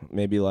don't know,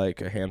 maybe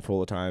like a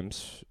handful of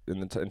times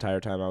in the entire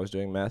time I was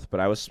doing meth, but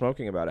I was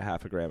smoking about a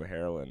half a gram of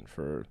heroin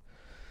for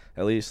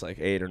at least like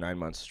 8 or 9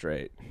 months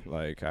straight.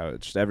 Like, I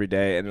would just every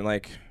day. And then,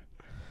 like,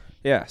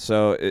 yeah,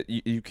 so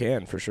you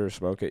can for sure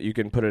smoke it. You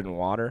can put it in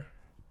water.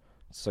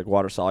 It's like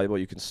water soluble.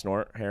 You can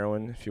snort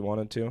heroin if you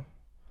wanted to.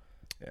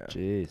 Yeah.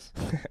 Jeez.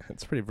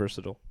 It's pretty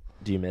versatile.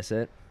 Do you miss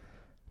it?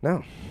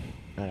 No.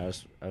 I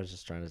was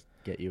just trying to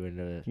get you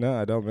into it. No,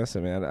 I don't miss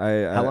it, man.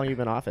 How long you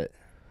been off it?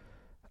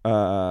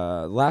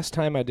 Last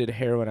time I did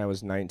heroin, I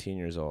was 19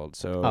 years old.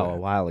 So a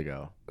while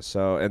ago.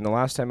 So, and the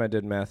last time I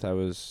did meth, I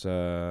was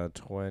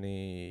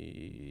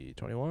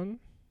 21.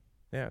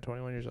 Yeah,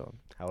 21 years old.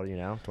 How old are you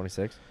now?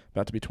 26.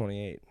 About to be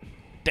 28.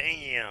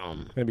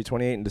 Damn. Gonna be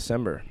 28 in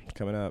December.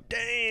 Coming up.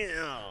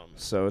 Damn.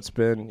 So it's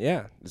been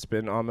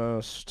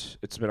almost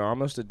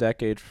a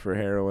decade for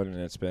heroin,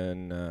 and it's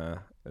been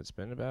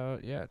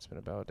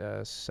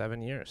about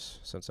 7 years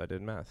since I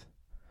did meth.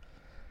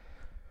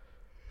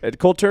 At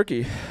cold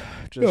turkey.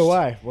 Just,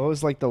 why? What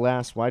was like the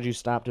last? Why'd you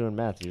stop doing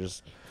meth? You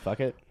just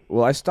fuck it?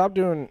 Well, I stopped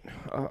doing.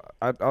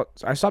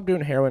 I stopped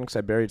doing heroin because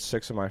I buried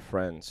 6 of my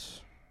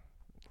friends.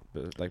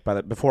 Like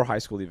before high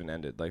school even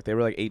ended. Like, they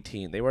were like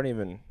 18. They weren't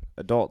even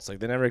adults. Like,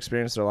 they never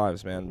experienced their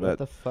lives, man. What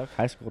the fuck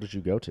high school did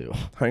you go to?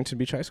 Huntington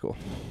Beach High School.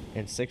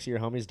 And 6 of your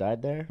homies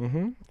died there?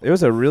 Mm-hmm. It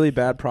was a really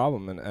bad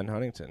problem in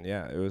Huntington.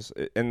 Yeah, it was.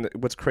 And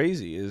what's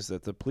crazy is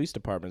that the police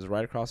department is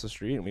right across the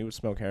street, and we would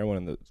smoke heroin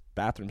in the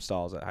bathroom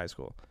stalls at high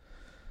school.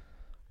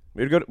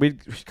 We'd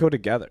go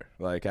together,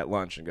 like, at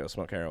lunch and go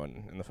smoke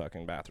heroin in the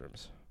fucking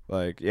bathrooms.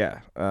 Like,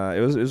 yeah, it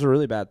was a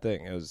really bad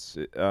thing. It was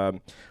a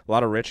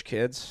lot of rich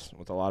kids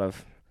with a lot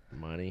of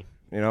money,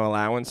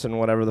 allowance and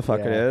whatever the fuck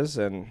it is,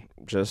 and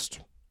just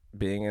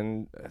being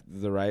in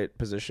the right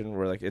position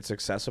where, like, it's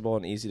accessible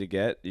and easy to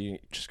get. You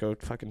just go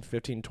fucking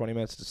 15, 20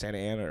 minutes to Santa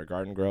Ana or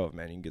Garden Grove,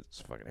 man. You can get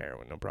some fucking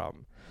heroin, no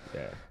problem.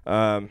 Yeah.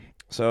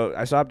 So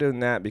I stopped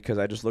doing that because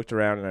I just looked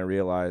around and I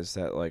realized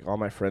that, like, all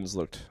my friends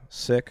looked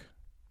sick.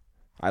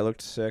 I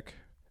looked sick.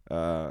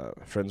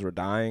 Friends were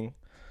dying.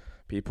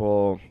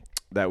 People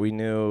that we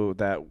knew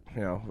that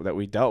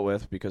we dealt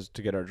with because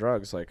to get our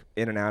drugs, like,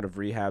 in and out of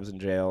rehabs and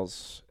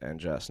jails,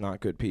 and just not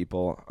good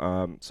people.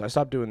 So I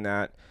stopped doing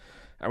that.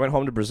 I went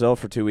home to Brazil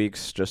for 2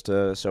 weeks just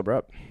to sober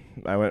up.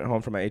 I went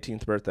home for my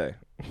 18th birthday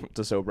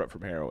to sober up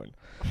from heroin.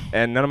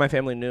 And none of my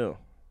family knew.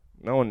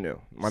 No one knew.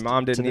 My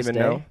mom didn't even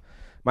know.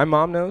 My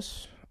mom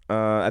knows.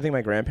 I think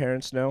my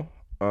grandparents know.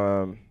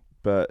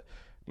 But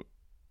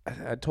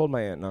I told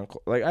my aunt and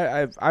uncle. Like,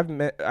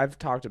 I've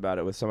talked about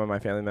it with some of my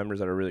family members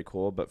that are really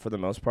cool, but for the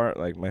most part,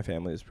 like, my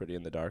family is pretty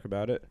in the dark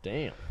about it.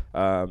 Damn.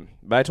 But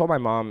I told my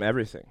mom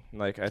everything.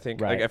 Like, I think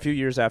like a few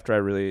years after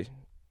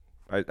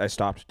I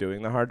stopped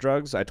doing the hard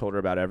drugs, I told her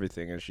about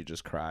everything, and she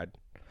just cried.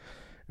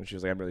 And she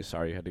was like, "I'm really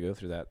sorry you had to go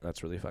through that.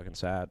 That's really fucking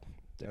sad."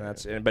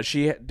 But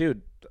the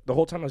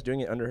whole time I was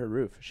doing it under her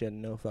roof, she had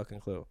no fucking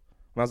clue.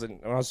 When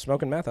I was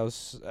smoking meth, I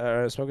was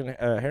smoking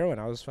heroin.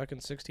 I was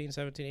fucking 16,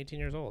 17, 18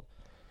 years old.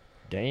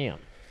 Damn.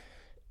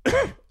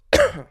 I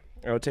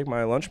would take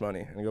my lunch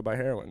money and go buy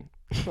heroin.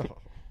 Just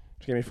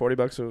give me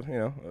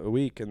 $40 a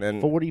week, and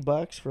then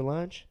 $40 for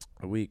lunch?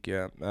 a week,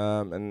 yeah.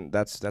 And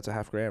that's a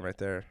half gram right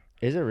there.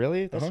 Is it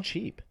really? That's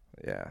cheap.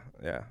 Yeah,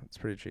 it's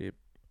pretty cheap.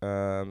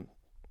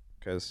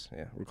 Because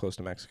we're close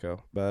to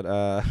Mexico, but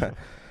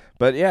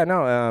but yeah,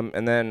 no.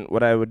 And then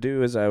what I would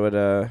do is I would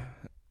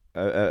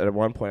at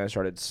one point I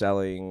started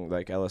selling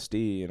like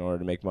LSD in order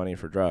to make money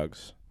for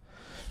drugs.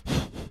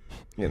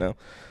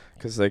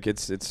 Because like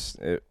it's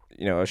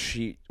a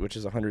sheet which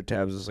is 100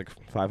 tabs is like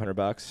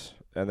 $500,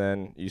 and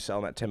then you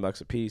sell them at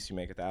 $10 a piece, you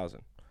make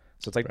 1,000.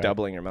 So it's like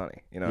doubling your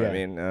money. You know what I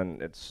mean?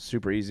 And it's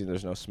super easy.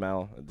 There's no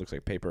smell. It looks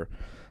like paper.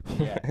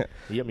 Yeah.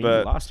 You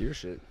lost your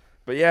shit.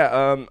 But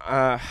yeah,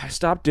 I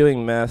stopped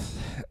doing meth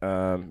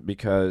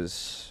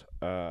because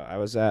I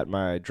was at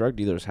my drug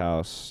dealer's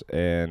house,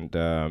 and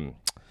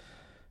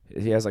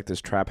he has like this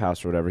trap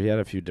house or whatever. He had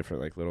a few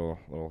different like little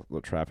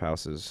trap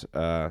houses,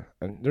 and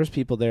there's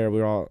people there.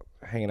 We were all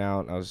hanging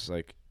out, and I was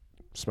like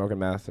smoking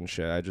meth and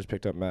shit. I just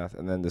picked up meth,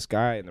 and then this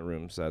guy in the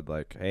room said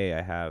like, "Hey,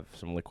 I have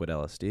some liquid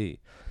LSD."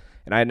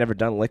 And I had never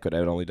done liquid. I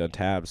had only done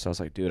tabs. So I was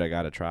like, dude, I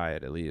got to try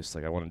it at least.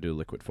 Like, I want to do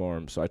liquid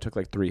form. So I took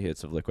like 3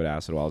 hits of liquid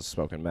acid while I was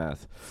smoking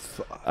meth.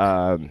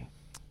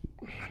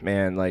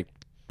 Man, like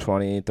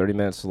 20, 30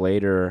 minutes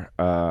later,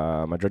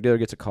 my drug dealer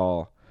gets a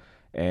call.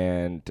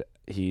 And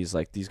he's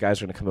like, these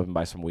guys are going to come up and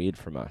buy some weed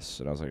from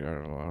us. And I was like,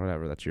 oh,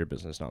 whatever. That's your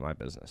business, not my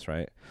business,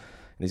 right? And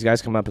these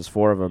guys come up, as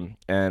 4 of them.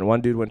 And one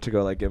dude went to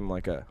go like give him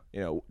like a,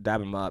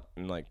 dab him up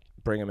and like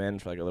bring him in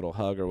for like a little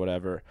hug or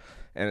whatever.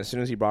 And as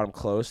soon as he brought him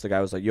close, the guy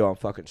was like, yo, I'm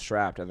fucking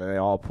strapped. And then they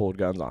all pulled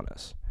guns on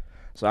us.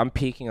 So I'm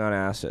peeking on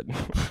acid,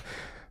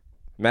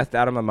 methed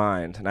out of my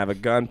mind, and I have a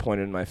gun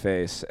pointed in my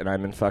face, and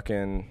I'm in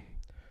fucking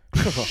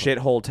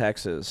shithole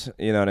Texas.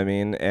 You know what I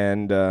mean?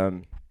 And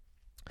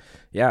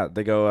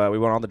they go, we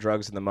want all the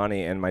drugs and the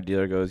money, and my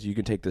dealer goes, you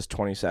can take this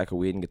 20 sack of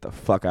weed and get the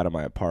fuck out of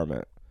my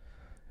apartment.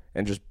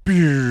 And just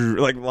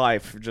like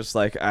life, just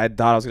like I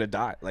thought I was gonna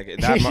die.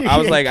 Like I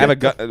was like, I have a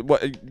gun.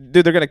 What,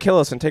 dude? They're gonna kill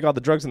us and take all the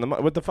drugs and the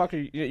money. What the fuck are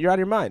you? You're out of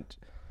your mind.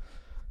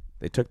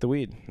 They took the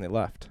weed and they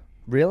left.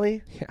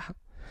 Really? Yeah.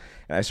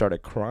 And I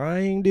started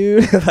crying,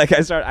 dude.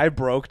 I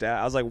broke down.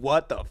 I was like,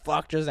 what the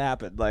fuck just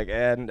happened? Like,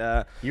 and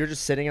you were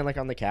just sitting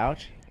on the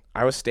couch.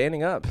 I was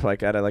standing up,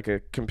 like at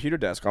a computer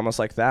desk, almost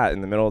like that,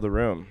 in the middle of the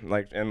room.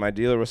 Like, and my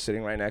dealer was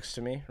sitting right next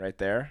to me, right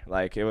there.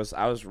 Like, I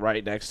was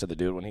right next to the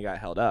dude when he got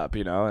held up,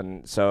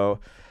 And so,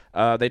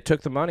 they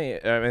took the money.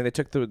 They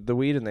took the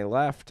weed and they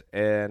left.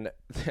 And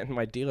then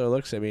my dealer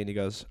looks at me and he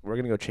goes, "We're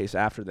gonna go chase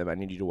after them. I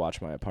need you to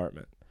watch my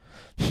apartment."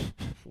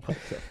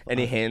 And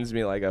he hands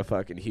me like a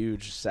fucking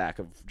huge sack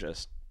of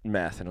just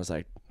meth and was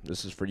like,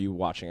 "This is for you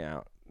watching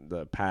out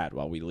the pad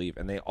while we leave."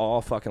 And they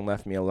all fucking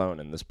left me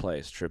alone in this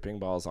place, tripping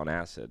balls on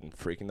acid and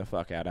freaking the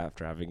fuck out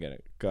after having a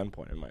gun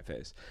pointed in my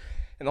face.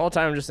 And the whole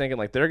time I'm just thinking,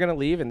 like, they're gonna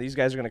leave and these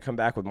guys are gonna come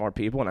back with more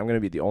people and I'm gonna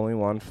be the only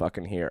one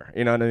fucking here.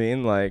 You know what I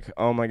mean? Like,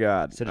 oh my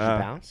god. So did you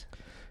bounce?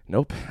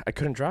 Nope, I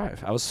couldn't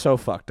drive. I was so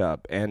fucked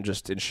up and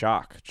just in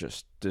shock,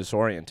 just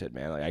disoriented,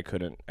 man. Like I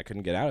couldn't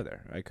get out of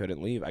there. I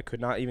couldn't leave. I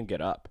could not even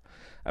get up.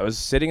 I was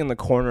sitting in the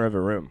corner of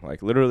a room,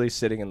 like literally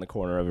sitting in the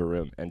corner of a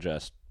room and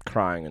just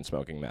crying and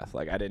smoking meth.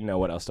 Like I didn't know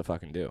what else to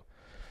fucking do.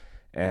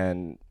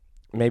 And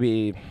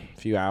maybe a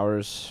few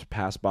hours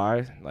passed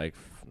by, like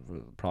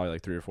probably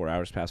like 3 or 4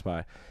 hours passed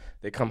by.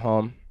 They come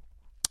home,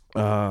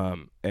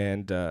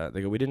 and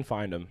they go, "We didn't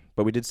find them,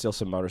 but we did steal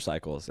some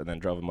motorcycles and then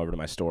drove them over to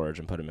my storage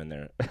and put them in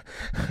there."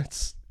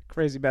 It's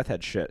crazy meth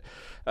head shit.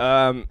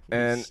 And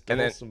then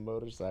some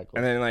motorcycles.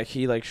 And then like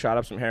he like shot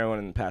up some heroin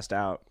and passed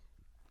out.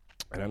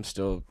 And I'm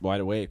still wide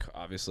awake,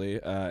 obviously,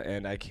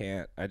 and I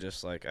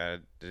just like I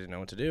didn't know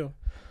what to do.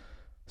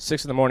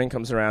 6 a.m.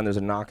 comes around, there's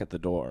a knock at the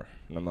door,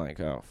 and I'm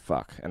like, oh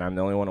fuck, and I'm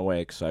the only one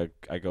awake, so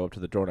I go up to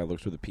the door and I look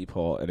through the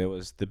peephole, and it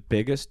was the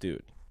biggest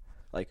dude,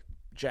 like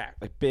Jack,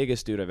 like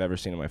biggest dude I've ever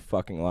seen in my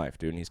fucking life,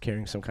 dude, and he's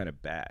carrying some kind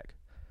of bag,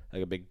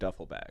 like a big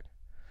duffel bag.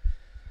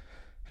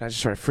 And I just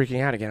started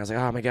freaking out again. I was like,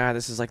 oh my god,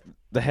 this is like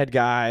the head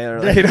guy,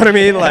 or like, you know what I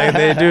mean? Like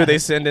they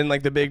send in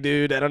like the big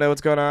dude. I don't know what's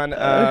going on.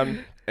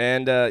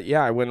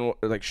 I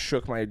went like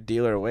shook my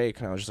dealer awake,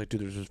 and I was just like,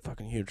 dude, there's this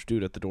fucking huge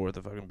dude at the door with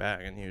the fucking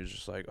bag, and he was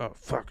just like, oh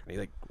fuck, and he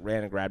like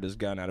ran and grabbed his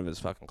gun out of his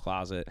fucking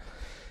closet,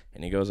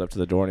 and he goes up to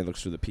the door and he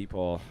looks through the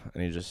peephole,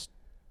 and he just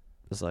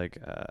was like,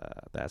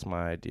 that's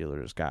my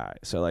dealer's guy.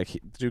 So like,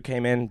 the dude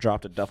came in,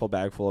 dropped a duffel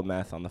bag full of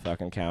meth on the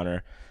fucking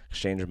counter,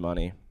 exchange of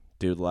money,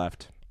 dude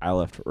left. I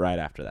left right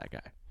after that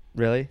guy.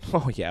 Really?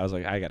 Oh yeah, I was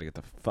like, I gotta get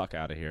the fuck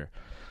out of here.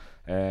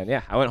 And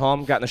yeah, I went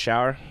home, got in the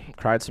shower,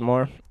 cried some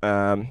more,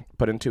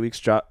 put in 2 weeks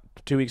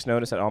 2 weeks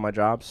notice at all my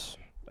jobs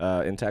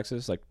in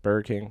Texas, like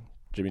Burger King,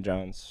 Jimmy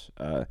John's.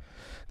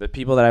 The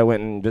people that I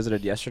went and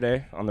visited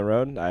yesterday on the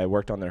road, I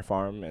worked on their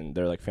farm, and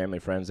they're like family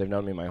friends. They've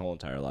known me my whole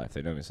entire life.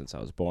 They've known me since I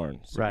was born.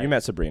 So right. You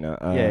met Sabrina.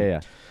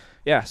 Yeah.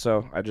 yeah,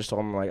 so I just told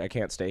them like I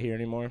can't stay here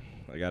anymore.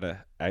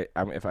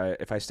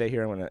 If I stay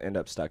here, I'm gonna end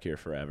up stuck here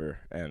forever,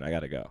 and I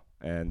gotta go.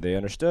 And they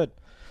understood.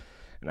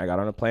 And I got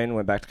on a plane,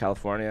 went back to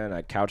California, and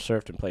I couch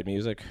surfed and played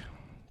music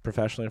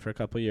professionally for a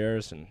couple of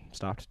years, and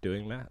stopped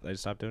doing meth. I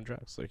stopped doing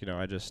drugs. Like,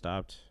 I just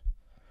stopped.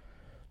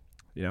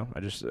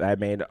 I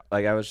made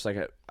like I was just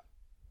like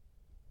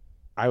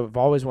I've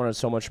always wanted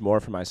so much more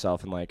for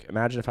myself, and like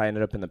imagine if I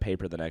ended up in the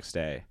paper the next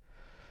day,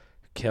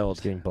 killed,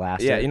 Just getting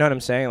blasted. Yeah, you know what I'm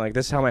saying? Like,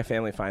 this is how my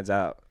family finds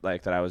out,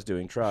 like, that I was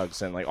doing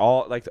drugs, and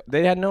like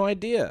they had no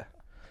idea.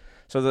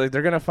 So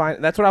they're gonna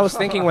find. That's what I was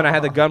thinking when I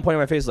had the gun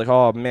pointing at my face. Like,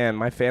 oh man,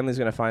 my family's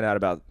gonna find out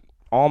about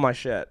all my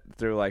shit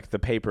through like the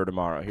paper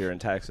tomorrow here in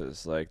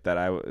Texas. Like that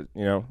I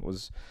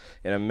was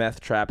in a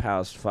meth trap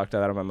house, fucked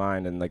out of my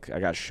mind, and like I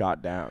got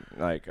shot down.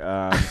 Like,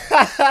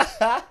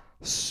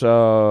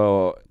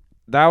 so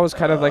that was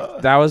kind of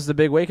like that was the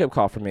big wake up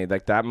call for me.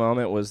 Like that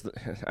moment was.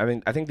 I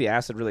think the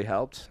acid really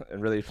helped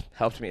and really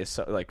helped me.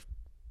 So like.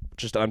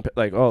 Just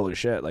like holy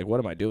shit, like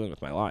what am I doing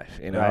with my life?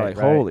 Right.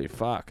 Holy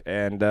fuck.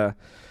 And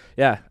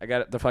yeah, I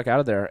got the fuck out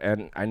of there,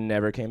 and I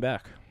never came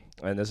back.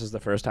 And this is the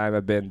first time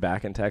I've been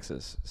back in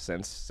Texas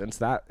since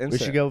that incident. We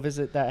should go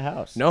visit that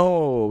house.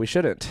 No, we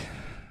shouldn't.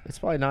 It's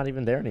probably not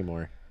even there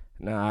anymore.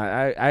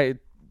 No,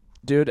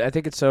 dude, I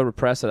think it's so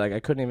repressed that like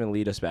I couldn't even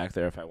lead us back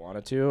there if I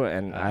wanted to,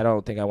 and I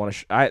don't think I want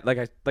to.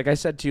 Like I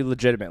said to you,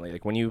 legitimately,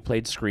 like when you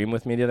played Scream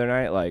with me the other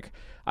night, like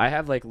I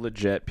have like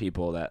legit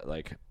people that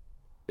like.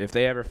 If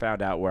they ever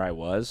found out where I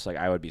was, like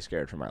I would be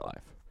scared for my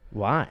life.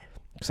 Why?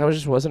 Because I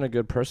just wasn't a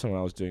good person when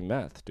I was doing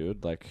meth,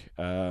 dude. Like,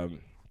 well,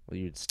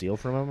 you'd steal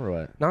from them or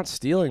what? not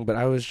stealing, but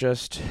I was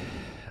just,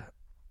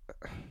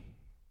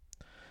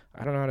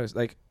 I don't know how to,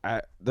 like,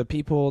 the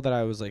people that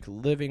I was like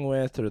living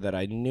with or that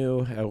I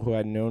knew, who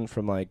I'd known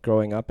from like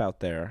growing up out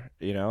there,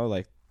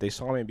 like they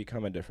saw me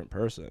become a different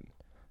person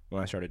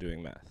when I started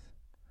doing meth.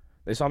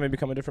 They saw me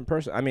become a different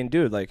person. I mean,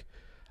 dude, like,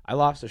 I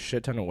lost a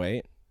shit ton of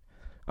weight.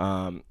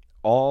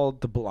 All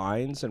the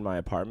blinds in my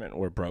apartment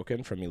were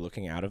broken from me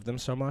looking out of them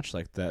so much,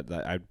 like that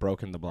I'd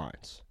broken the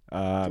blinds.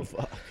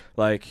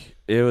 Like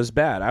it was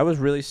bad. I was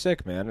really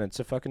sick, man.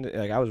 It's a fucking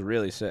like I was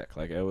really sick.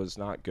 Like it was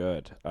not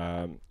good.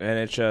 And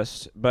it's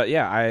just, but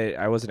yeah,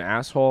 I was an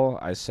asshole.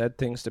 I said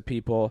things to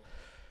people.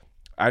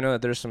 I know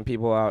that there's some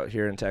people out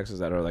here in Texas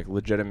that are like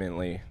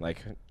legitimately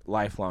like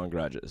lifelong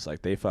grudges.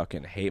 Like they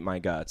fucking hate my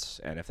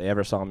guts, and if they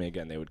ever saw me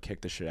again, they would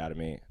kick the shit out of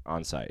me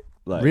on sight.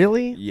 Like,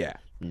 really? Yeah.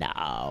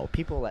 No,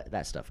 people let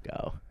that stuff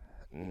go.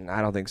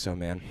 I don't think so,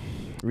 man.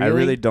 Really? I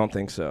really don't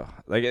think so.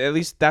 Like, at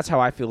least that's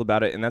how I feel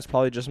about it, and that's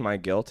probably just my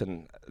guilt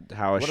and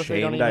how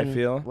ashamed I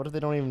feel. What if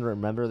they don't even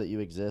remember that you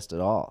exist at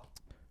all?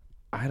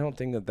 I don't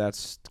think that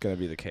that's gonna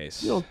be the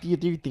case. Do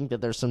you think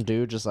that there's some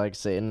dude just like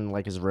sitting in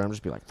like his room,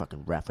 just be like,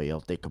 "Fucking Rafael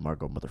de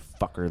Camargo,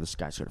 motherfucker, this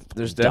guy's gonna fucking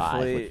There's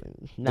die."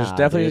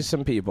 definitely Dude.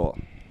 some people.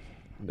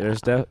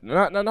 There's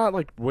not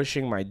like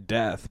wishing my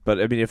death,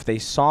 but I mean, if they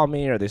saw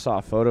me or they saw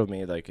a photo of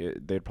me, like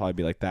they'd probably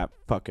be like, "That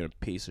fucking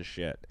piece of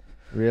shit."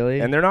 Really?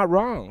 And they're not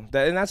wrong.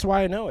 And that's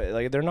why I know it.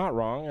 Like they're not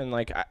wrong, and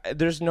like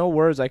there's no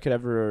words I could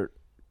ever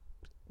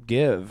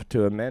give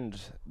to amend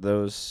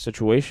those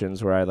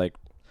situations where I like,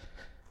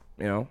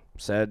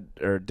 said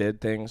or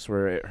did things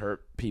where it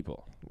hurt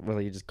people. Well,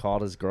 he just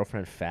called his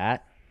girlfriend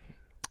fat.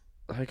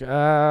 Like,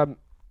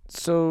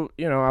 so,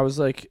 I was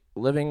like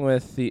living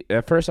with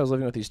at first I was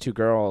living with these two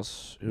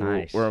girls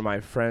who were my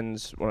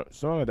friends,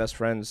 some of my best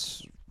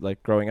friends,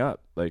 like growing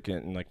up, like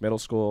in like middle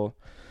school,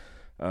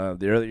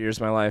 the early years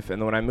of my life.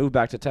 And then when I moved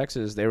back to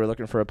Texas, they were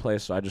looking for a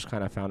place. So I just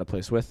kind of found a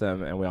place with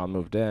them, and we all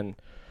moved in.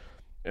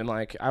 And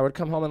like, I would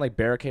come home and like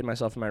barricade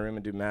myself in my room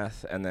and do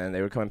meth. And then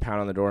they would come and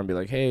pound on the door and be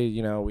like, "Hey,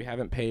 we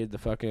haven't paid the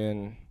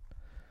fucking,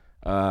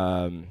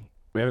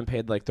 we haven't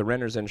paid like the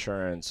renter's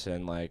insurance,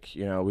 and like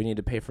we need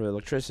to pay for the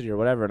electricity or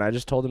whatever." And I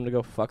just told them to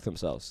go fuck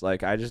themselves.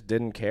 Like I just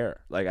didn't care.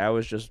 Like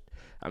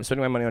I'm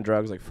spending my money on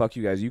drugs. Like fuck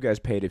you guys. You guys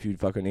paid if you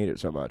fucking need it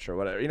so much or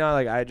whatever.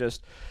 Like I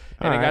just,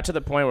 and it got to the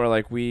point where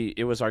like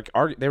it was like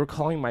they were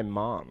calling my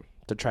mom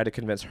to try to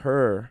convince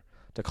her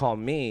to call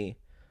me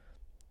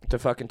to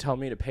fucking tell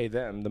me to pay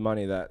them the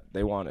money that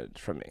they wanted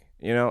from me.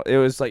 It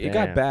was like, it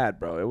got bad,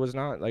 bro. It was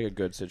not like a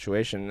good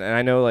situation. And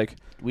I know like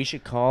we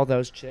should call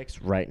those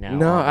chicks right now.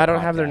 No, I don't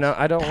have their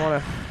I don't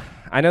want to.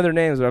 I know their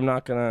names, but I'm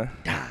not gonna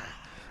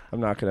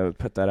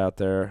put that out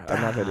there.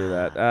 I'm not gonna do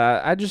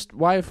that.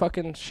 Why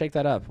fucking shake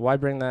that up? Why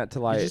bring that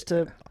to light? Just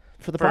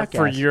for the podcast.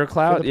 For your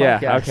clout? For the yeah.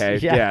 podcast. Okay.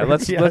 Yeah.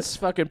 Let's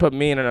fucking put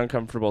me in an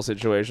uncomfortable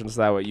situation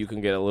so that way you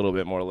can get a little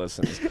bit more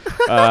listens.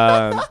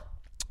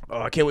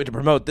 I can't wait to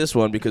promote this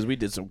one because we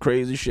did some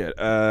crazy shit.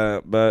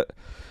 But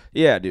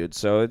yeah, dude.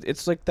 So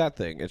it's like that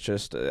thing. It's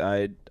just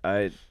I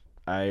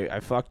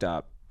fucked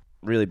up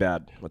really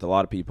bad with a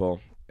lot of people,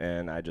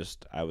 and I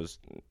was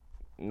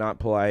not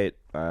polite.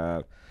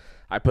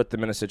 I put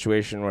them in a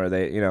situation where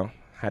they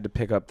had to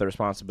pick up the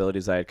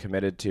responsibilities I had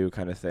committed to,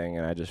 kind of thing,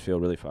 and I just feel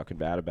really fucking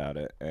bad about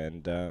it.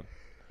 And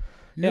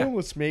you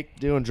almost make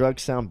doing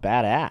drugs sound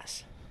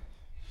badass.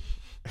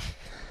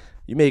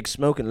 You make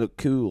smoking look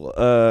cool.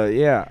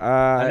 Yeah.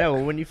 I know.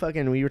 When you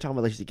were talking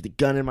about like the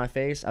gun in my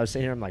face, I was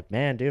sitting here. I'm like,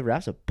 man, dude,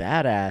 Raph's a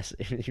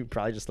badass. You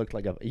probably just looked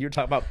like you were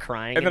talking about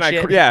crying. And then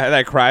shit. and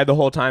I cried the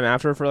whole time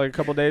after for like a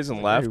couple days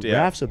and left. Dude,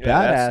 Yeah, Raph's a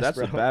badass. That's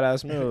bro. a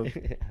badass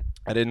move.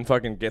 I didn't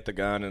fucking get the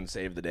gun and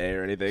save the day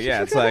or anything.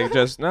 Yeah, it's like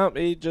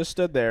he just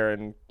stood there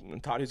and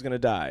thought he's gonna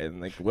die.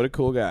 And like, what a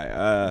cool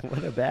guy.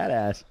 What a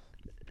badass.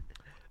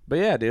 But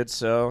yeah, dude.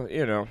 So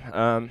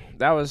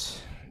that was,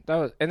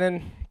 and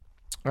then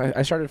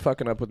I started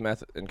fucking up with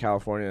meth in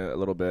California a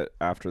little bit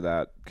after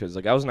that because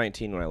like I was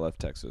 19 when I left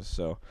Texas.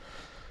 So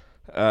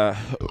yeah,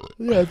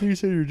 I think you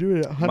said you were doing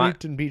it at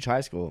Huntington Beach High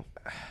School.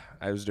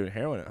 I was doing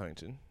heroin at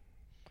Huntington,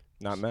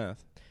 not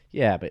meth.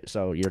 Yeah, but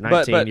so you're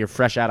 19, but you're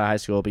fresh out of high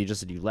school, but you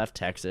just said you left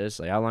Texas.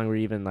 Like, how long were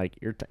you even like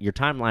your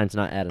timeline's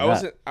not added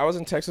up? I was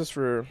in Texas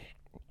for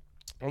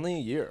only a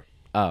year.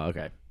 Oh,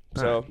 okay.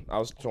 So I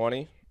was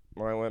 20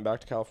 when I went back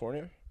to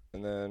California,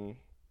 and then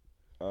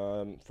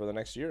for the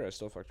next year I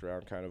still fucked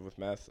around kind of with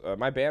meth.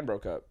 My band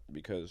broke up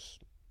because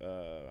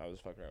I was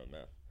fucking around with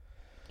meth.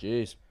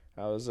 Jeez.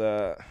 I was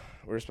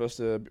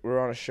we were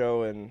on a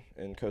show in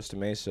Costa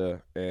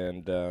Mesa,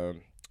 and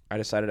I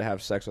decided to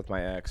have sex with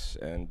my ex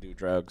and do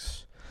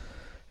drugs.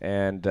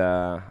 And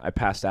I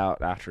passed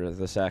out after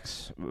the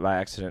sex by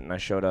accident, and I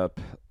showed up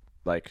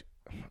I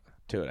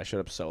showed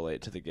up so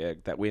late to the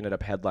gig that we ended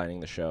up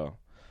headlining the show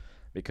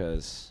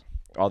because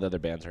all the other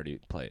bands already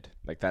played.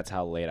 Like, that's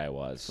how late I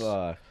was.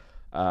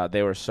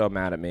 They were so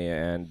mad at me,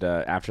 and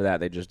after that,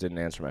 they just didn't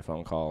answer my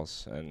phone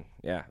calls. And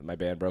yeah, my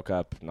band broke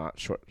up.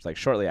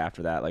 Shortly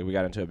after that, like we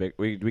got into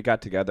we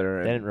got together.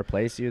 And they didn't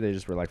replace you. They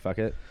just were like, fuck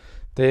it.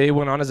 They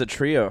went on as a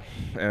trio,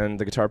 and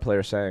the guitar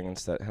player sang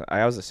instead.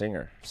 I was the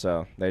singer,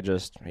 so they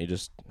just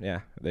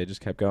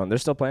kept going. They're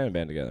still playing a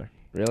band together.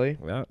 Really?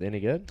 Yeah. Any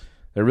good?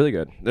 They're really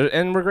good,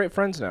 and we're great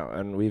friends now.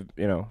 And we've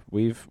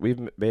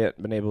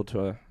been able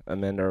to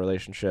amend our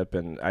relationship,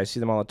 and I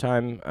see them all the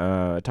time.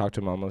 I talk to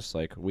them almost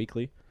like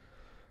weekly.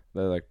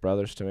 They're like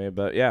brothers to me.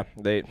 But yeah,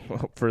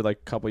 for like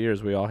a couple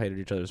years we all hated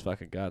each other's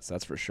fucking guts.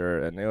 That's for sure.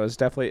 And it was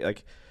definitely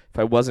like, if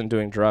I wasn't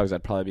doing drugs,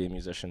 I'd probably be a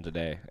musician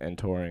today and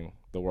touring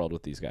the world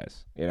with these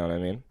guys. You know what I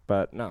mean?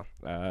 But no,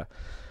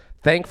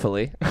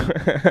 thankfully,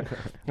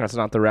 that's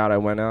not the route I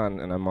went on,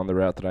 and I'm on the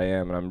route that I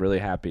am, and I'm really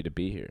happy to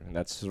be here. And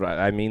that's right.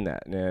 I mean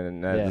that,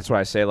 and that's why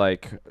I say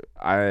man,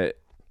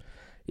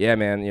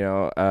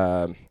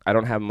 I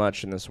don't have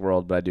much in this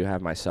world, but I do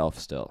have myself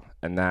still,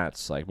 and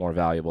that's like more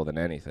valuable than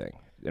anything,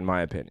 in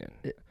my opinion.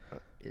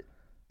 It'd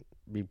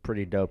be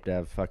pretty dope to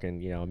have fucking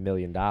 $1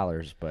 million,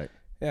 but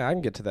yeah, I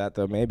can get to that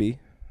though, maybe.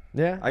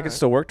 Yeah, I could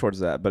still work towards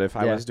that, but if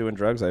I was doing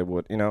drugs, I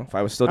would, if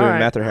I was still doing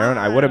meth or heroin,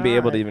 I wouldn't be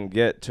able to even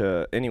get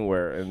to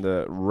anywhere in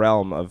the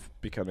realm of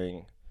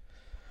becoming,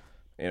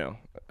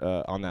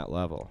 on that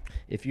level.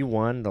 If you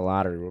won the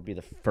lottery, what would be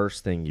the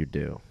first thing you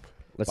do?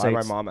 Let's say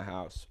my mom a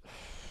house.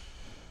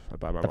 I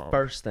buy my mom.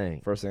 First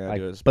thing I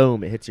do is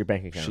boom, it hits your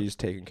bank account. She's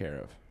taken care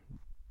of.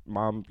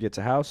 Mom gets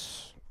a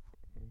house.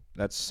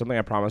 That's something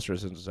I promised her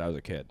since I was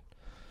a kid.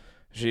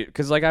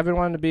 Because like I've been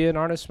wanting to be an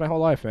artist my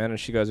whole life, man. And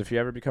she goes, if you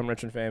ever become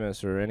rich and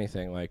famous or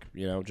anything, like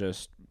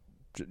just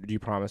do you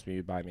promise me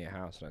you'd buy me a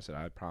house? And I said,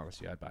 I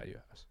promise you, I'd buy you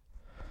a house.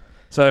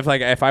 So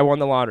if I won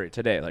the lottery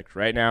today, like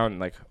right now, and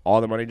like all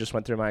the money just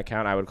went through my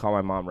account, I would call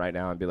my mom right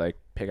now and be like,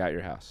 pick out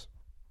your house.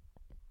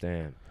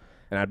 Damn.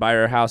 And I'd buy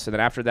her a house, and then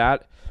after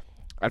that,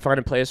 I'd find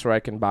a place where I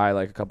can buy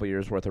like a couple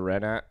years worth of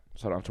rent at,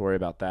 so I don't have to worry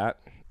about that.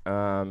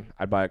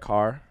 I'd buy a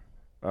car,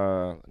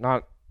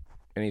 not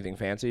anything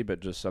fancy, but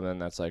just something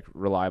that's like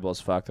reliable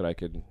as fuck that I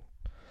could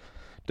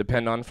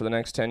depend on for the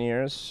next 10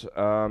 years.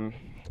 And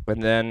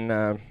then,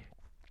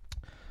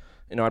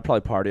 I'd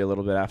probably party a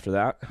little bit after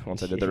that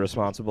once I did the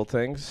responsible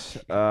things.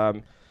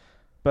 But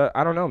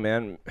I don't know,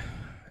 man.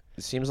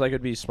 It seems like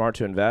it'd be smart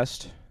to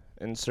invest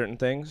in certain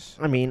things.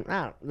 I mean,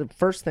 the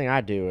first thing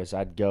I'd do is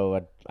I'd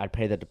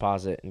pay the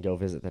deposit and go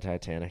visit the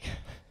Titanic.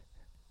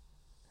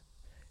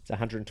 It's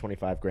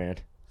 $125,000.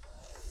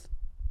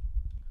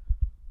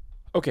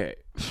 Okay.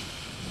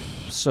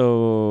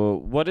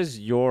 So, what is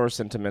your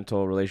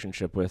sentimental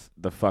relationship with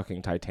the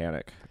fucking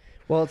Titanic?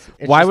 Well,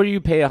 why would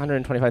you pay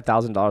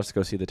 $125,000 to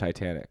go see the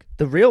Titanic?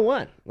 The real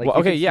one. Like, well,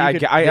 okay,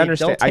 I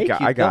understand. I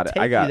got it.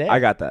 I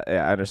got that.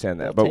 Yeah, I understand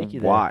that. But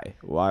why?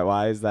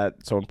 Why is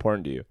that so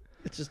important to you?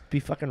 It's just be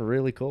fucking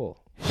really cool.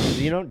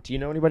 Do you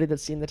know anybody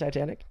that's seen the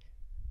Titanic?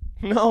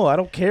 No, I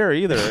don't care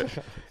either.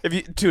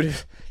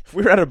 If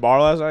we were at a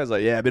bar last night, I was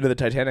like, yeah, I've been to the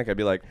Titanic. I'd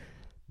be like,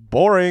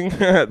 boring.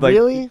 Like,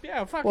 really?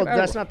 Yeah, fucking. Well,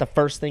 that's not the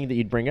first thing that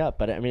you'd bring up,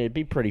 but I mean, it'd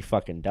be pretty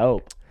fucking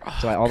dope.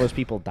 So like, all those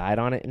people died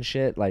on it and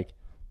shit. Like,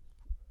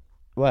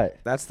 what?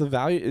 That's the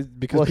value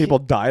because people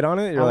died on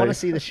it. I want to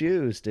see the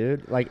shoes,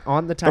 dude. Like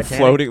on the Titanic, the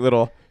floating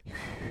little,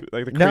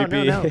 like the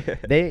creepy. No.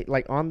 They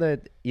like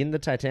in the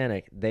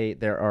Titanic.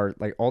 There are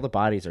like all the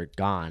bodies are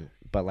gone,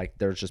 but like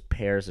there's just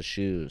pairs of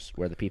shoes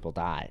where the people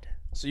died.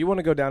 So you want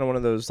to go down to one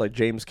of those like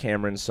James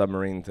Cameron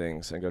submarine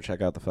things and go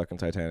check out the fucking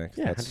Titanic?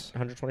 Yeah, that's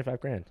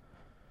 $125,000.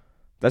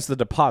 That's the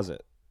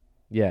deposit.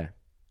 Yeah.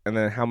 And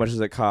then how much does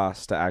it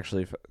cost to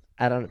actually?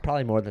 I don't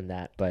probably more than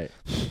that, but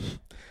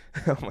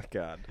Oh my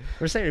god.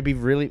 we're saying it'd be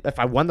really if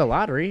I won the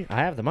lottery, I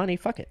have the money,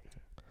 fuck it.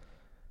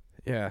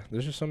 Yeah,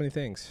 there's just so many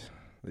things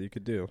that you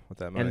could do with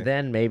that money. And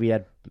then maybe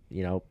I'd,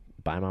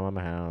 buy my mom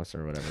a house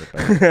or whatever.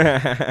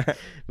 But,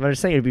 but I'm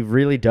just saying it'd be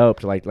really dope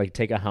to like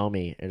take a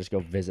homie and just go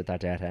visit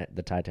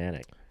the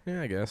Titanic.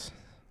 Yeah, I guess.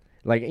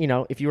 Like,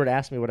 if you were to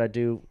ask me what I'd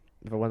do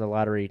if I won the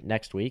lottery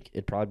next week,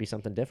 it'd probably be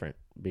something different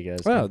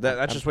because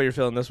That's just what you're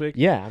feeling this week?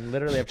 yeah,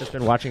 I've just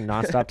been watching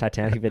nonstop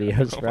Titanic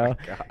videos, bro.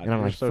 God, and I'm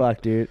you're like, so- fuck,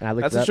 dude. And I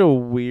looked That's it up. such a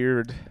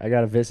weird. I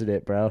gotta visit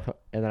it, bro.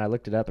 And then I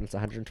looked it up, and it's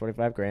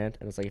 125 grand.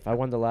 And it's like, if I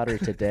won the lottery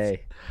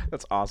today,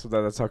 That's awesome.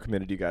 That's how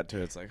committed you got to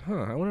it. It's like,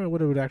 I wonder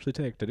what it would actually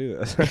take to do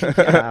this.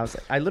 yeah,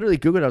 I literally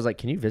Googled. I was like,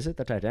 can you visit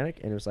the Titanic?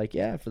 And it was like,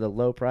 yeah, for the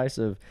low price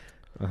of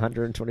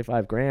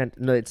 125 grand.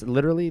 No, it's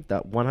literally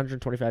the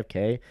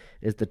 125K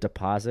is the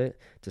deposit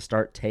to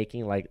start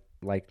taking like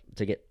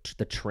to get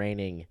the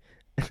training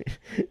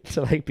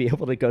to like be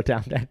able to go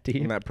down that deep.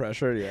 And that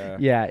pressure, yeah.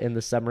 Yeah, in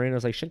the submarine. I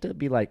was like, shouldn't it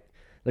be like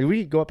we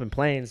could go up in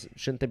planes?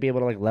 Shouldn't they be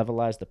able to like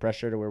levelize the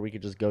pressure to where we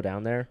could just go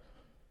down there?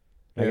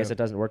 I guess it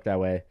doesn't work that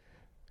way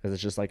because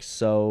it's just like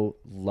so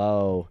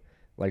low,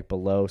 like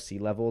below sea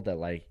level that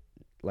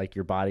like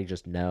your body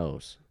just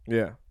knows.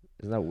 Yeah.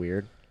 Isn't that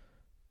weird?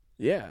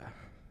 Yeah.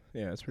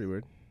 Yeah, it's pretty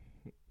weird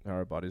how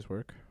our bodies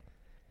work.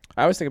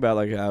 I always think about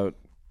like how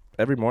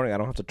every morning I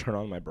don't have to turn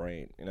on my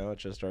brain.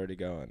 It's just already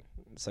going.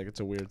 It's like it's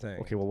a weird thing.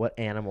 Okay, well, what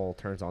animal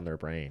turns on their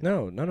brain?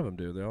 No, none of them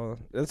do. They all.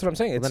 That's what I'm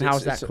saying. Well, then how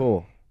is that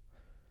cool?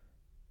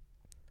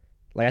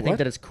 Like, I think What?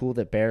 that it's cool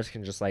that bears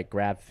can just like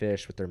grab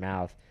fish with their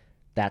mouth.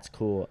 That's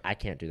cool. I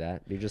can't do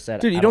that. You just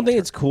said, Dude, you don't think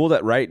it's cool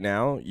that right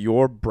now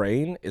your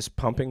brain is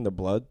pumping the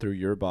blood through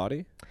your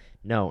body?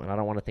 No, and I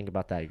don't want to think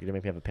about that. You're gonna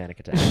make me have a panic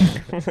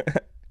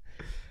attack.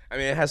 I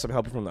mean, it has some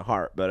help from the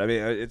heart, but I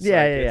mean, it's Yeah,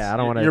 like, yeah, it's- I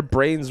don't wanna- Your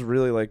brain's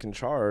really like in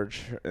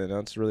charge, and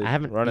it's really I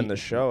haven't running eaten- the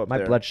show up My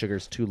there. blood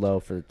sugar's too low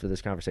for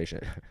this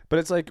conversation. But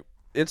it's like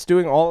it's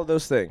doing all of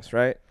those things,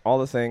 right? All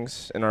the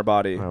things in our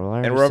body, All right, well, I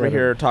and already we're over said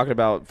here talking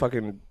about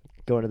fucking.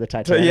 Going to the So,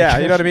 Titanic. yeah,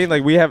 you know what I mean.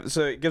 Like we have,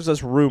 so it gives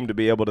us room to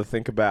be able to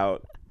think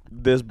about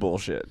this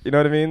bullshit. You know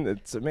what I mean?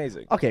 It's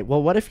amazing. Okay,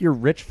 well, what if your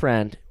rich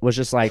friend was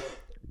just like,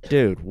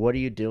 dude, what are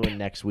you doing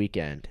next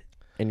weekend?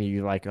 And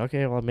you're like,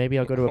 okay, well, maybe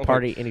I'll go to a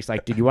party. And he's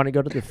like, dude, you want to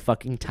go to the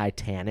fucking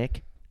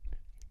Titanic?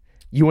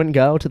 You wouldn't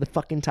go to the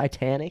fucking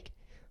Titanic?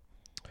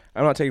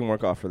 I'm not taking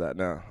work off for that.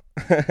 No,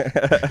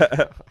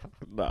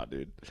 nah,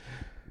 dude.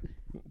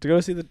 To go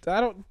see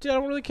I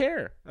don't really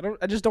care.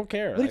 I just don't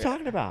care. What are you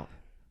talking about?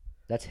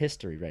 That's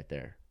history right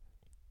there.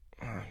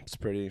 It's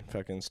pretty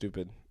fucking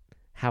stupid.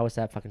 How is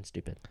that fucking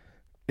stupid?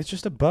 It's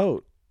just a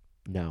boat.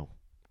 No,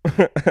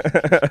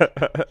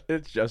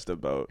 It's just a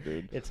boat,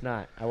 dude. it's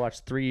not. I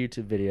watched 3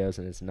 YouTube videos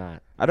and it's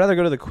not. I'd rather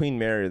go to the Queen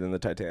Mary than the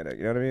Titanic.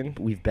 You know what I mean?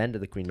 We've been to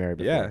the Queen Mary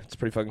before. Yeah, it's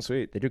pretty fucking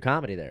sweet. They do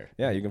comedy there.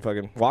 Yeah, you can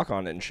fucking walk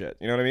on it and shit.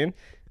 You know what I mean?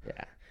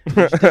 Yeah. Did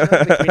you know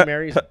that the Queen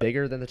Mary is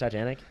bigger than the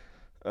Titanic?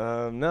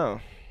 No,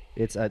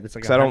 It's like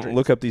because I don't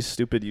look up these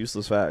stupid,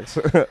 useless facts.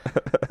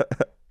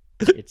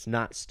 It's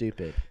not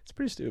stupid. It's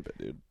pretty stupid,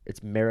 dude.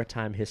 It's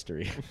maritime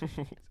history.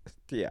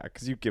 Yeah,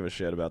 because you give a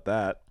shit about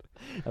that.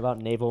 About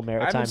naval I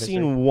maritime haven't history.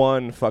 seen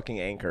one fucking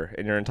anchor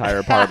in your entire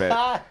apartment,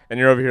 and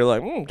you're over here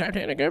like,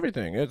 Titanic,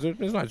 everything. It's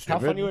not stupid. How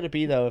funny would it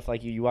be though if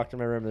like you walked in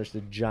my room and there's the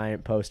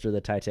giant poster of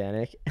the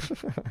Titanic?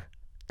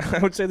 I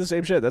would say the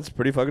same shit. That's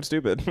pretty fucking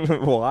stupid.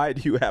 Why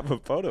do you have a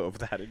photo of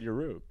that in your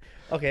room?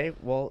 Okay,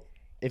 well,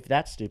 if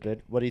that's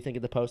stupid, what do you think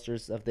of the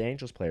posters of the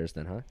Angels players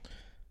then, huh?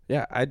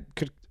 Yeah,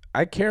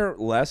 I care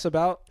less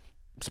about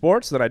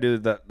sports than I do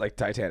the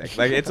Titanic.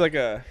 Like it's like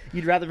a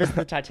You'd rather visit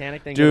the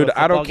Titanic than go dude. to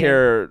a I don't football game?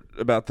 care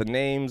about the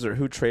names or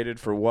who traded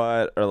for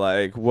what or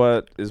like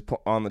what is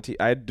on the team.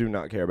 I do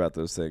not care about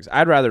those things.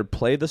 I'd rather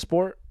play the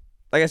sport.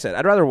 Like I said,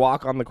 I'd rather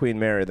walk on the Queen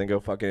Mary than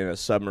go fucking in a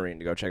submarine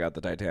to go check out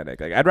the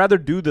Titanic. Like I'd rather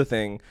do the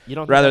thing You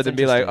don't think rather that's than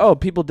be like, interesting? oh,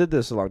 people did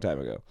this a long time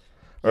ago,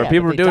 or Yeah,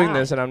 people but were they doing died.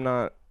 this and I'm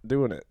not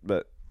doing it.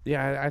 But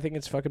yeah, I think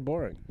it's fucking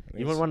boring.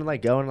 You wouldn't want to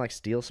like go and like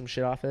steal some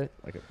shit off it,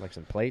 like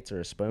some plates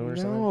or a spoon or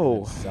something, No.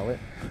 and then sell it.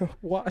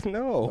 What?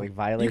 No. Like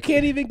violate. You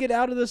can't even get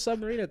out of the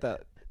submarine at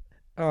that.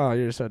 Oh,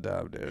 you're so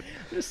dumb, dude. I'm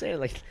just saying,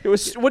 like It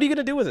was. What are you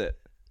gonna do with it?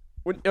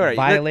 All right,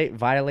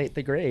 violate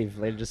the grave.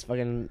 Like just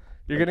fucking.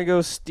 you're gonna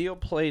go steal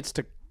plates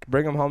to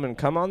bring them home and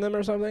come on them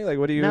or something? Like,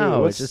 what do you?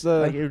 No, what's it's just the?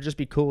 like it would just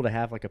be cool to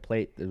have like a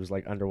plate that was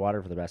like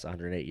underwater for the past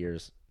 108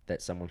 years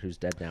that someone who's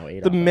dead now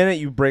ate. the off of. minute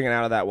you bring it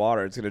out of that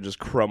water, it's gonna just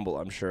crumble.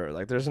 I'm sure.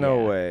 Like, there's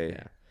no Yeah, way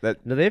yeah.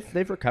 that. No,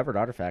 they've recovered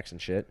artifacts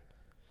and shit.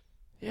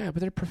 Yeah,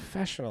 but they're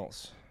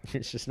professionals.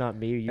 It's just not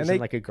me using they-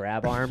 like a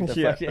grab arm. To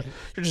Yeah. fucking...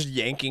 You're just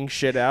yanking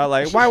shit out.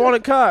 Like, why won't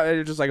it cut? And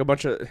you're just like a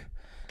bunch of.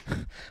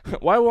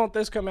 Why won't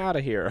this come out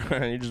of here?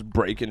 And you're just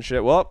breaking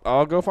shit. Well,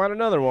 I'll go find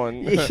another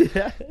one.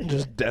 Yeah.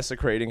 Just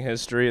desecrating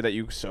history that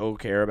you so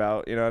care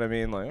about. You know what I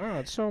mean? Like, oh,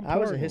 it's so I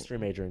important. was a history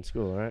major in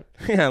school, right?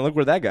 Yeah, look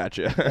where that got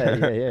you.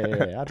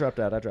 yeah. I dropped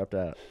out.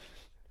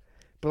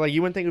 But like,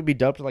 you wouldn't think it would be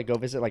dope to like go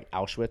visit like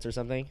Auschwitz or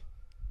something?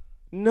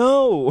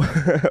 No.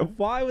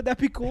 Why would that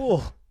be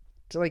cool?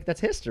 So like,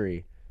 that's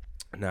history.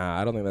 Nah,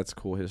 I don't think that's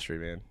cool history,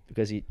 man.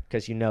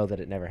 because you know that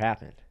it never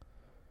happened.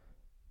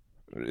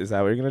 Is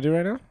that what you're gonna do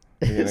right now?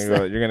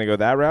 You're gonna go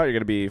that route? You're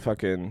gonna be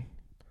fucking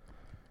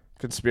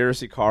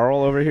conspiracy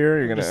Carl over here?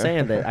 You're I'm gonna just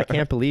saying that I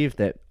can't believe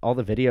that all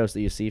the videos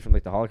that you see from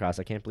like the Holocaust,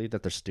 I can't believe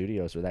that their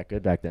studios were that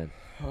good back then.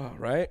 Oh,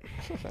 right?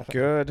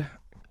 Good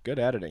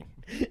editing.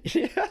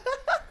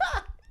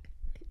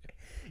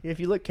 If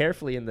you look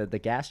carefully in the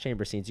gas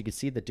chamber scenes, you can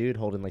see the dude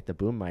holding like the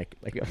boom mic.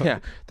 Like, Yeah,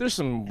 there's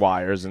some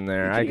wires in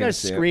there. Can you guys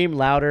scream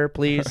louder,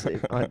 please?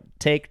 On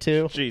take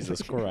 2.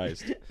 Jesus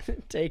Christ.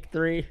 Take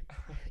 3.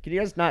 Can you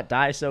guys not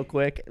die so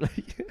quick?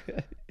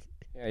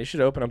 Yeah, you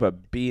should open up a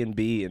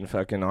B&B in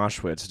fucking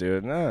Auschwitz,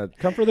 dude. Nah,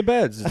 come for the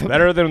beds. It's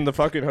better than the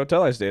fucking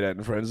hotel I stayed at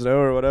in Fresno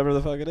or whatever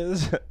the fuck it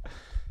is.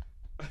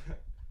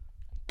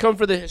 Come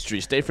for the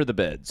history, stay for the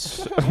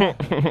beds.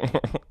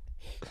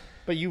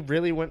 But you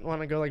really wouldn't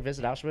want to go like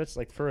visit Auschwitz,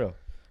 like for real?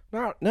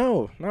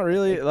 No, not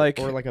really. Like,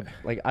 Or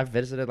like I've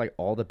visited like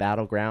all the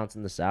battlegrounds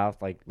in the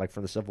South, like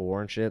from the Civil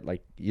War and shit.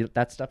 Like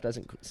that stuff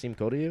doesn't seem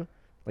cool to you.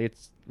 Like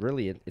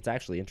it's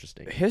actually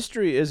interesting.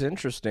 history is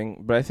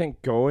interesting, but I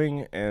think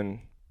going and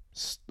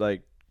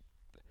like,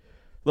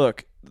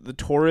 look, the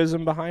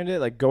tourism behind it,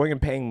 like going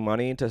and paying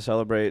money to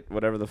celebrate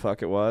whatever the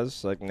fuck it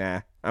was, like,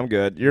 nah, I'm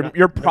good.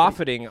 You're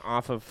profiting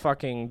off of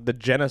fucking the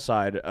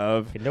genocide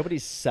of.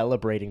 Nobody's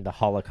celebrating the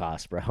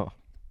Holocaust, bro.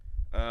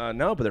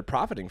 No, but they're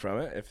profiting from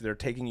it if they're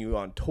taking you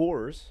on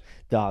tours.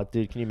 Dog,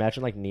 dude, can you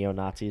imagine like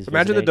neo-Nazis?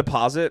 Imagine the visiting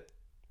deposit.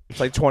 It's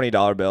like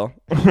 $20 bill.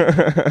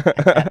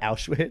 at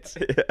Auschwitz.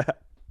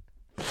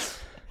 Yeah.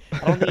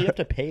 I don't think you have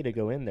to pay to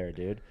go in there,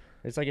 dude.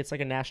 It's like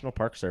a National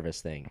Park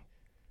Service thing.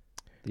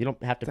 You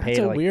don't have to pay. That's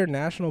a to, like, weird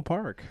national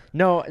park.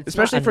 No, it's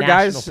Especially not a for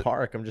national guys-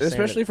 park. I'm just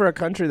Especially saying for a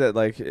country that,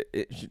 like,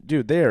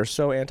 dude, they are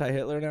so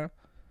anti-Hitler now.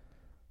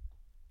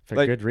 for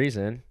like- good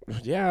reason.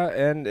 Yeah,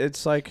 and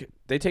it's like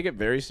they take it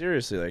very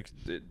seriously. Like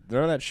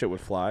none of that shit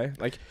would fly.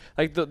 Like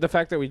the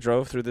fact that we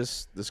drove through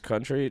this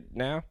country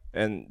now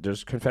and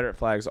there's Confederate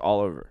flags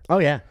all over, Oh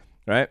yeah,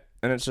 right?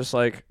 And it's just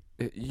like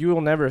you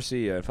will never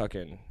see a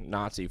fucking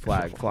Nazi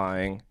flag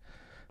flying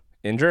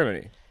in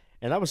Germany.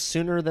 and that was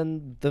sooner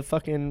than the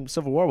fucking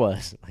Civil War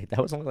was. Like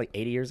that was only like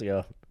 80 years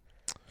ago.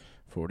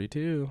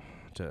 42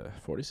 to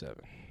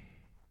 47.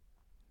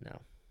 No,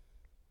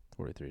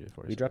 43 to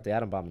 47. we dropped the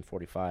atom bomb in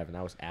 45, and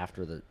that was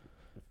after the.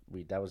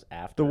 That was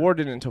after The war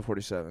didn't until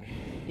 47.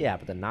 Yeah,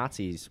 but the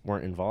Nazis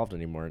weren't involved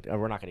anymore.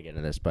 We're not gonna get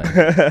into this, but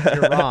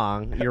you're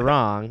wrong. You're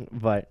wrong,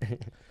 but.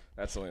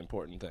 That's the only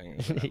important thing.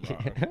 is that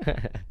I'm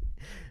wrong.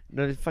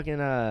 No, it's fucking.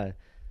 I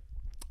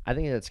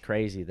think it's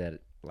crazy that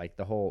like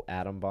the whole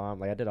atom bomb.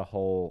 Like I did a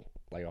whole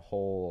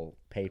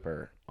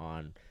paper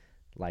on,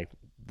 like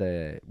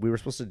we were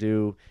supposed to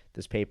do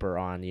this paper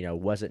on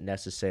was it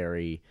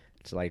necessary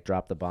to like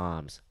drop the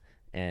bombs,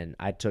 and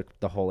I took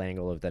the whole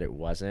angle of that it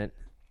wasn't,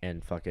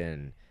 and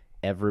fucking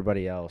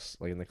everybody else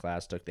like in the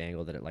class took the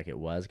angle that it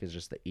was, because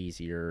just the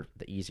easier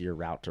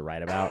route to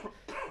write about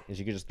is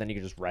you could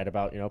just write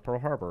about Pearl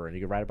Harbor, and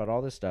you could write about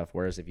all this stuff,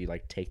 whereas if you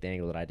like take the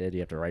angle that I did, you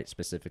have to write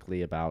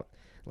specifically about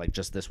like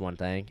just this one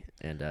thing.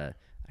 And I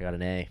got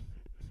an A.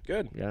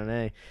 Good. We got an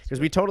A because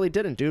we totally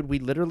didn't, dude. We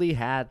literally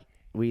had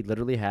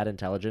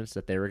intelligence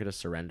that they were gonna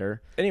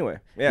surrender. Anyway,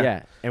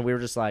 yeah. And we were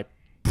just like,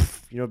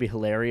 it'd be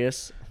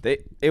hilarious. They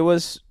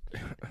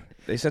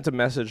sent a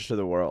message to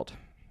the world.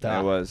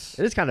 Duh. It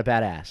is kind of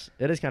badass.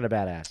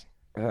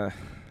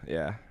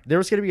 Yeah. There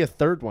was gonna be a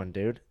third one,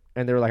 dude,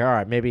 and they were like, all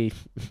right, maybe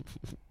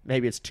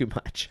it's too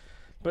much.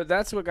 But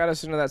that's what got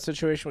us into that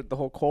situation with the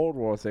whole Cold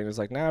War thing. It's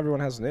like, now everyone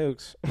has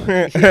nukes.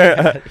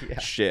 Yeah.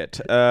 Shit.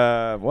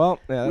 Well,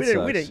 yeah,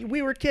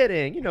 We were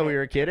kidding. We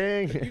were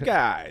kidding. You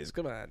guys,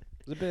 come on.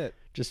 It's a bit.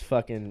 Just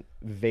fucking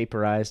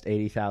vaporized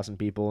 80,000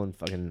 people in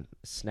fucking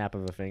snap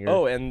of a finger.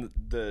 Oh, and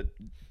the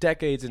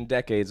decades and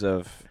decades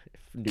of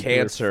Nuclear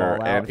cancer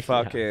fallout. and Yeah.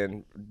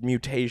 fucking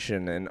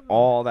mutation and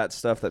all that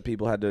stuff that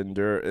people had to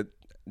endure.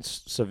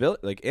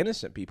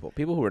 Innocent people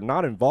who were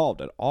not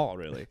involved at all,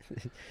 really.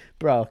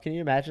 Bro, can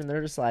you imagine?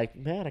 They're just like,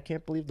 man, I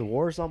can't believe the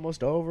war's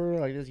almost over.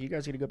 Like, you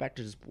guys are gonna go back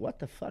to just what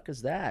the fuck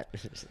is that?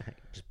 Just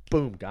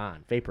boom,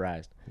 gone,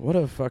 vaporized. What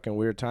a fucking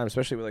weird time,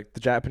 especially with like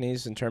the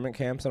Japanese internment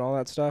camps and all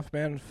that stuff,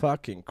 man.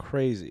 Fucking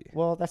crazy.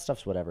 Well, that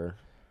stuff's whatever.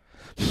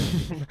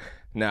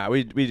 Nah,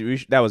 we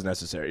that was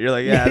necessary. You're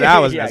like, yeah, that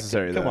was Yeah,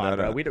 necessary. Come though. on, No,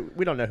 bro. no.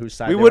 We don't know whose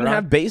side We they wouldn't were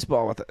have on.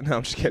 baseball with it. No,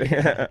 I'm just kidding.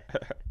 Well,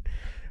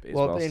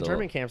 Baseball's the still-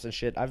 internment camps and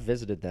shit, I've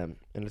visited them,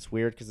 and it's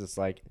weird because it's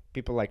like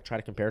people like try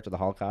to compare it to the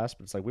Holocaust,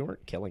 but it's like we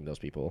weren't killing those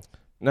people.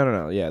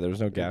 No. Yeah, there was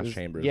no gas was-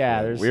 chambers.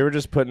 yeah, we were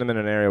just putting them in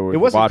an area where we It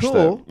could wasn't watch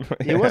cool. them.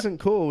 It wasn't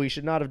cool. We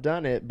should not have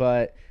done it,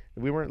 but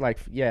we weren't like,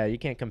 you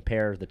can't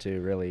compare the two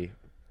really.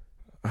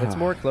 It's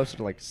more closer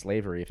to like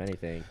slavery, if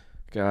anything.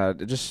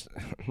 God, it just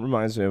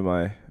reminds me of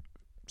my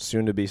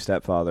soon-to-be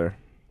stepfather.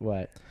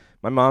 What?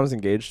 My mom's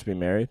engaged to be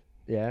married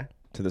Yeah.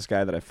 to this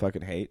guy that I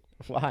fucking hate.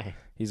 Why?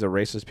 He's a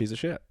racist piece of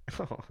shit.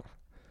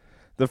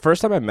 The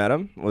first time I met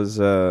him was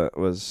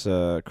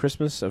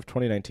Christmas of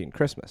 2019.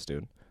 Christmas,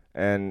 dude.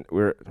 And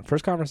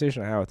first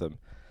conversation I had with him,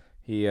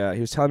 He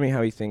was telling me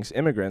how he thinks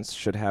immigrants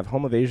should have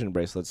home evasion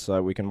bracelets so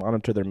that we can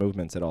monitor their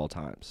movements at all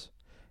times.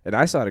 And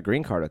I still had a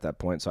green card at that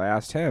point, so I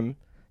asked him,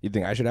 "You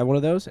think I should have one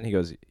of those?" And he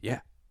goes,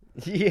 "Yeah."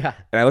 Yeah.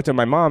 And I looked at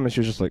my mom, and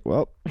she was just like,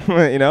 "Well,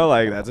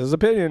 like that's his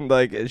opinion."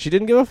 Like she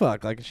didn't give a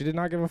fuck. Like she did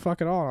not give a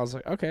fuck at all. And I was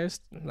like, "Okay,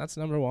 that's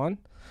number one."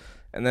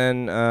 And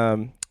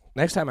then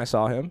next time I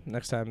saw him,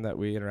 next time that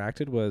we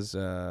interacted was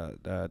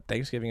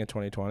Thanksgiving in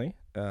 2020.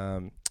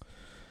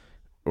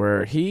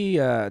 Where he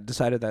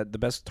decided that the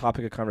best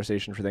topic of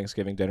conversation for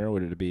Thanksgiving dinner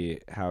would be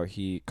how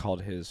he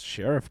called his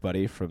sheriff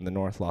buddy from the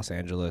North Los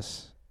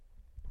Angeles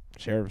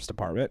Sheriff's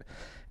Department,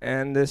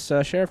 and this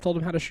sheriff told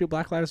him how to shoot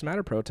Black Lives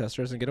Matter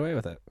protesters and get away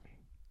with it.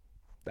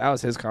 That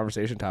was his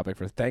conversation topic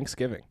for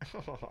Thanksgiving.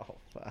 Oh,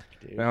 fuck,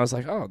 dude. And I was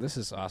like, oh, this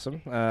is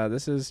awesome.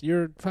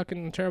 You're a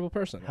fucking terrible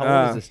person. How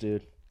old is this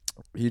dude?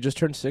 He just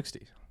turned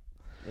 60.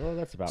 Oh,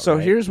 that's about So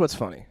right. here's what's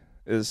funny,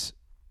 is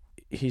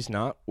he's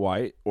not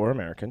white or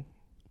American.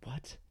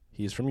 What?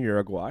 He's from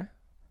Uruguay.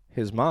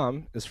 His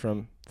mom is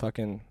from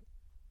fucking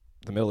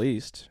the Middle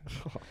East.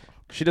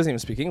 She doesn't even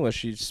speak English.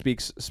 She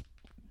speaks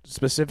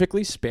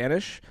specifically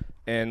Spanish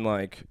and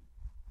like,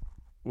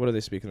 what do they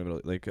speak in the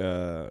Middle?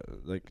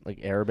 Like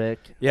Arabic?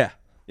 Yeah.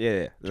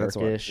 That's the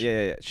one. Turkish?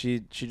 Yeah.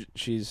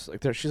 She's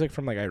like she's like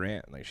from like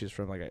Iran. Like she's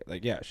from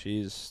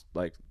she's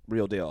like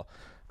real deal.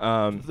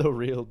 The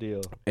real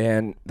deal.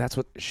 And that's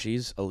what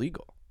she's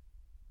illegal.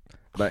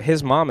 But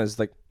his mom is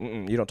like,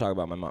 you don't talk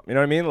about my mom. You know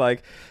what I mean?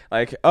 Like,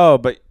 oh,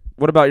 but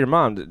what about your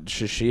mom?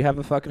 Should she have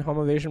a fucking home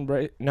evasion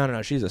bracelet?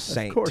 No, she's a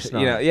saint. Of course not.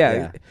 You know,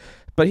 yeah.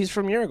 But he's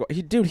from Uruguay.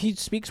 He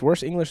speaks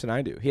worse English than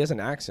I do. He has an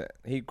accent.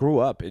 He grew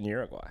up in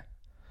Uruguay.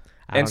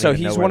 And so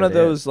he's one of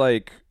those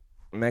like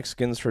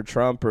Mexicans for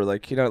Trump or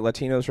like,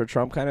 Latinos for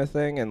Trump kind of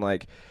thing. And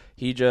like,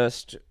 he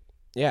just,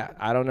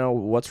 I don't know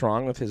what's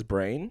wrong with his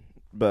brain,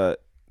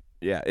 but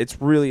yeah, it's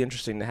really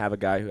interesting to have a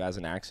guy who has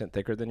an accent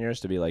thicker than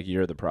yours to be like,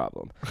 you're the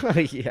problem.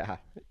 Yeah.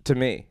 To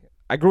me,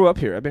 I grew up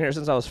here. I've been here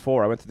since I was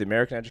 4. I went through the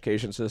American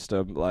education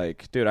system.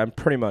 Like, dude, I'm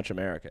pretty much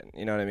American.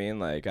 You know what I mean?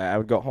 Like, I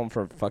would go home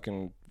for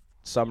fucking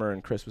summer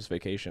and Christmas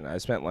vacation. I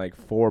spent like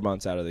 4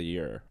 months out of the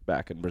year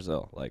back in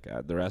Brazil. Like,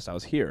 the rest I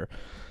was here.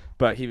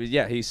 But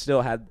he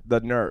still had the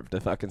nerve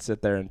to fucking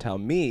sit there and tell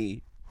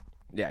me,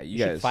 you guys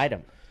should fight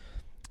him.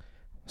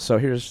 So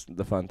here's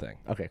the fun thing.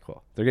 Okay,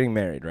 cool. They're getting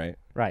married, right?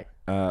 Right.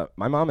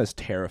 My mom is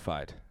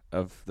terrified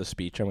of the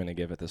speech I'm going to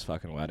give at this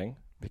fucking wedding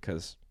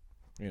because,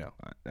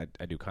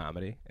 I do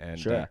comedy and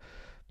Sure.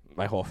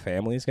 My whole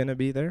family is going to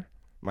be there,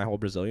 my whole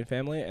Brazilian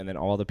family, and then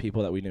all the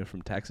people that we knew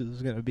from Texas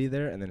is going to be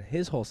there, and then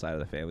his whole side of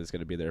the family is going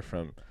to be there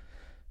from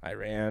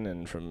Iran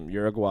and from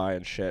Uruguay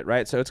and shit,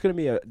 right? So it's going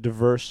to be a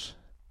diverse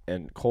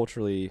and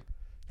culturally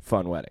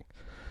fun wedding.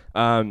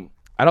 I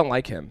don't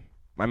like him.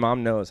 My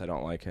mom knows I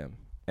don't like him,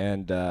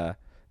 and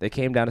they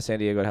came down to San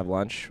Diego to have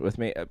lunch with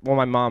me. Well,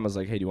 my mom was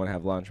like, hey, do you want to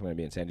have lunch? I'm going to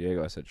be in San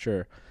Diego. I said,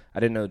 sure. I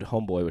didn't know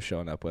Homeboy was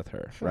showing up with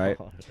her, right?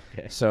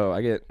 Okay. So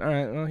I get, all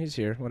right, well, he's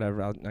here.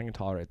 Whatever. I can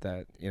tolerate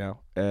that,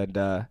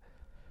 And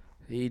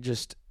he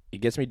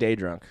gets me day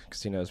drunk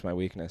because he knows my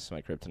weakness,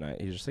 my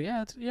kryptonite. He's just like,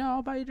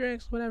 I'll buy you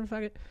drinks, whatever,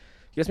 fuck it.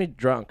 He gets me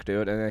drunk,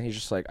 dude. And then he's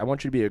just like, I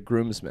want you to be a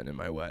groomsman in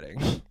my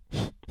wedding.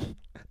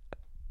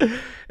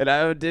 And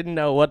I didn't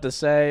know what to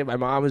say. My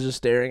mom was just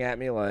staring at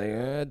me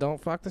like, don't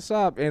fuck this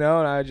up, And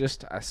I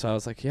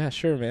was like, yeah,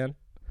 sure, man.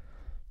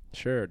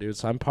 Sure, dude.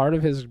 So I'm part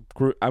of his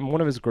I'm one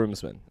of his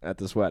groomsmen at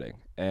this wedding.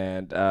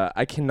 And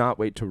I cannot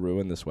wait to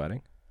ruin this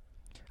wedding.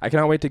 I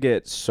cannot wait to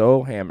get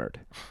so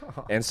hammered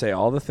and say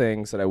all the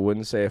things that I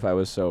wouldn't say if I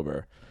was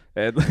sober.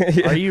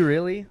 Are you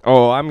really?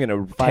 Oh, I'm going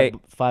to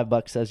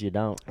 $5 says you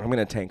don't. I'm going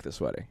to tank this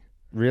wedding.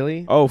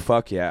 Really? Oh,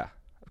 fuck yeah.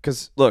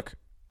 Because, look,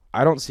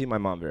 I don't see my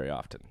mom very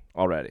often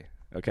already,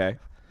 okay?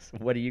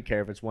 What do you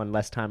care if it's one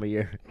less time a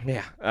year?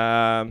 Yeah.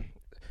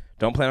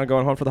 Don't plan on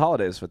going home for the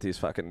holidays with these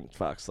fucking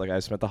fucks. Like, I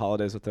spent the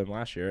holidays with them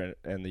last year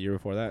and the year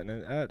before that,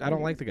 and I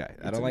don't like the guy.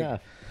 I don't like.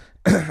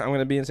 I'm going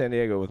to be in San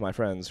Diego with my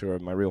friends who are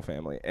my real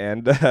family,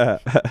 and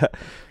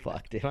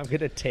fuck, dude, I'm going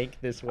to tank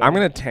this wedding. I'm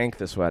going to tank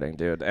this wedding,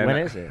 dude. And when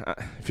is it?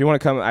 If you want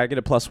to come, I get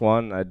a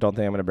 +1. I don't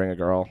think I'm going to bring a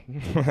girl.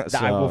 So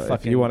I will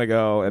if you want to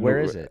go, where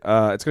is it?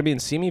 It's going to be in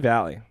Simi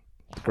Valley,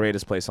 the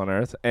greatest place on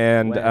earth,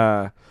 and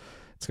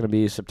it's going to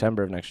be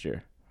September of next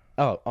year.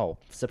 Oh,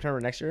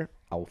 September next year?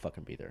 I will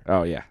fucking be there.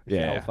 Oh, yeah.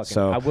 Yeah.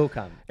 I will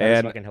come.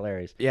 That's fucking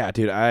hilarious. Yeah,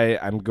 dude,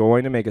 I'm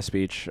going to make a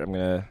speech.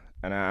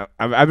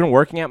 I've been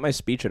working at my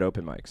speech at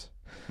open mics.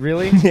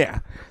 Really? Yeah.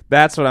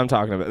 That's what I'm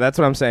talking about. That's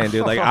what I'm saying,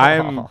 dude. Like,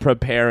 I'm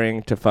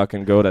preparing to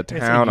fucking go to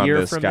town on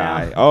this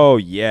guy. Now. Oh,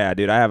 yeah,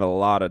 dude. I have a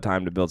lot of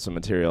time to build some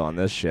material on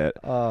this shit.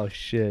 Oh,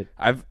 shit.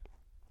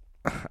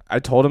 I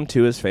told him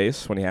to his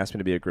face when he asked me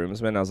to be a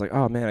groomsman. I was like,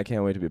 oh, man, I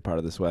can't wait to be a part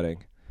of this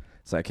wedding.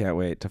 So I can't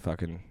wait to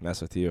fucking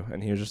mess with you.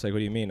 And he was just like, what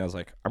do you mean? I was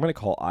like, I'm going to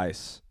call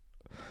ICE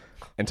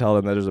and tell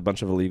them that there's a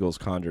bunch of illegals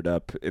conjured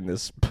up in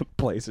this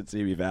place at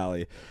Simi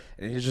Valley.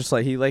 And he's just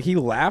like, he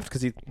laughed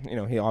because he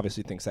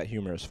obviously thinks that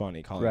humor is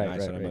funny, calling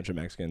ICE on a bunch of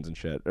Mexicans and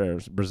shit, or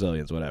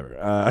Brazilians,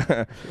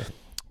 whatever.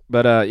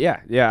 But I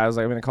was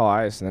like, I'm going to call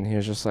ICE. And then he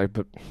was just like,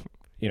 but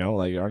you know,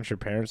 like, aren't your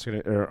parents gonna,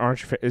 or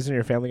isn't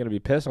your family gonna be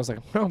pissed? And I was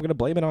like, no, I'm gonna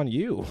blame it on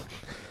you.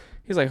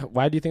 He's like,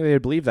 why do you think they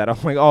would believe that?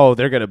 I'm like, oh,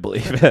 they're gonna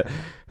believe it.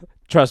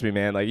 Trust me,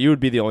 man. Like, you would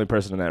be the only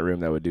person in that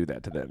room that would do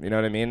that to them. You know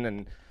what I mean?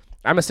 And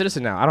I'm a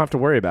citizen now. I don't have to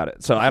worry about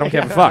it. So I don't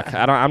give a fuck.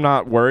 I'm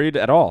not worried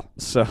at all.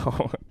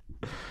 So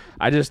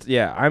I'm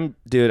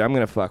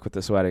gonna fuck with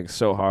this wedding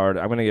so hard.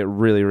 I'm gonna get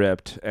really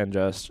ripped and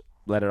just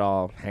let it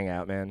all hang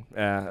out, man.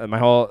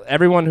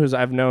 Everyone who's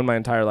I've known my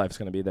entire life is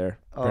gonna be there,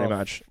 pretty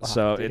much.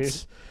 So dude.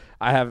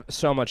 I have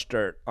so much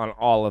dirt on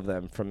all of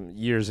them from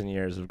years and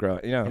years of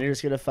growing. You know, and you're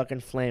just gonna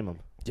fucking flame them.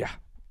 Yeah.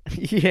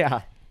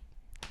 Yeah.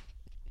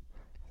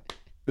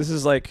 This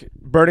is like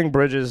burning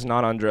bridges,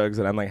 not on drugs,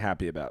 that I'm like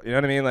happy about. You know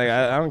what I mean? Like,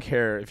 I don't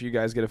care if you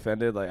guys get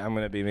offended. Like, I'm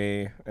gonna be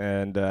me,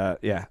 and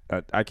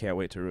I can't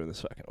wait to ruin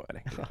this fucking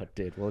wedding. Oh,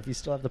 dude. Well, if you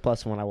still have the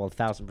 +1, I will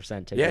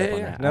 1,000% take you up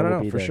on that.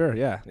 No, for sure.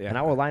 Yeah. And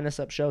I will line us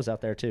up shows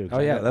out there too. Oh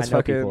yeah, I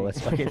know people.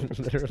 Let's fucking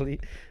literally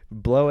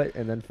blow it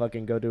and then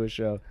fucking go do a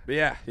show. But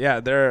yeah.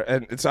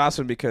 And it's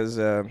awesome because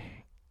I'm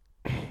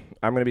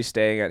gonna be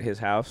staying at his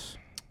house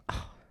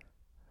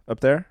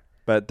up there.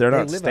 But they're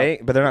not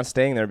staying. But they're not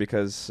staying there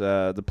because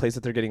the place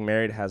that they're getting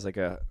married has like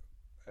a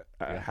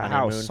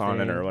house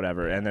on it or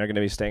whatever, and they're going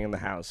to be staying in the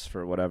house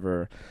for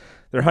whatever.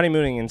 They're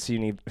honeymooning in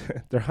Simi.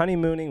 They're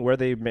honeymooning where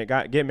they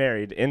get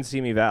married in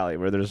Simi Valley,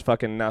 where there's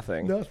fucking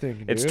nothing. Nothing.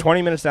 Dude. It's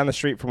 20 minutes down the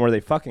street from where they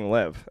fucking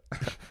live.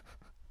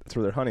 That's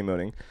where they're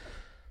honeymooning.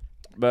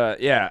 But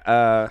yeah,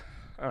 I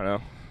don't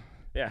know.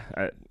 Yeah,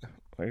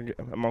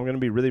 I'm going to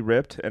be really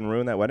ripped and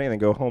ruin that wedding, and then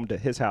go home to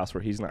his house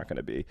where he's not going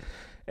to be.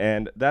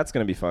 And that's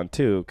going to be fun,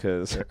 too,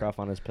 because... Jerk off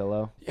on his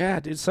pillow? Yeah,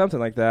 dude, something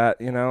like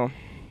that, you know.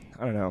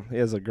 I don't know. He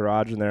has a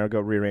garage in there. I'll go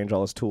rearrange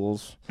all his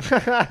tools.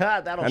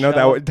 I know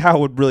that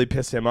would really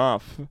piss him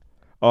off.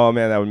 Oh,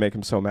 man, that would make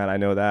him so mad. I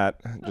know that.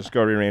 Just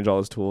go rearrange all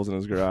his tools in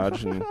his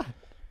garage and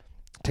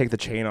take the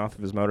chain off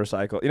of his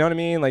motorcycle. You know what I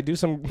mean? Like, do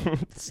some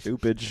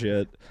stupid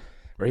shit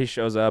where he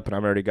shows up and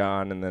I'm already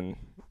gone, and then...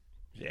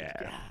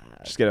 Yeah.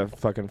 Just get a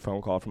fucking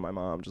phone call from my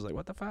mom. Just like,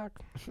 what the fuck?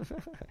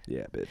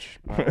 Yeah, bitch.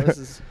 Well, this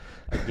is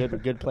a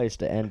good place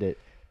to end it.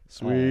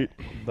 Sweet.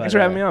 Thanks for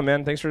having me on,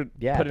 man. Thanks for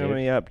putting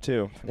me up,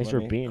 too. Thanks for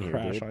being here,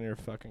 Crash on your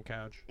fucking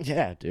couch.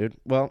 Yeah, dude.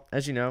 Well,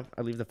 as you know,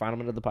 I leave the final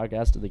minute of the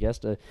podcast to the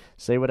guest to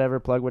say whatever,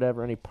 plug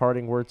whatever, any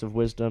parting words of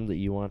wisdom that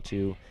you want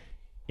to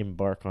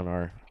embark on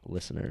our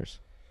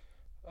listeners.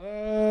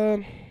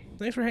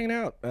 Thanks for hanging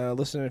out.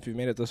 Listen, if you've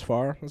made it this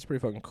far, that's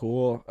pretty fucking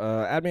cool.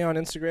 Add me on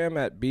Instagram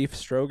at Beef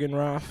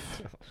Stroganraf.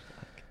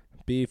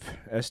 Beef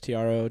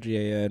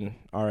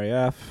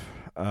STROGANRAF.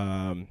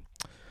 When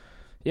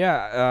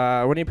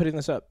are you putting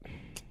this up?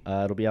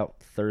 It'll be out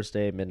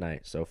Thursday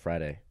midnight, so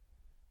Friday.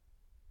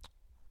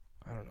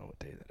 I don't know what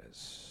day that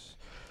is.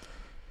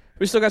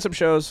 We still got some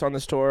shows on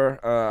this tour.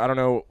 I don't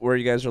know where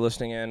you guys are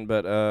listening in,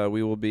 but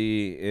we will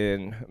be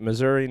in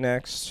Missouri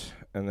next.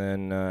 And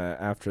then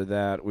after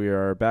that, we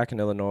are back in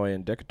Illinois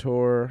in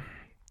Decatur.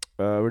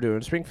 We're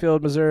doing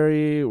Springfield,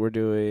 Missouri. We're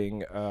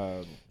doing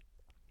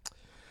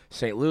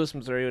St. Louis,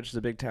 Missouri, which is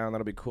a big town.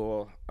 That'll be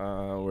cool.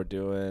 After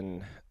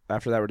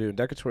that, we're doing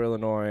Decatur,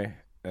 Illinois.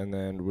 And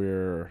then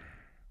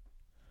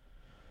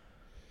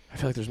I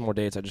feel like there's more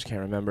dates. I just can't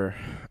remember.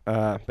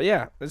 But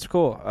yeah, it's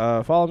cool.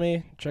 Follow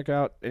me. Check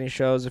out any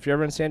shows. If you're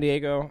ever in San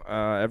Diego,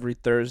 every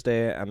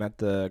Thursday, I'm at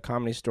the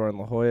Comedy Store in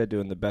La Jolla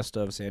doing the Best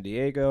of San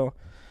Diego.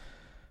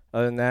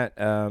 Other than that,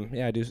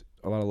 I do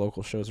a lot of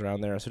local shows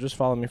around there. So just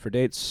follow me for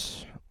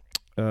dates.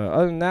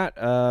 Other than that,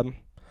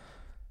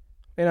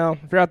 if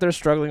you're out there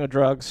struggling with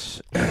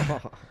drugs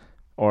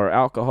or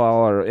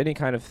alcohol or any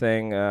kind of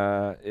thing,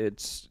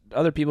 it's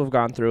other people have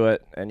gone through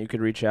it, and you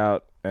could reach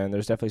out, and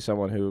there's definitely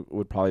someone who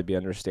would probably be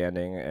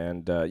understanding,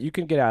 and you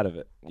can get out of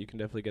it. You can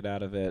definitely get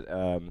out of it.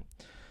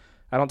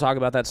 I don't talk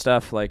about that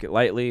stuff like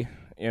lightly.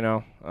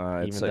 Even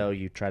though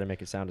you try to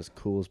make it sound as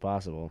cool as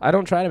possible. I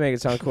don't try to make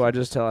it sound cool. I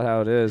just tell it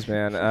how it is,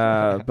 man.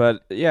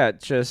 But yeah,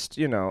 just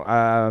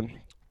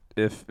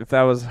if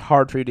that was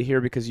hard for you to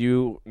hear because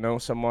you know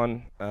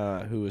someone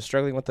who is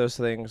struggling with those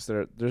things,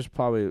 there's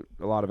probably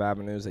a lot of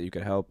avenues that you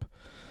could help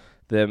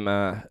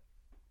them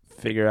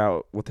figure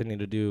out what they need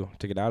to do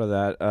to get out of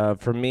that.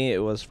 For me, it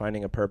was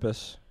finding a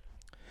purpose,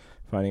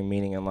 finding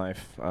meaning in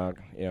life.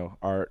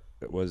 Art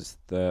was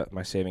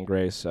my saving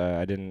grace.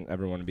 I didn't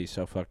ever want to be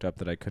so fucked up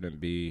that I couldn't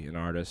be an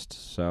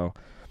artist. So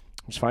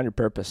just find your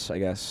purpose, I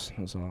guess.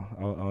 That's all.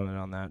 I'll end it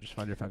on that. Just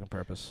find your fucking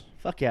purpose.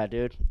 Fuck yeah,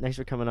 dude. Thanks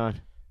for coming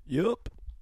on. Yup.